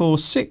looking for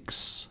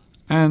 6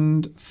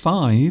 and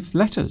 5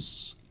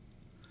 letters.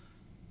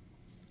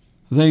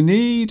 They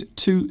need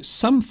to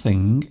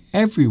something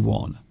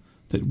everyone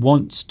that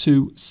wants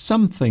to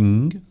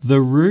something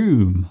the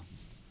room.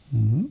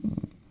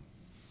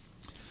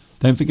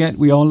 Don't forget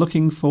we are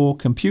looking for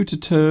computer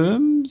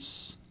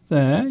terms.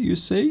 There, you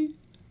see.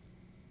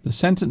 The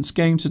sentence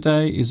game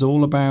today is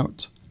all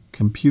about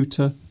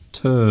computer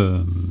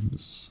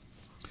terms.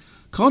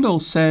 Connell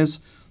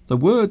says the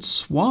word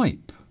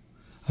swipe,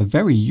 a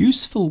very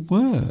useful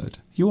word.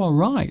 You are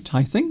right,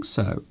 I think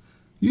so.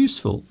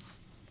 Useful,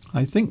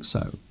 I think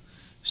so.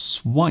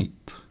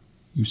 Swipe,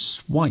 you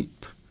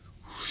swipe.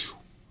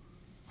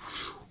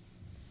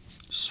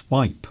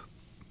 Swipe.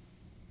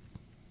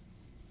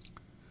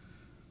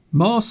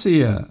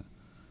 Marcia,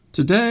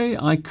 today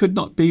I could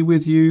not be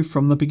with you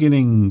from the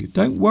beginning.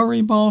 Don't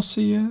worry,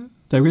 Marcia.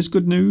 There is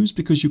good news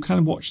because you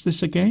can watch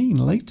this again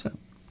later.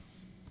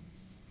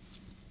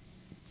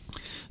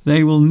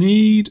 They will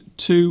need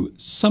to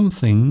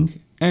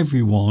something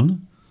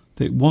everyone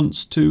that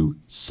wants to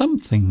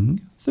something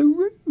the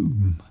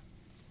room.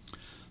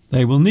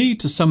 They will need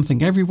to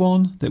something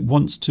everyone that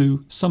wants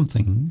to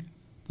something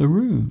the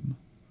room.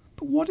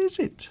 But what is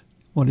it?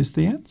 What is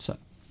the answer?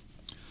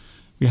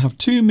 We have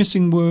 2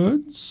 missing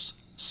words,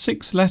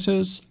 6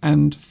 letters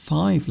and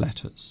 5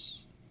 letters.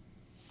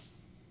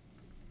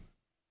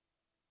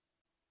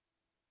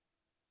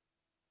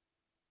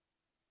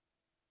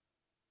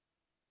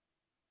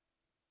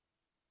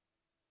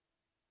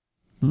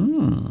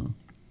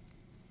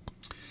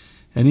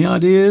 Any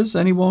ideas?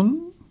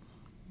 Anyone?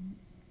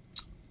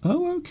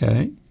 Oh,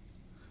 okay.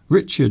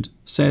 Richard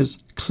says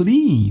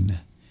clean.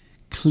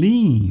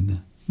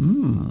 Clean.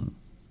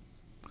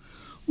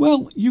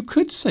 Well, you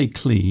could say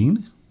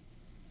clean.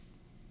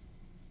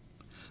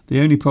 The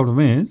only problem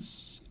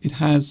is it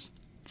has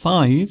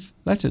 5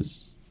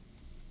 letters.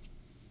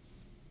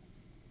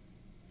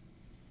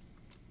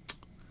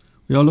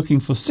 We are looking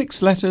for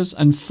 6 letters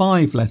and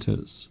 5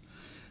 letters.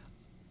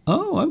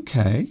 Oh,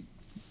 okay.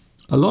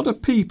 A lot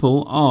of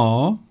people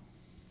are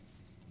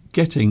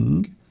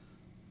getting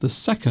the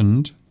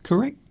second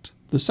correct.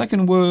 The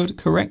second word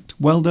correct.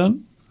 Well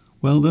done.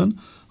 Well done.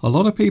 A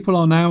lot of people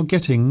are now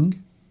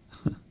getting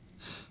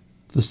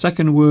the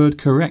second word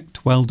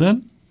correct. Well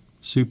done.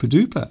 Super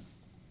duper.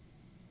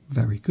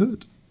 Very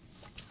good.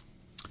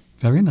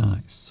 Very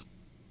nice.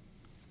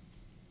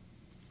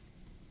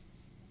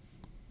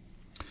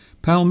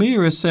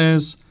 Palmyra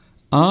says,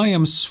 I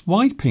am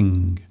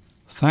swiping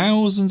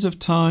thousands of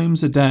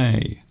times a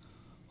day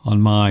on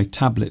my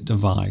tablet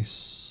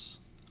device.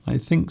 I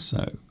think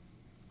so.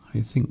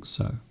 I think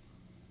so.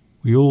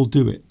 We all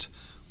do it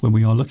when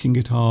we are looking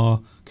at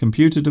our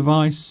computer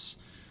device,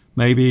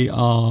 maybe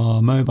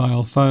our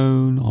mobile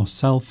phone or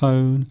cell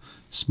phone,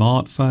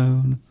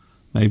 smartphone,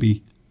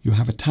 maybe you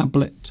have a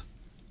tablet.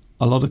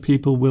 A lot of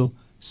people will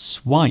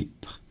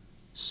swipe.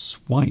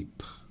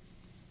 Swipe.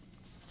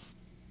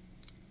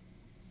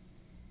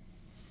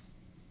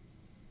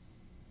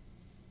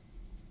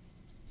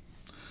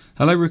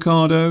 Hello,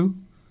 Ricardo.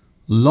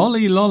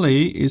 Lolly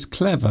Lolly is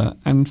clever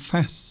and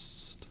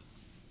fast.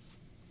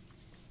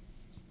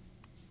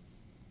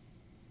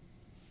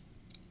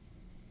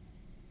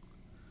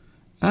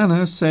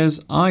 Anna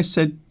says, I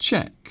said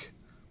check,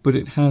 but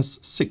it has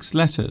 6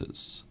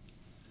 letters.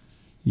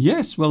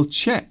 Yes, well,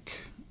 check.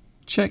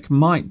 Check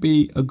might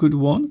be a good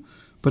one,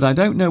 but I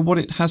don't know what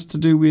it has to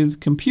do with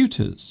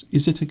computers.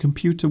 Is it a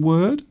computer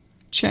word?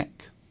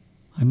 Check.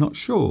 I'm not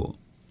sure.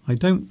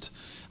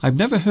 I've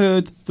never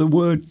heard the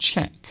word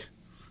check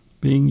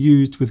being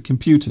used with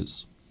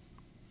computers.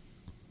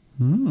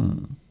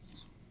 Some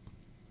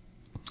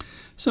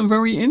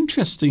very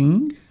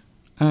interesting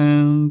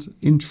and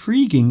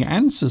intriguing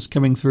answers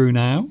coming through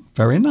now.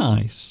 Very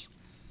nice.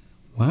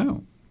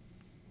 Wow.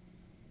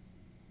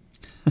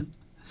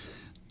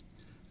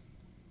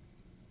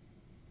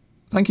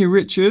 Thank you,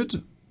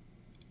 Richard.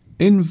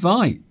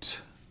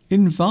 Invite.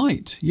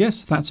 Invite.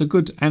 Yes, that's a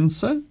good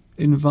answer.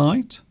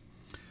 Invite.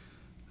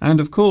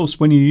 And of course,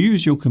 when you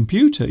use your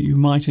computer, you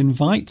might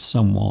invite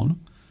someone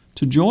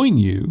to join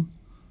you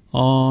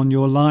on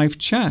your live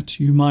chat.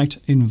 You might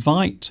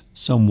invite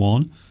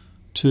someone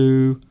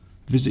to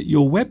visit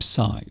your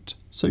website.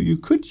 So you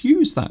could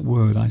use that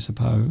word, I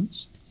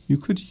suppose. You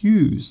could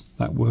use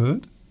that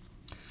word.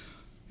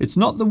 It's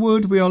not the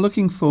word we are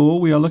looking for.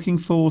 We are looking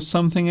for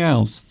something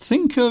else.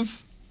 Think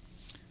of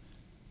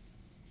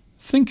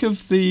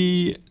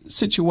the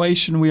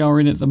situation we are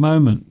in at the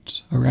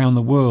moment around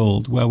the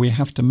world where we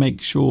have to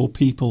make sure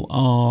people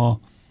are,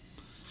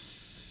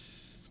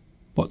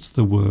 what's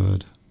the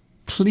word?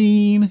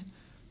 Clean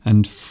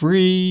and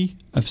free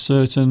of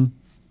certain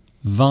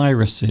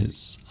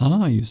viruses.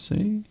 You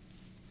see.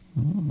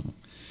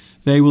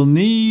 They will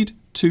need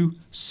to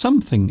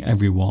something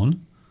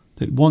everyone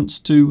that wants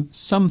to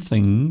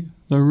something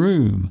the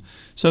room.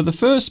 So the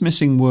first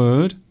missing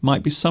word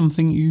might be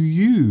something you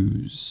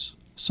use.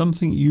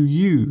 Something you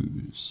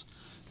use.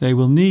 They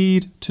will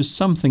need to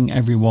something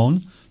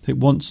everyone that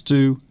wants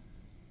to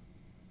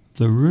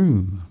the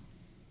room.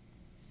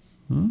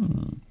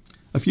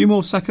 A few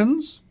more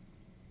seconds.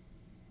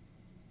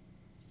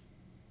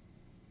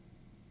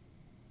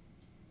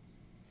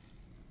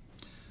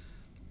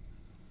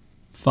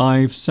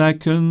 5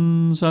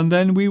 seconds, and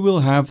then we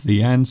will have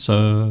the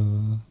answer.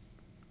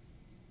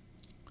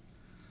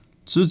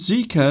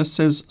 Zuzika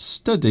says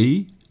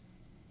study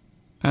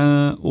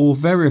or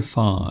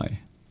verify.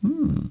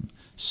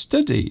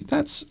 Study.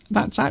 That's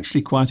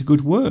actually quite a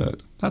good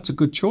word. That's a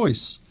good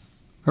choice.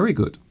 Very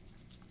good.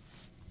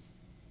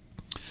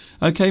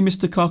 Okay,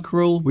 Mr.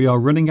 Cockerel, we are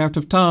running out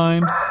of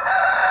time.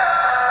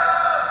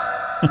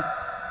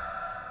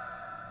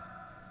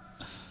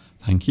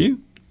 Thank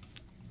you.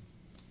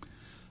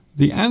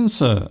 The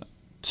answer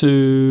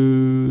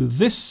to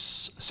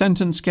this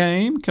sentence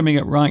game coming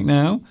up right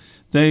now,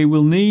 they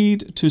will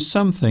need to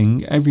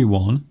something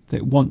everyone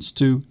that wants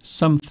to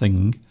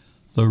something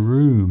the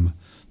room.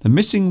 The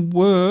missing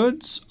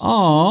words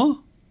are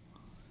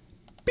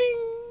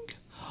bing.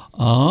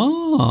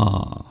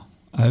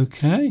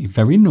 Okay,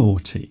 very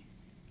naughty.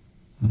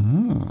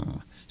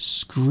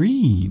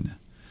 Screen.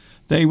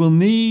 They will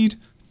need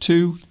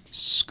to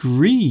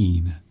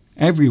screen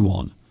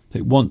everyone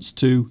that wants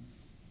to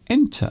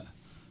enter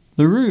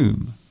the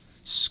room.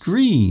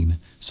 Screen.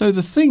 So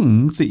the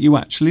thing that you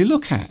actually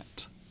look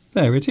at.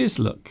 There it is,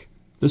 look.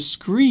 The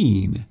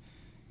screen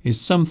is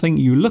something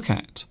you look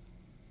at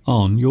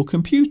on your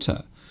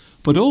computer.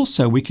 But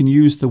also we can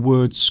use the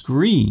word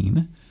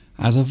screen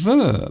as a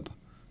verb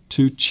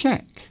to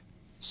check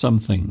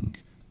something.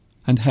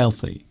 And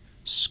healthy.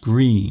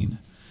 Screen.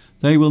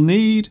 They will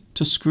need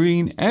to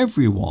screen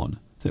everyone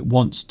that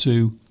wants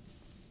to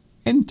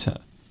enter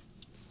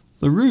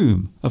the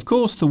room. Of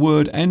course, the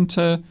word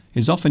enter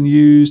is often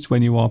used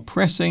when you are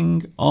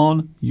pressing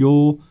on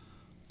your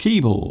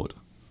keyboard.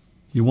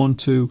 You want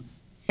to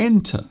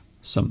enter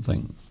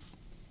something.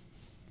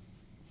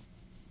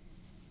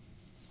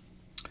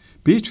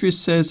 Beatrice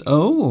says,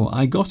 oh,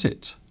 I got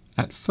it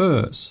at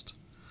first.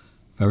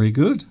 Very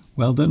good.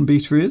 Well done,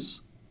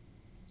 Beatrice.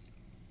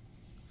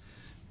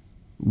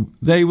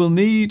 They will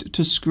need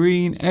to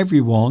screen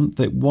everyone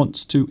that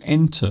wants to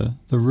enter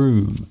the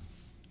room.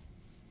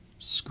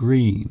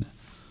 Screen.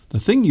 The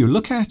thing you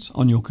look at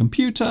on your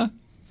computer,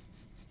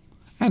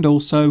 and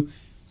also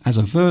as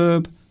a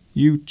verb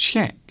you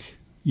check,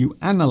 you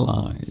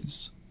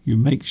analyse, you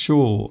make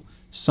sure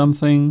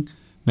something,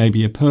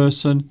 maybe a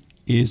person,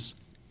 is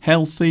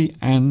healthy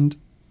and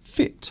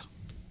fit.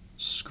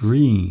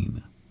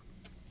 Screen.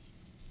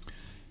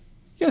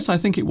 Yes, I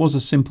think it was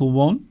a simple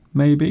one,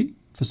 maybe.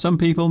 For some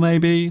people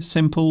maybe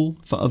simple,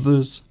 for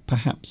others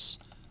perhaps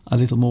a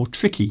little more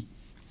tricky.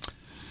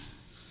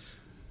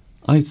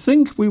 I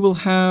think we will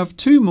have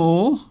 2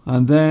 more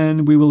and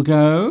then we will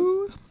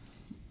go.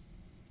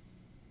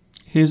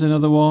 Here's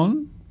another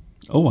one.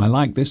 Oh, I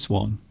like this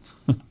one.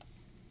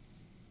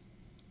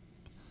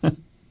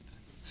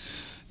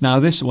 Now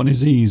this one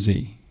is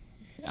easy.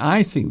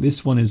 I think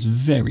this one is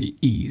very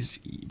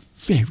easy.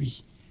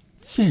 Very,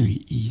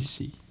 very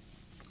easy.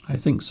 I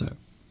think so.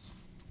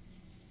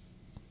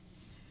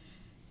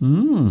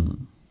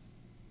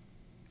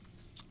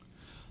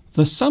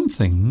 The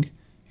something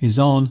is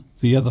on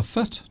the other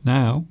foot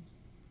now.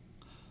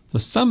 The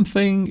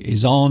something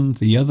is on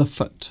the other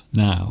foot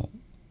now.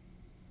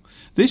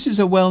 This is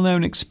a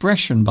well-known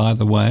expression, by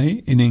the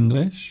way, in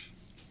English.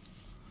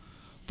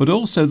 But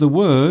also the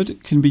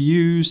word can be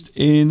used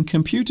in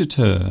computer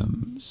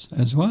terms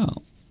as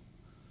well.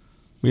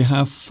 We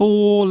have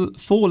four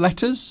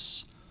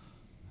letters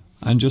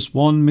and just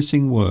one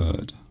missing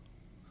word.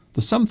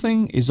 The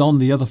something is on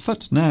the other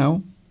foot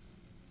now.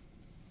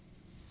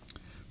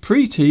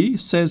 Preeti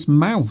says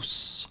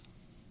mouse.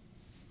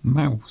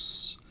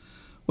 Mouse.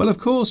 Well, of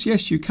course,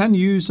 yes, you can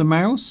use a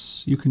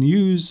mouse. You can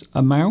use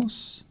a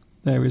mouse.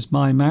 There is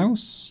my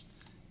mouse.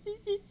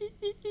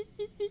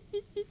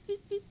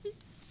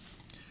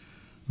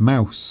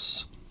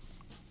 Mouse.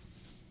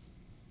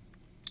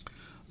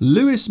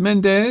 Luis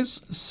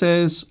Mendez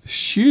says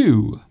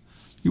shoe.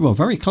 You are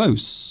very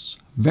close.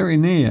 Very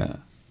near.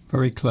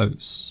 Very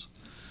close.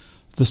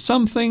 The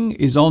something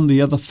is on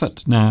the other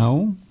foot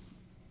now.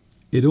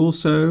 It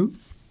also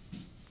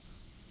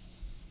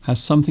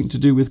has something to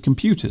do with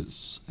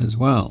computers as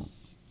well.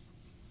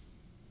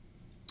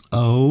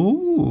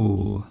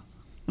 Oh.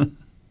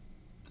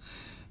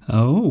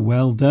 Oh,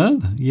 well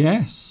done.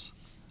 Yes.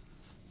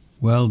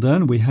 Well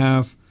done. We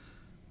have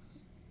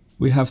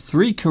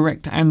 3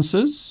 correct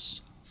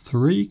answers.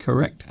 3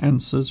 correct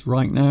answers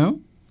right now.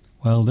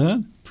 Well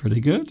done.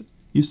 Pretty good.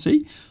 You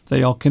see,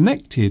 they are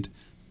connected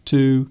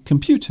to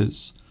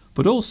computers.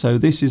 But also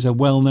this is a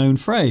well-known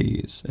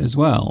phrase as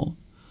well.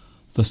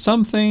 The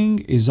something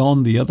is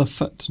on the other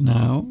foot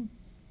now.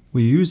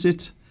 We use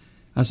it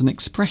as an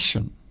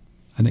expression.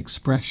 An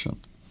expression.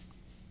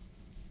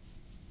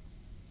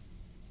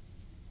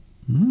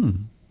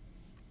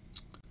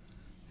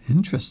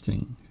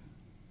 Interesting.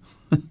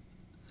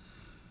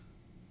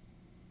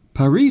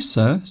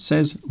 Parisa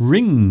says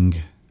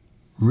ring.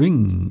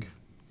 Ring.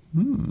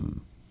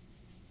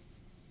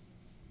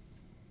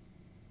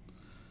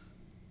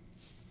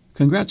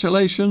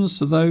 Congratulations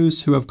to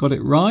those who have got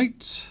it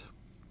right.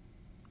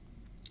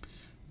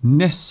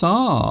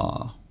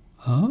 Nessar.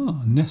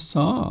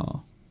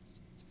 Nessar.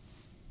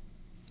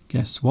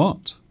 Guess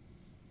what?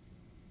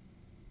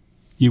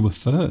 You were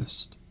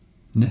first.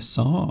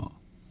 Nessar.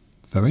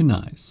 Very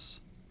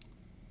nice.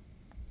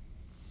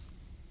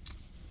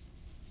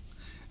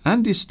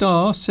 Andy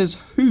Starr says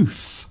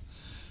hoof.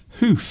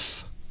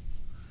 Hoof.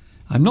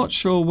 I'm not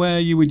sure where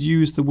you would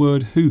use the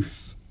word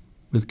hoof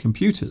with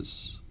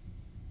computers.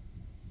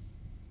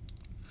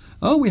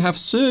 Oh, we have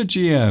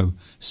Sergio.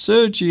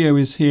 Sergio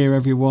is here,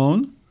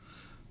 everyone.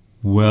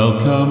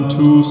 Welcome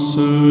to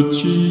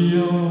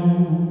Sergio.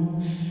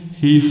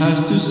 He has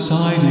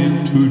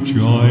decided to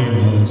join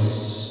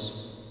us.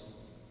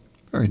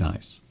 Very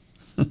nice.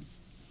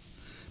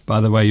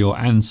 By the way, your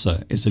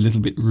answer is a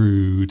little bit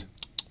rude.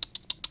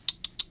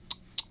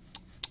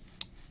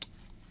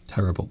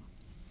 Terrible.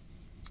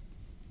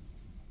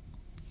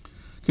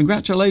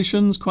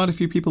 Congratulations, quite a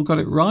few people got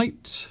it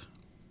right.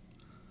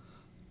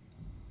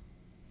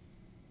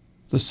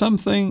 The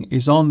something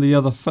is on the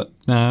other foot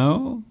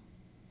now.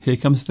 Here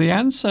comes the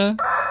answer.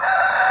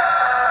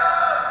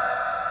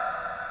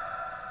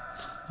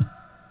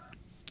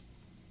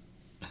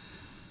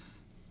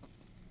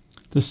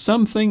 The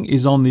something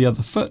is on the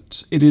other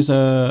foot. It is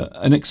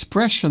an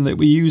expression that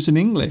we use in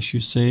English, you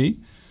see,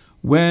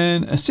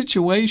 when a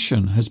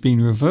situation has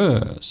been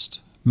reversed.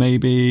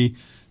 Maybe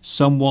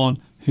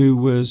someone who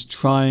was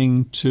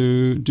trying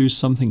to do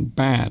something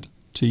bad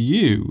to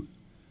you.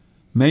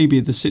 Maybe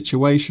the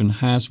situation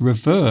has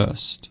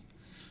reversed.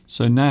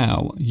 So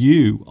now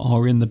you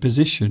are in the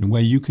position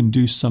where you can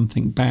do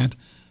something bad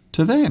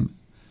to them.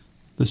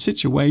 The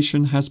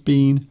situation has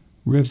been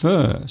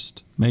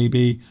reversed.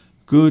 Maybe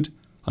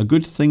a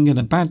good thing and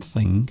a bad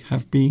thing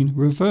have been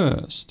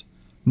reversed.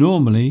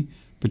 Normally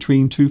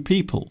between two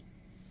people.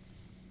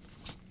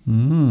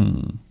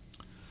 The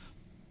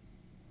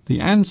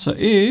answer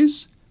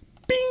is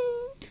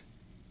bing.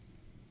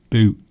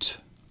 Boot.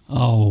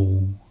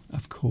 Oh,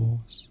 of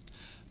course.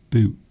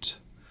 Boot.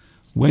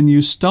 When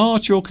you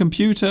start your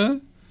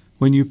computer,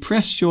 when you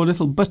press your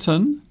little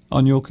button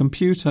on your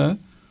computer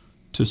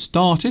to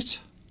start it,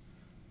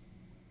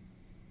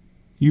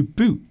 you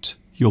boot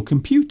your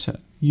computer.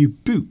 You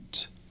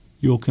boot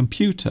your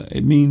computer.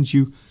 It means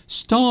you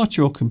start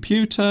your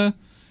computer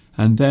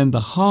and then the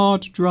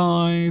hard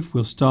drive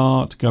will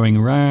start going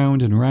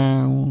round and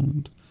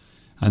round,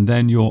 and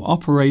then your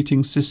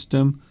operating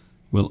system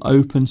will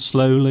open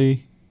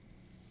slowly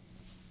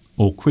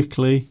or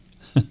quickly,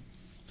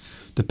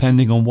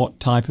 depending on what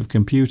type of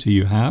computer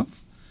you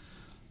have.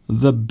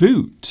 The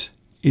boot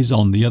is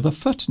on the other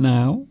foot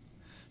now.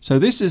 So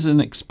this is an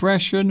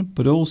expression,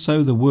 but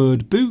also the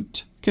word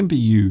boot can be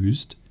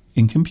used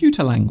in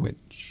computer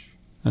language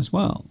as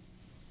well.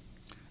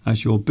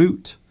 As your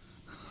boot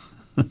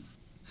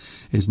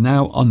is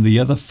now on the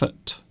other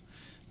foot.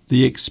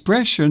 The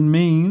expression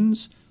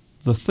means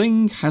the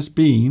thing has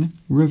been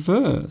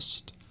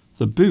reversed.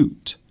 The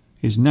boot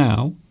is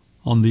now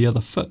on the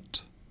other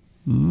foot.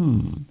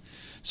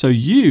 So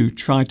you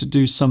tried to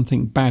do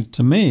something bad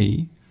to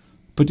me,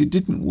 but it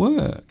didn't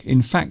work.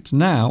 In fact,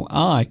 now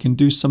I can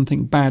do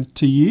something bad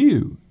to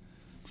you.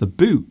 The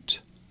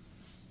boot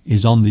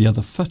is on the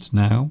other foot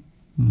now.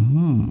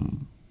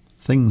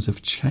 Things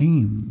have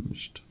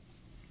changed.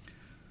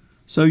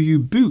 So you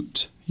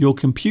boot your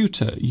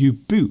computer, you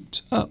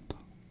boot up.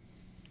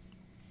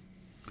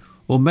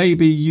 Or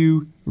maybe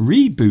you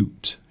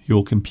reboot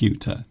your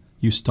computer.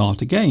 You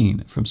start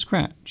again from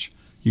scratch.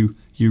 You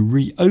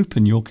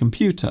reopen your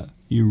computer.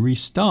 You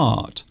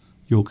restart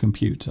your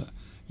computer.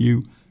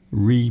 You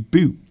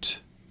reboot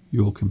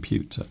your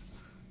computer.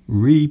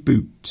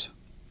 Reboot.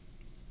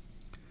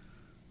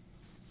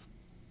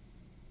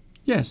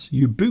 Yes,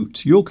 you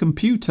boot your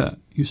computer.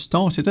 You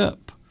start it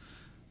up.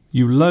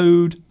 You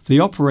load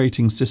the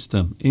operating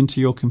system into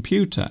your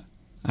computer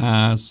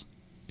as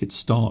it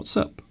starts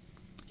up.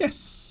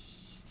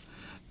 Yes.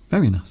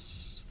 Very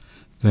nice.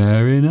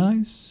 Very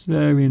nice.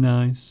 Very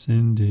nice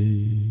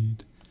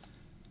indeed.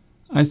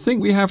 I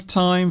think we have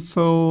time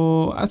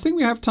for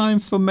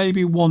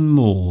maybe one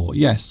more.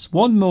 Yes,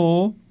 one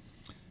more.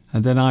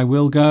 And then I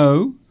will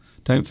go.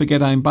 Don't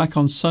forget I'm back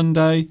on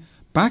Sunday.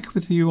 Back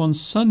with you on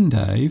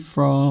Sunday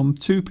from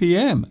 2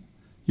 p.m.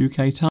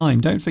 UK time.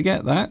 Don't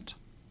forget that.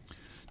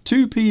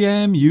 2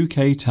 p.m.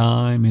 UK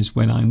time is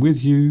when I'm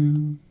with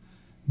you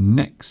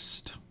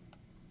next.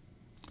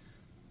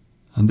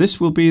 And this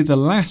will be the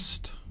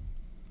last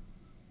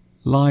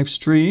live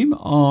stream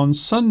on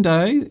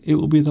Sunday. It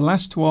will be the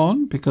last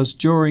one because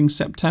during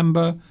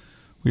September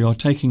we are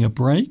taking a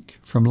break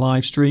from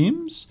live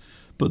streams,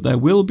 but there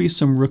will be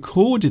some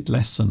recorded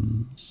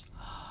lessons,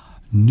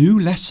 new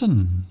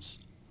lessons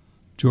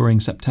during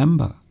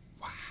September.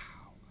 Wow.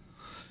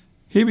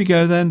 Here we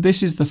go then.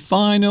 This is the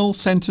final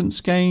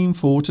sentence game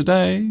for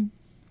today.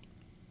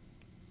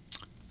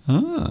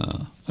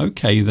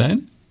 Okay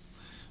then.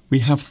 We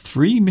have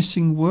 3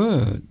 missing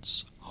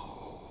words.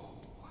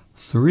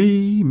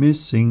 3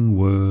 missing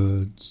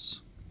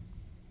words.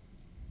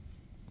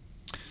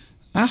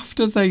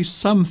 After they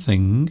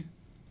something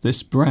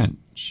this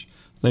branch,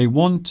 they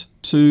want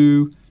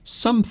to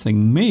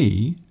something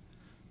me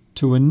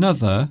to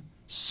another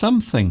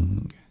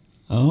something.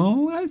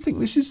 Oh, I think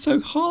this is so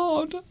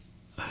hard.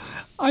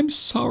 I'm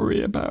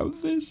sorry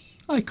about this.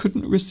 I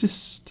couldn't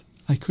resist.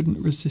 I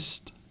couldn't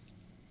resist.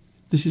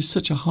 This is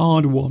such a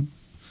hard one.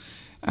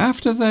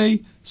 After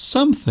they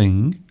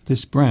something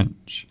this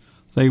branch,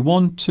 they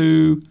want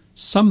to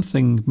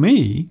something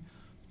me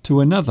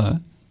to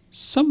another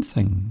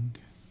something.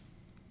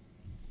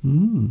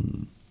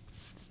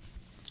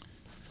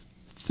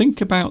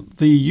 Think about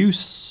the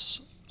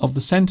use of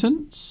the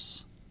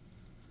sentence.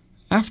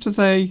 After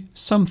they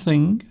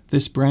something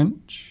this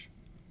branch,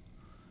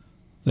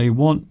 they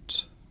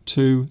want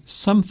to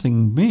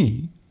something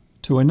me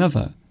to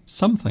another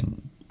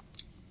something.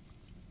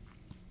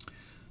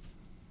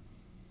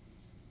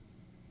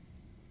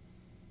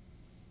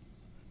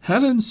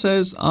 Helen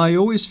says, I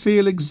always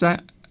feel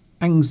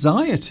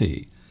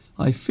anxiety.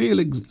 I feel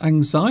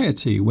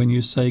anxiety when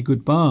you say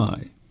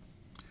goodbye.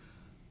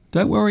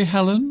 Don't worry,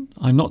 Helen.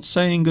 I'm not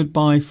saying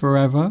goodbye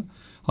forever.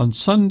 On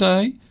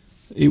Sunday,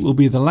 it will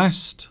be the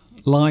last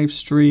live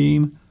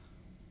stream.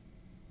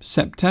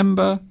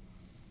 September,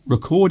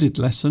 recorded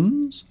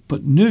lessons,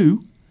 but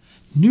new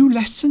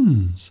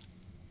lessons.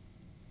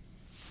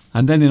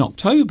 And then in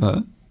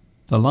October,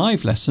 the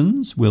live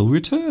lessons will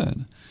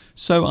return.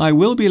 So I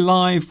will be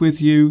live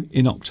with you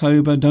in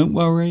October, don't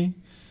worry.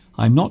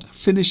 I'm not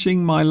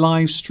finishing my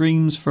live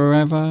streams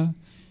forever,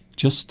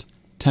 just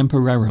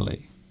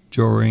temporarily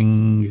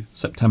during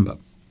September.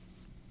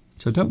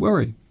 So don't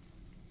worry.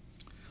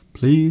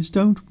 Please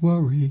don't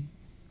worry.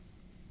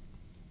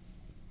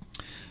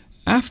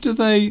 After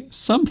they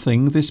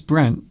something this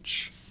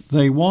branch,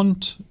 they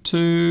want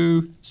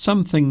to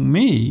something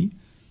me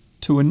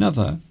to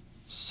another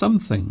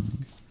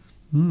something.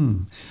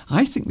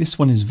 I think this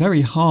one is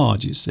very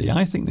hard, you see.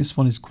 I think this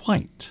one is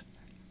quite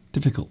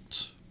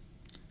difficult.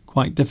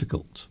 Quite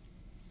difficult.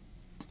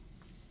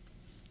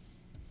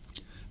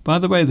 By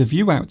the way, the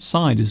view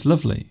outside is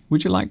lovely.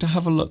 Would you like to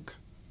have a look?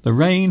 The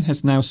rain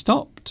has now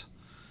stopped.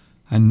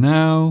 And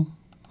now...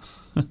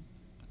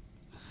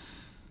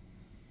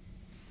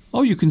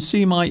 oh, you can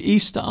see my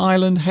Easter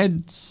Island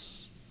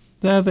heads.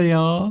 There they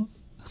are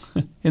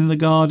in the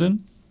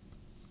garden.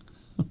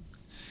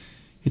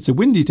 It's a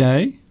windy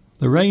day.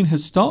 The rain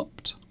has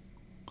stopped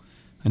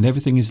and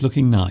everything is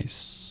looking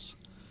nice.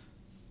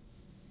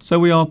 So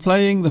we are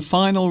playing the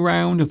final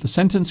round of the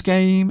sentence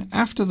game.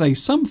 After they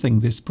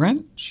something this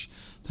branch,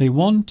 they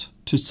want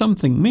to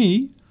something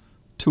me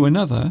to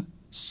another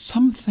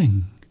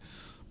something.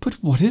 But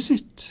what is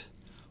it?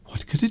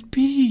 What could it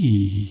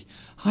be?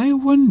 I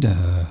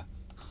wonder.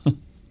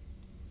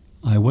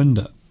 I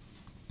wonder.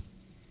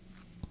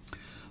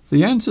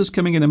 The answer's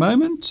coming in a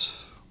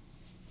moment.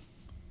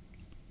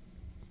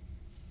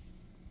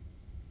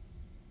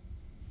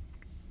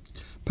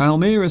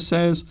 Palmyra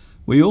says,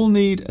 we all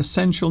need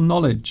essential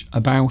knowledge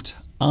about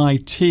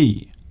IT.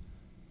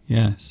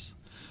 Yes.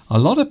 A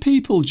lot of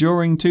people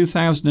during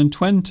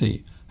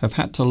 2020 have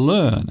had to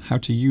learn how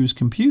to use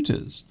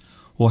computers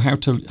or how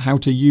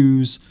to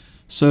use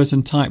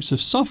certain types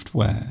of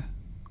software.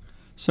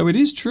 So it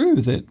is true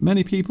that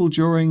many people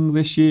during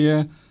this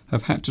year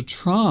have had to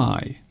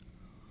try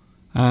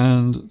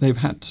and they've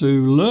had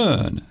to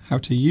learn how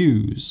to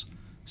use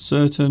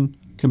certain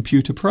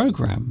computer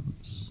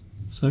programs.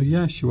 So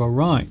yes, you are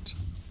right.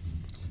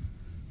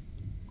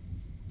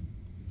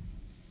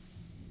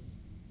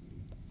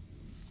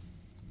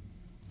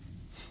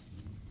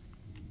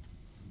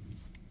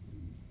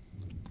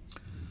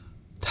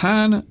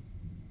 Tan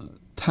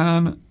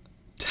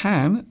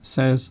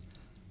says,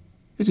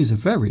 it is a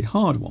very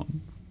hard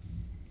one.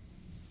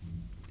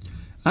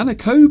 Anna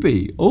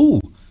Kobe.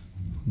 Oh,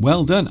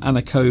 well done,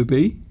 Anna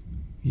Kobe.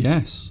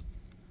 Yes.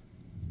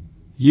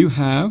 You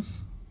have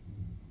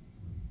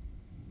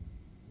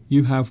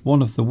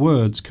one of the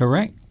words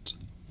correct.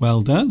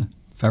 Well done.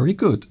 Very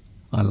good.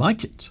 I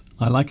like it.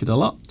 I like it a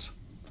lot.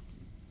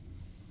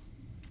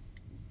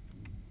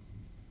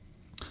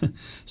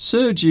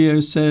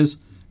 Sergio says,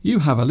 you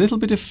have a little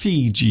bit of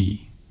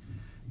Fiji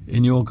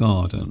in your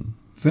garden.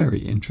 Very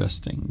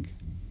interesting.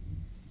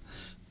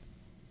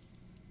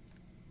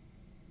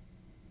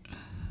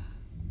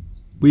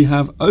 We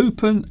have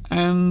open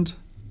and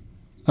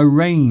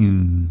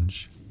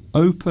arrange.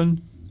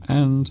 Open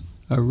and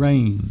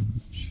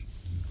arrange.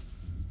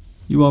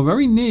 You are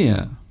very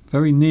near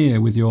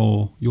with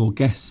your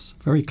guess.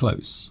 Very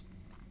close.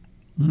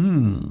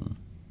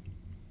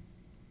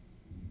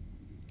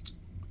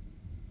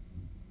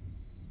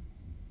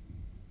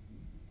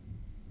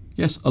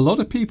 Yes, a lot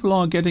of people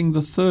are getting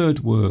the third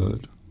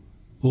word.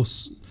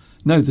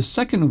 No, the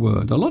second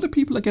word. A lot of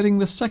people are getting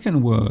the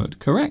second word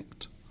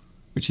correct,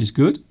 which is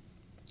good.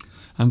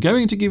 I'm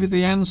going to give you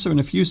the answer in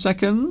a few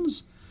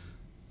seconds,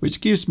 which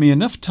gives me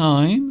enough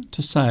time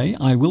to say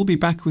I will be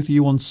back with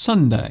you on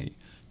Sunday,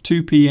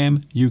 2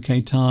 p.m.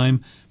 UK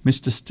time.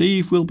 Mr.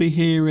 Steve will be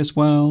here as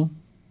well.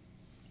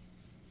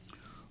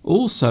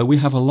 Also, we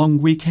have a long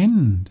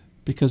weekend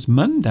because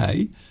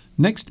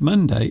next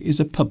Monday is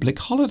a public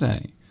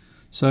holiday.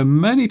 So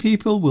many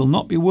people will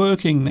not be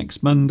working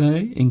next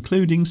Monday,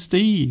 including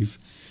Steve.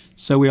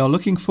 So we are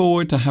looking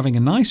forward to having a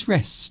nice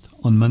rest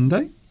on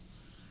Monday.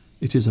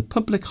 It is a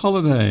public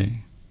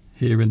holiday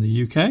here in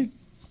the UK.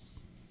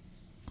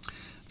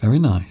 Very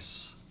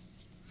nice.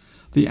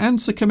 The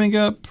answer coming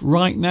up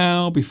right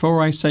now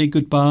before I say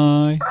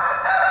goodbye.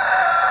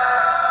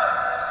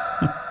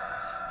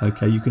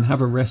 Okay, you can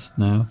have a rest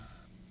now.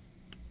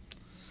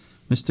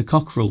 Mr.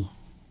 Cockerel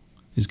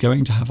is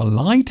going to have a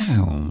lie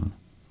down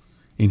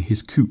in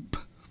his coop.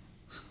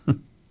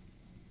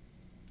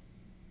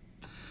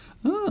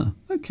 Ah,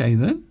 okay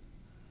then.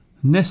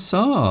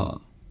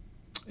 Nessar.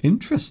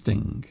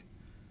 Interesting.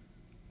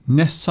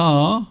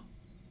 Nessar,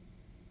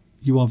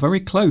 you are very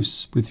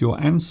close with your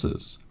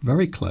answers.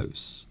 Very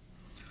close.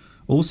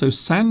 Also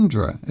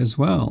Sandra as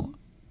well.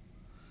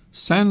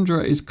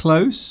 Sandra is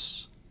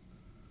close.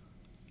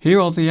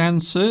 Here are the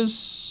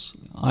answers.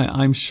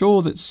 I'm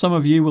sure that some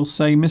of you will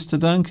say, Mr.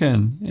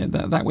 Duncan,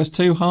 that was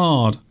too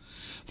hard.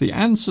 The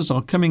answers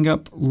are coming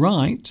up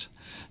right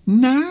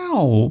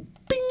now.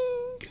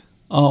 Bing!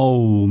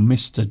 Oh,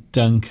 Mr.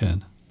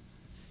 Duncan,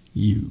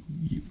 you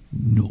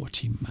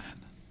naughty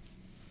man.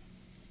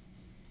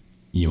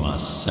 You are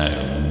so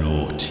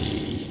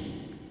naughty.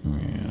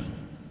 Yeah.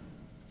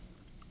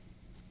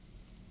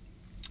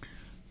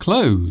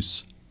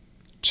 Close,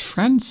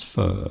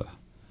 transfer,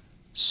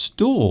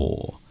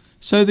 store.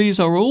 So these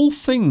are all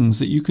things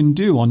that you can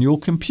do on your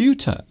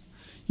computer.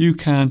 You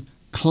can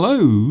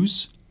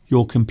close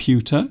your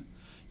computer,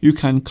 you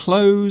can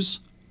close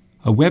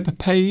a web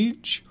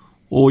page,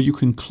 or you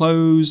can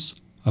close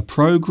a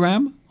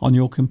program on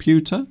your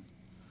computer.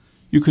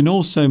 You can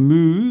also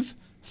move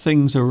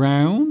things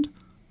around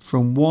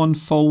from one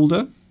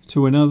folder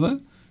to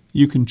another.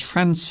 You can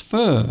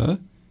transfer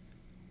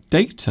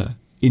data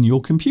in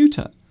your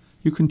computer.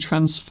 You can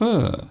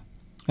transfer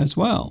as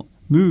well,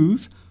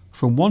 move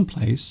from one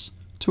place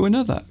to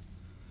another.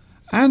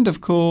 And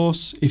of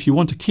course, if you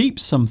want to keep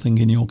something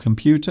in your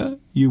computer,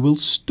 you will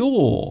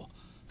store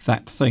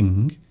that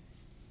thing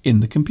in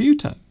the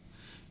computer.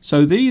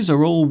 So these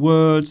are all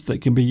words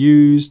that can be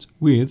used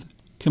with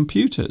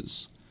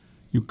computers.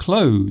 You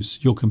close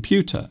your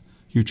computer,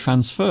 you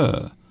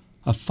transfer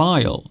a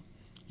file,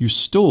 you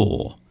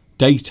store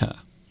data.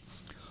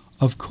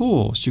 Of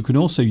course, you can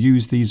also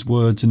use these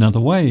words in other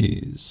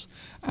ways.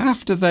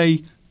 After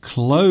they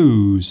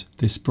close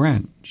this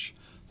branch,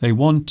 they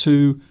want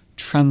to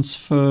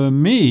transfer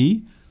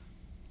me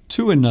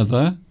to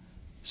another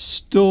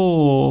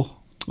store.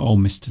 Oh,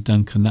 Mr.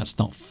 Duncan, that's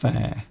not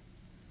fair.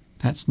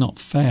 That's not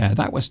fair.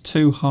 That was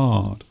too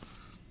hard.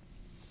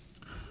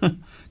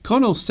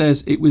 Connell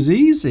says it was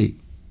easy.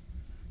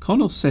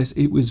 Connell says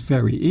it was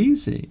very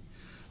easy.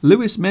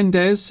 Luis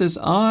Mendez says,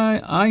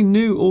 I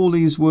knew all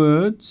these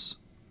words.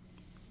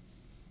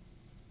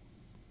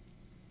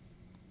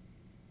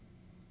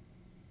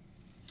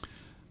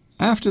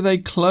 After they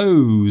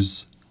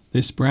close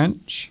this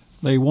branch,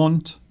 they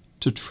want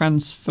to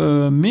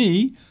transfer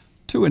me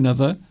to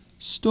another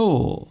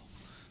store.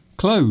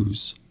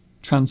 Close,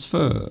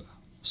 transfer,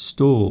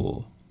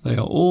 store. They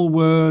are all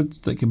words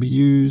that can be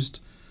used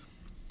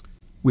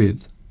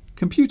with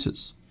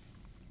computers.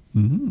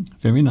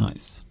 Very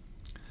nice.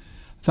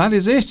 That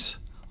is it.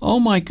 Oh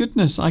my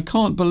goodness, I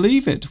can't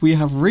believe it. We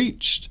have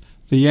reached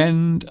the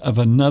end of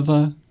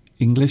another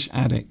English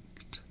Addict.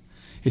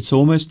 It's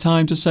almost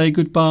time to say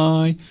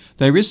goodbye.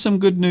 There is some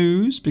good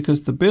news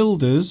because the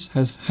builders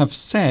have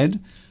said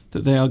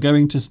that they are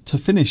going to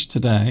finish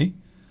today.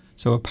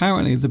 So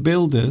apparently the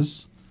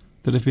builders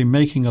that have been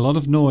making a lot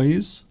of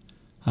noise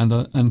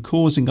and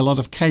causing a lot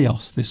of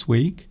chaos this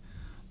week,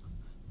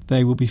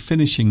 they will be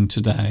finishing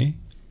today,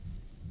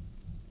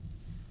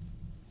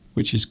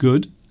 which is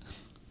good.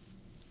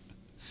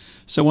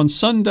 So on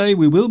Sunday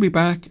we will be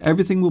back.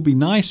 Everything will be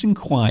nice and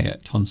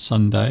quiet on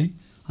Sunday.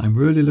 I'm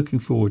really looking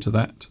forward to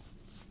that.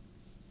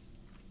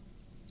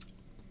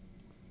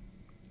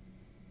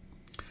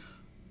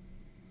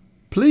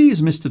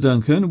 Please, Mr.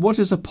 Duncan, what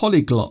is a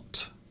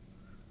polyglot?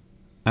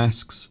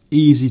 Asks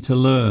Easy to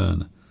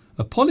Learn.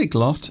 A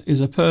polyglot is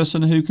a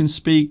person who can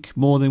speak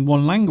more than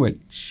one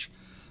language.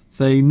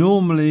 They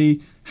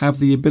normally have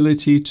the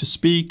ability to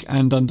speak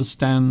and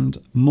understand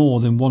more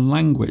than one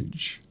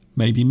language.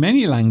 Maybe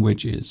many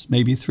languages,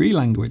 maybe 3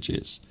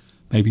 languages,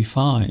 maybe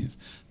 5.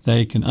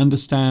 They can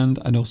understand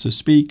and also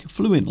speak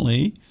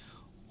fluently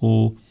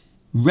or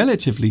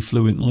relatively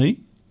fluently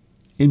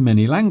in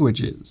many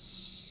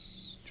languages.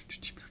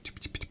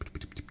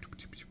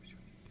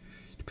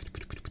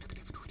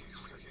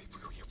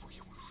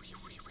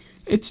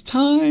 It's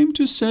time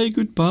to say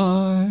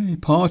goodbye.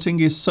 Parting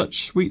is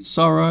such sweet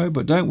sorrow,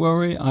 but don't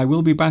worry, I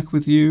will be back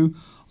with you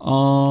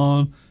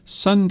on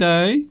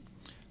Sunday.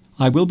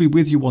 I will be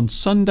with you on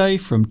Sunday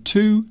from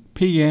 2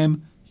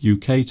 p.m.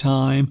 UK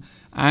time,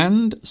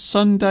 and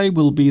Sunday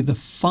will be the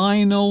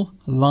final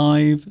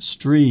live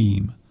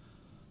stream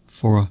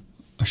for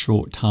a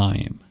short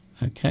time,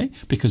 okay?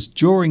 Because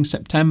during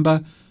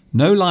September,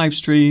 no live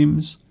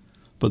streams,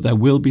 but there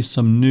will be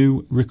some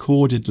new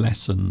recorded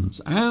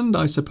lessons. And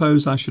I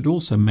suppose I should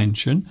also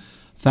mention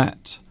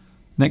that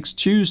next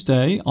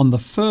Tuesday, on the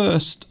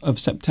 1st of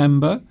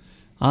September,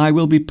 I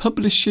will be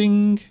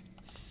publishing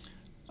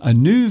a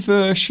new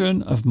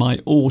version of my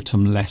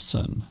autumn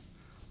lesson,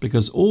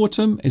 because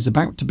autumn is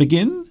about to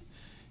begin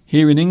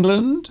here in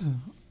England.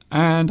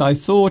 and I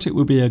thought it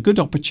would be a good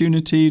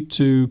opportunity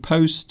to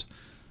post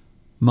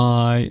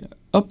my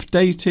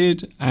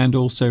updated and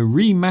also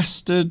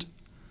remastered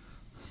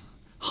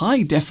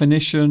high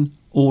definition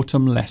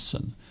autumn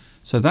lesson.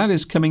 So that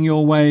is coming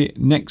your way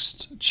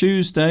next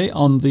Tuesday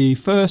on the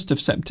 1st of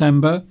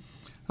September.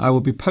 I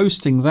will be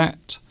posting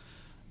that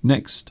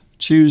next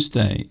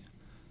Tuesday.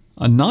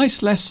 A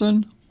nice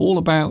lesson all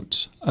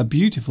about a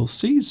beautiful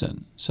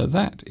season. So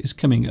that is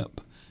coming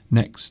up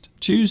next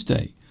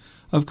Tuesday.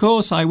 Of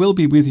course, I will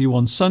be with you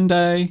on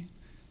Sunday.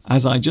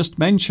 As I just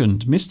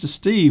mentioned, Mr.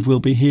 Steve will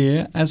be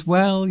here as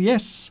well.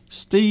 Yes,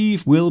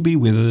 Steve will be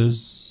with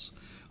us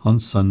on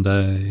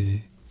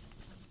Sunday.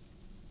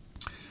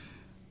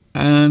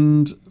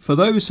 And for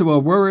those who are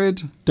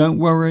worried, don't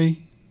worry.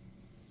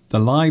 The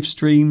live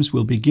streams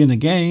will begin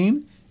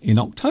again in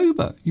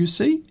October, you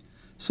see.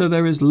 So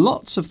there is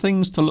lots of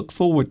things to look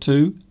forward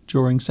to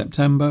during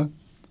September.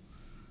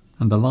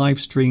 And the live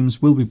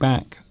streams will be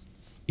back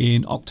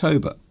in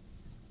October.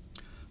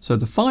 So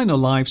the final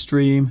live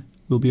stream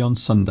will be on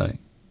Sunday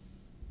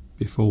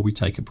before we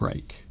take a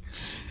break.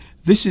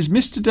 This is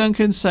Mr.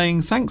 Duncan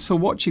saying thanks for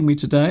watching me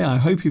today. I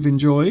hope you've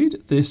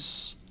enjoyed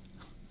this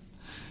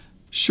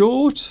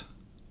short.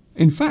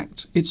 In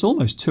fact, it's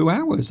almost 2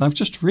 hours. I've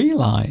just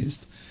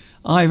realised.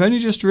 I've only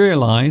just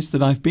realised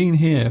that I've been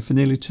here for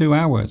nearly 2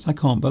 hours. I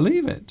can't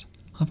believe it.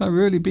 Have I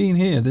really been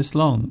here this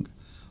long?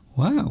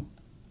 Wow.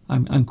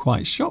 I'm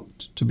quite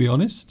shocked, to be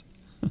honest.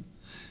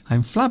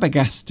 I'm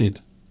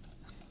flabbergasted.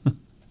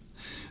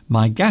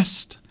 My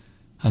guest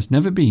has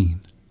never been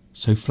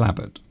so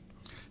flabbered.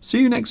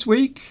 See you next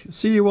week.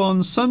 See you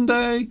on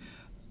Sunday.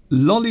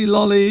 Lolly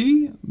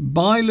lolly.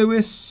 Bye,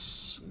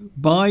 Lewis.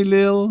 Bye,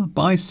 Lil.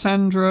 Bye,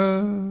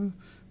 Sandra.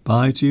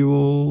 Bye to you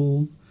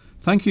all.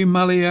 Thank you,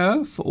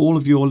 Malia, for all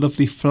of your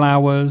lovely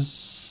flowers.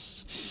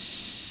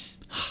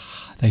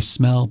 They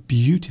smell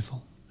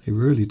beautiful. They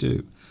really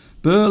do.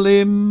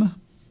 Berlim.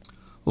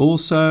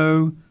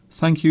 Also,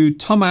 thank you,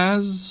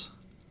 Thomas.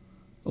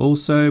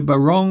 Also,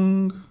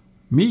 Barong.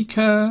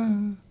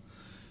 Mika.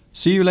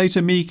 See you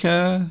later,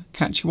 Mika.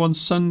 Catch you on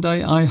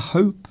Sunday, I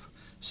hope.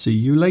 See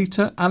you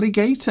later,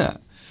 Alligator.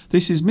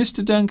 This is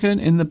Mr. Duncan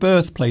in the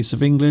birthplace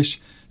of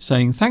English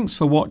saying thanks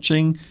for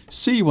watching.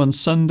 See you on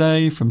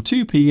Sunday from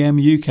 2 p.m.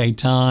 UK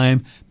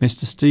time.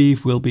 Mr.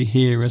 Steve will be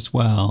here as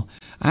well.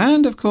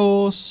 And of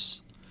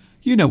course,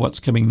 you know what's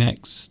coming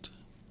next.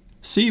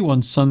 See you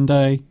on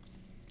Sunday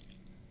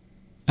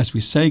as we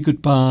say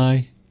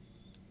goodbye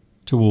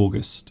to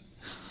August.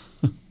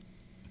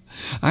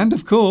 And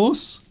of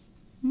course,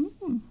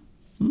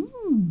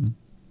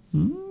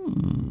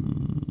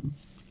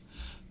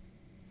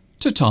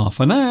 ta-ta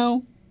for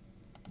now.